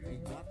Yankees,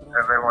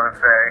 as they want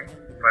to say.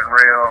 But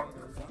real,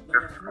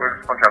 we're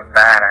just a bunch of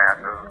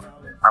badasses.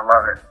 I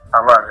love it. I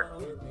love it.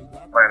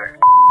 Later.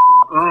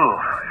 Ooh,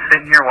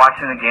 sitting here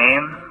watching the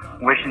game,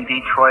 wishing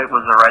Detroit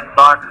was the Red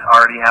Sox.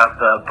 Already have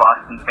the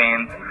Boston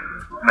fans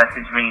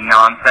message me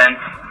nonsense.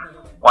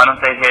 Why don't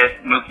they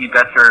hit Mookie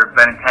Betts or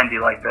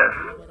Benintendi like this?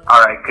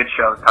 Alright, good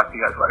show. Talk to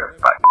you guys later.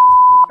 Bye.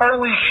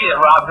 Holy shit,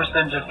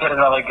 Robertson just hit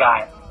another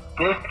guy.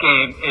 This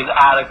game is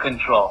out of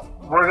control.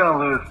 We're going to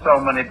lose so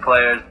many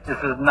players. This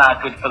is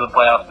not good for the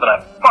playoffs, but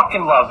I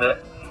fucking love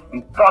it.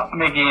 And fuck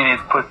Mickey and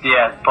his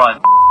pussy-ass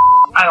punch.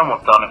 I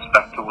almost don't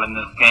expect to win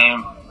this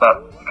game,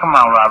 but come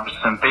on,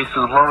 Robertson. Bases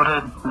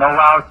loaded, no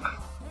outs.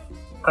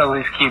 At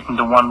least keep him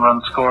to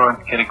one-run score,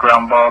 get a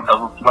ground ball,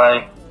 double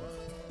play.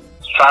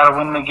 Let's try to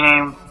win the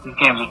game. These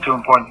games are too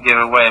important to give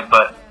away,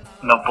 but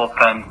no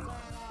bullpen,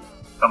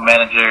 no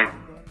manager.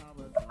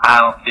 I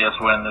don't see us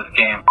winning this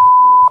game.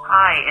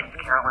 Hi, it's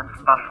Carolyn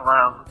from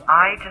Buffalo.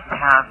 I just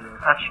have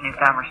such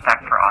newfound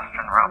respect for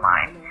Austin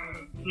Romine.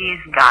 He's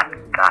got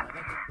guts.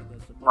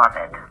 Love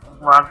it.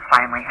 Love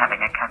finally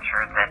having a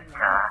catcher that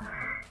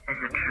is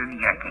a true New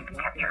York Yankee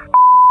catcher.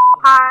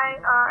 Hi,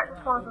 I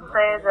just wanted to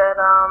say that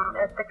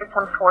I think it's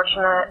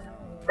unfortunate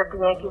that the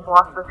Yankees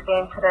lost this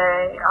game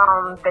today.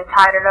 They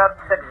tied it up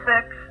 6-6,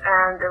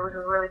 and it was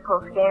a really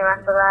close game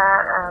after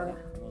that, and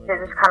they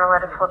just kind of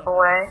let it slip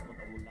away.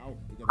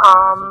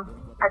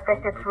 I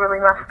think it's really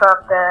messed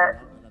up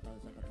that,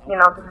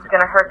 this is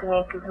going to hurt the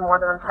Yankees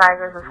more than the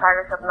Tigers. The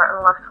Tigers have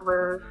nothing left to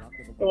lose.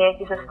 The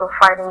Yankees are still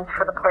fighting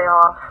for the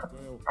playoffs.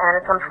 And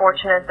it's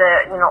unfortunate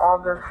that, all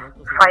this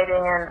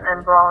fighting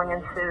and brawling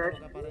ensued.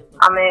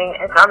 I mean,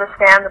 it's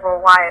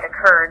understandable why it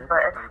occurred, but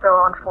it's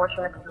still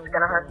unfortunate because it's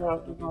going to hurt the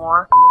Yankees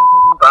more.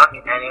 Fuck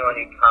anyone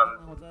who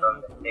comes from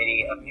the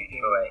city of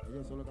Detroit.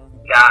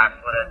 Gosh,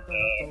 what a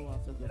game.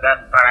 The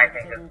best part, I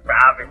think, is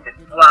Robertson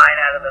flying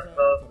out of the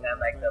boat and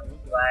the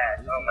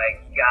flash. Oh my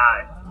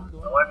god.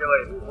 I wonder what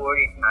his 40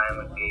 time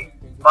would be.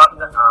 Fuck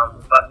the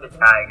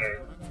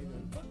Tigers.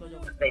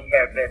 Let's take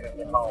care of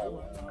business at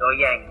home. Go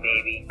Yanks,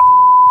 baby.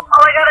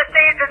 All I gotta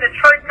say is the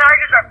Detroit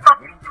Tigers are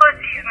fucking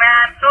pussies,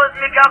 man. So is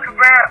Miguel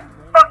Cabrera.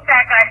 Fuck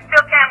that guy.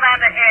 Still can't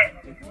land a hit.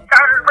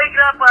 Started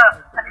waking up a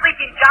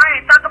sleeping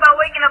giant. Talk about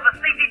waking up a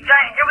sleeping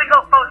giant. Here we go,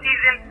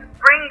 postseason.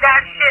 Bring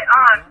that shit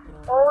on.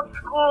 Old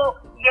school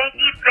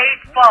Yankee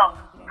baseball.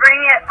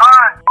 Bring it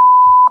on.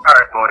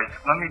 Alright, boys.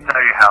 Let me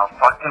tell you how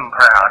fucking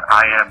proud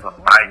I am of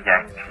my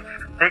Yankees.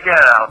 They get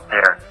out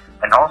there,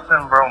 and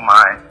Austin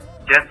Romine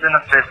gets in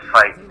a fist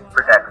fight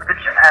for that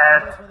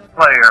bitch-ass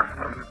player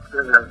from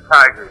the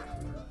Tigers.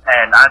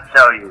 And I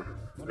tell you,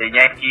 the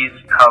Yankees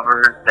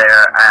covered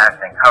their ass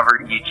and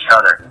covered each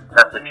other.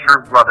 That's a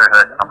true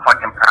brotherhood. I'm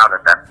fucking proud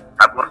of them.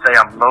 I will say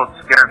I'm a little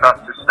scared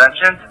about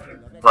suspensions,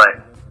 but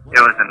it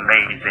was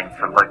amazing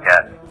to look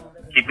at.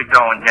 Keep it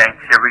going,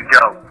 Yanks. Here we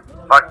go.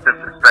 Fuck the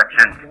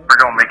suspensions. We're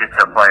going to make it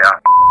to the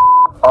playoffs.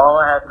 All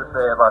I have to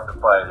say about the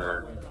fight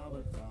is,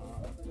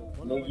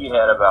 Miggy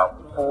had about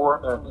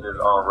 4 inches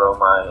on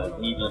Romine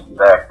and he just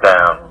backed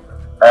down.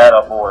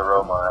 Attaboy,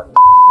 Romine.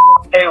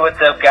 Hey, what's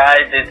up,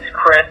 guys? It's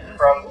Chris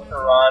from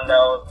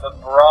Toronto. The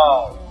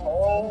Brawl.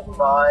 Oh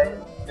my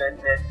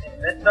goodness.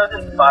 If this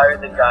doesn't fire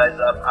the guys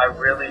up, I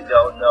really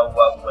don't know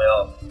what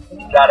will.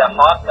 You got a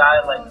hot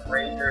guy like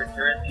Frazier,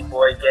 Jersey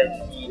Boy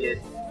getting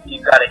heated. You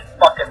got a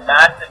fucking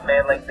massive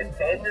man like the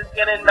Sanchez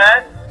getting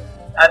mad.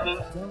 I mean,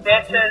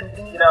 Sanchez,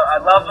 I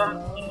love him.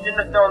 He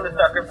shouldn't have thrown the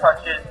sucker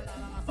punches.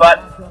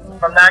 But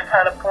from that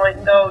kind of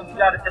point, though, you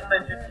got to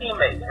defend your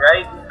teammates,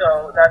 right?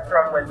 So that's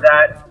wrong with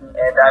that.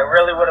 And I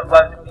really would have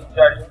loved to see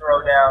Judge throw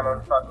down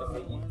on fucking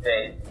Mickey's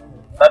face.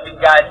 Love you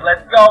guys.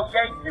 Let's go,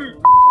 Yankees!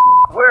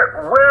 Where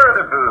are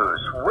the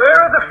boos? Where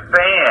are the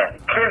fans?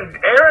 Can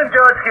Aaron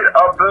Judge get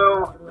a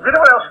boo? Is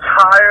anyone else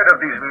tired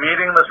of these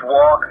meaningless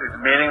walks, these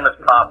meaningless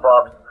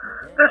pop-ups?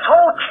 This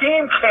whole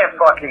team can't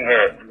fucking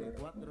hit.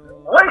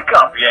 Wake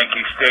up,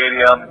 Yankee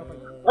Stadium.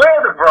 Where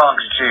are the Bronx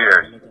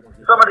cheers?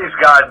 Some of these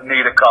guys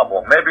need a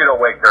couple. Maybe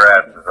it'll wake their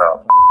asses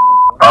up.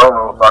 I don't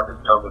know if I can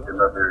stomach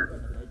another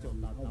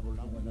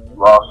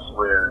loss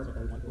where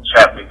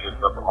Chapman gives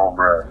up a home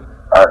run.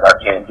 I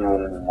can't do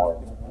it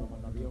anymore.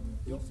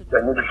 They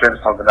need to figure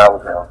something out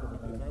with him.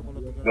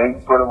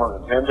 Maybe put him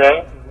on a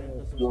 10-day,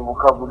 give him a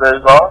couple of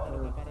days off,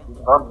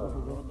 something.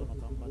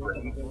 But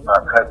he's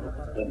not cutting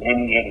in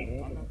any inning.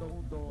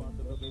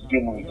 It's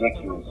getting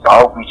ridiculous. I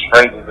hope we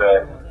trade his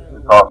ass.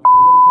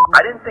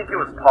 I didn't think it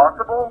was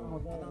possible,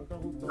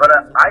 but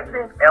I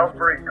think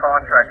Ellsbury's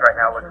contract right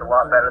now looks a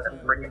lot better than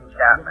freaking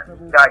Chapman.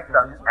 This guy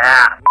sucks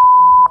ass.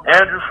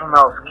 Andrew from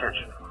Mel's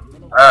Kitchen.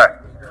 Alright.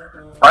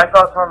 My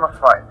thoughts on the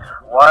fight.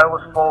 Why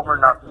was Fulmer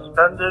not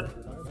suspended?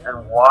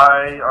 And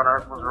why on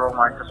earth was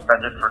Romine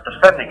suspended for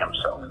defending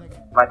himself?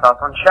 My thoughts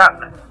on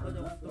Chapman.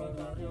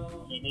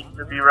 He needs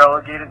to be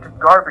relegated to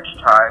garbage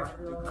time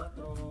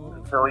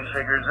until he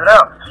figures it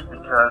out.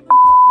 Because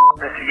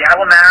The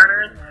Seattle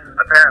Mariners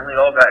apparently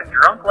all got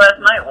drunk last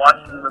night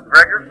watching the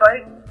McGregor-Mayweather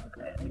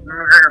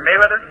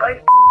fight.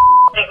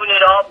 I think we need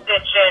to all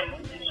pitch in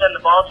and send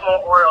the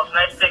Baltimore Orioles a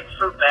nice big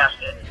fruit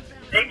basket.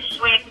 Big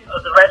sweep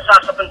of the Red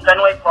Sox up in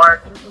Fenway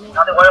Park.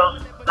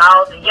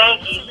 Now the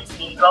Yankees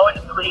need to go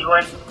into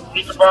Cleveland,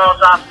 beat the balls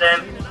off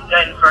them,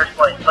 get in first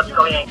place. Let's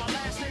go Yankees.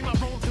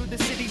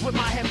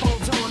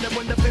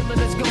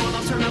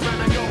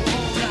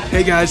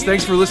 Hey guys,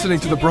 thanks for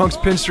listening to the Bronx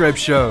Pinstripes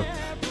Show.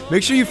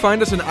 Make sure you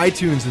find us on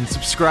iTunes and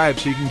subscribe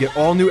so you can get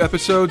all new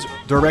episodes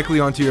directly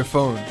onto your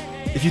phone.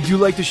 If you do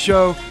like the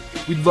show,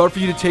 we'd love for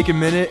you to take a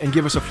minute and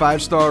give us a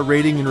 5-star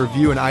rating and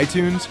review on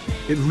iTunes.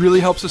 It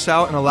really helps us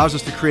out and allows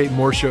us to create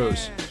more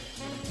shows.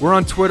 We're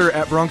on Twitter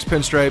at Bronx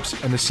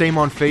Pinstripes and the same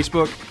on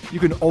Facebook.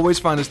 You can always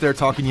find us there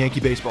talking Yankee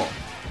baseball.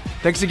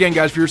 Thanks again,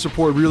 guys, for your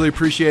support. Really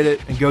appreciate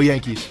it, and go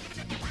Yankees.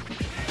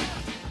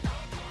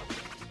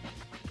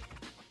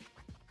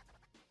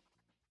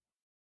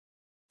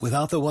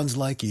 Without the ones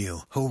like you,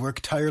 who work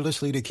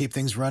tirelessly to keep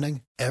things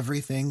running,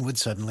 everything would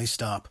suddenly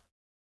stop.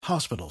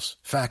 Hospitals,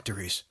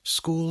 factories,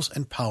 schools,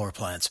 and power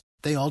plants,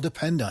 they all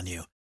depend on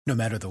you. No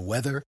matter the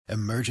weather,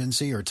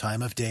 emergency, or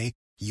time of day,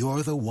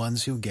 you're the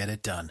ones who get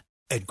it done.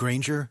 At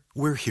Grainger,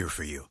 we're here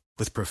for you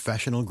with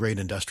professional-grade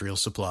industrial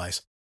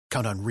supplies.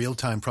 Count on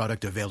real-time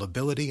product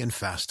availability and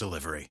fast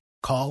delivery.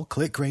 Call,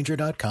 click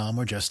Grainger.com,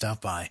 or just stop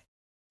by.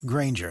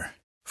 Grainger,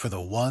 for the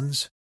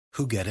ones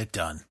who get it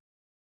done.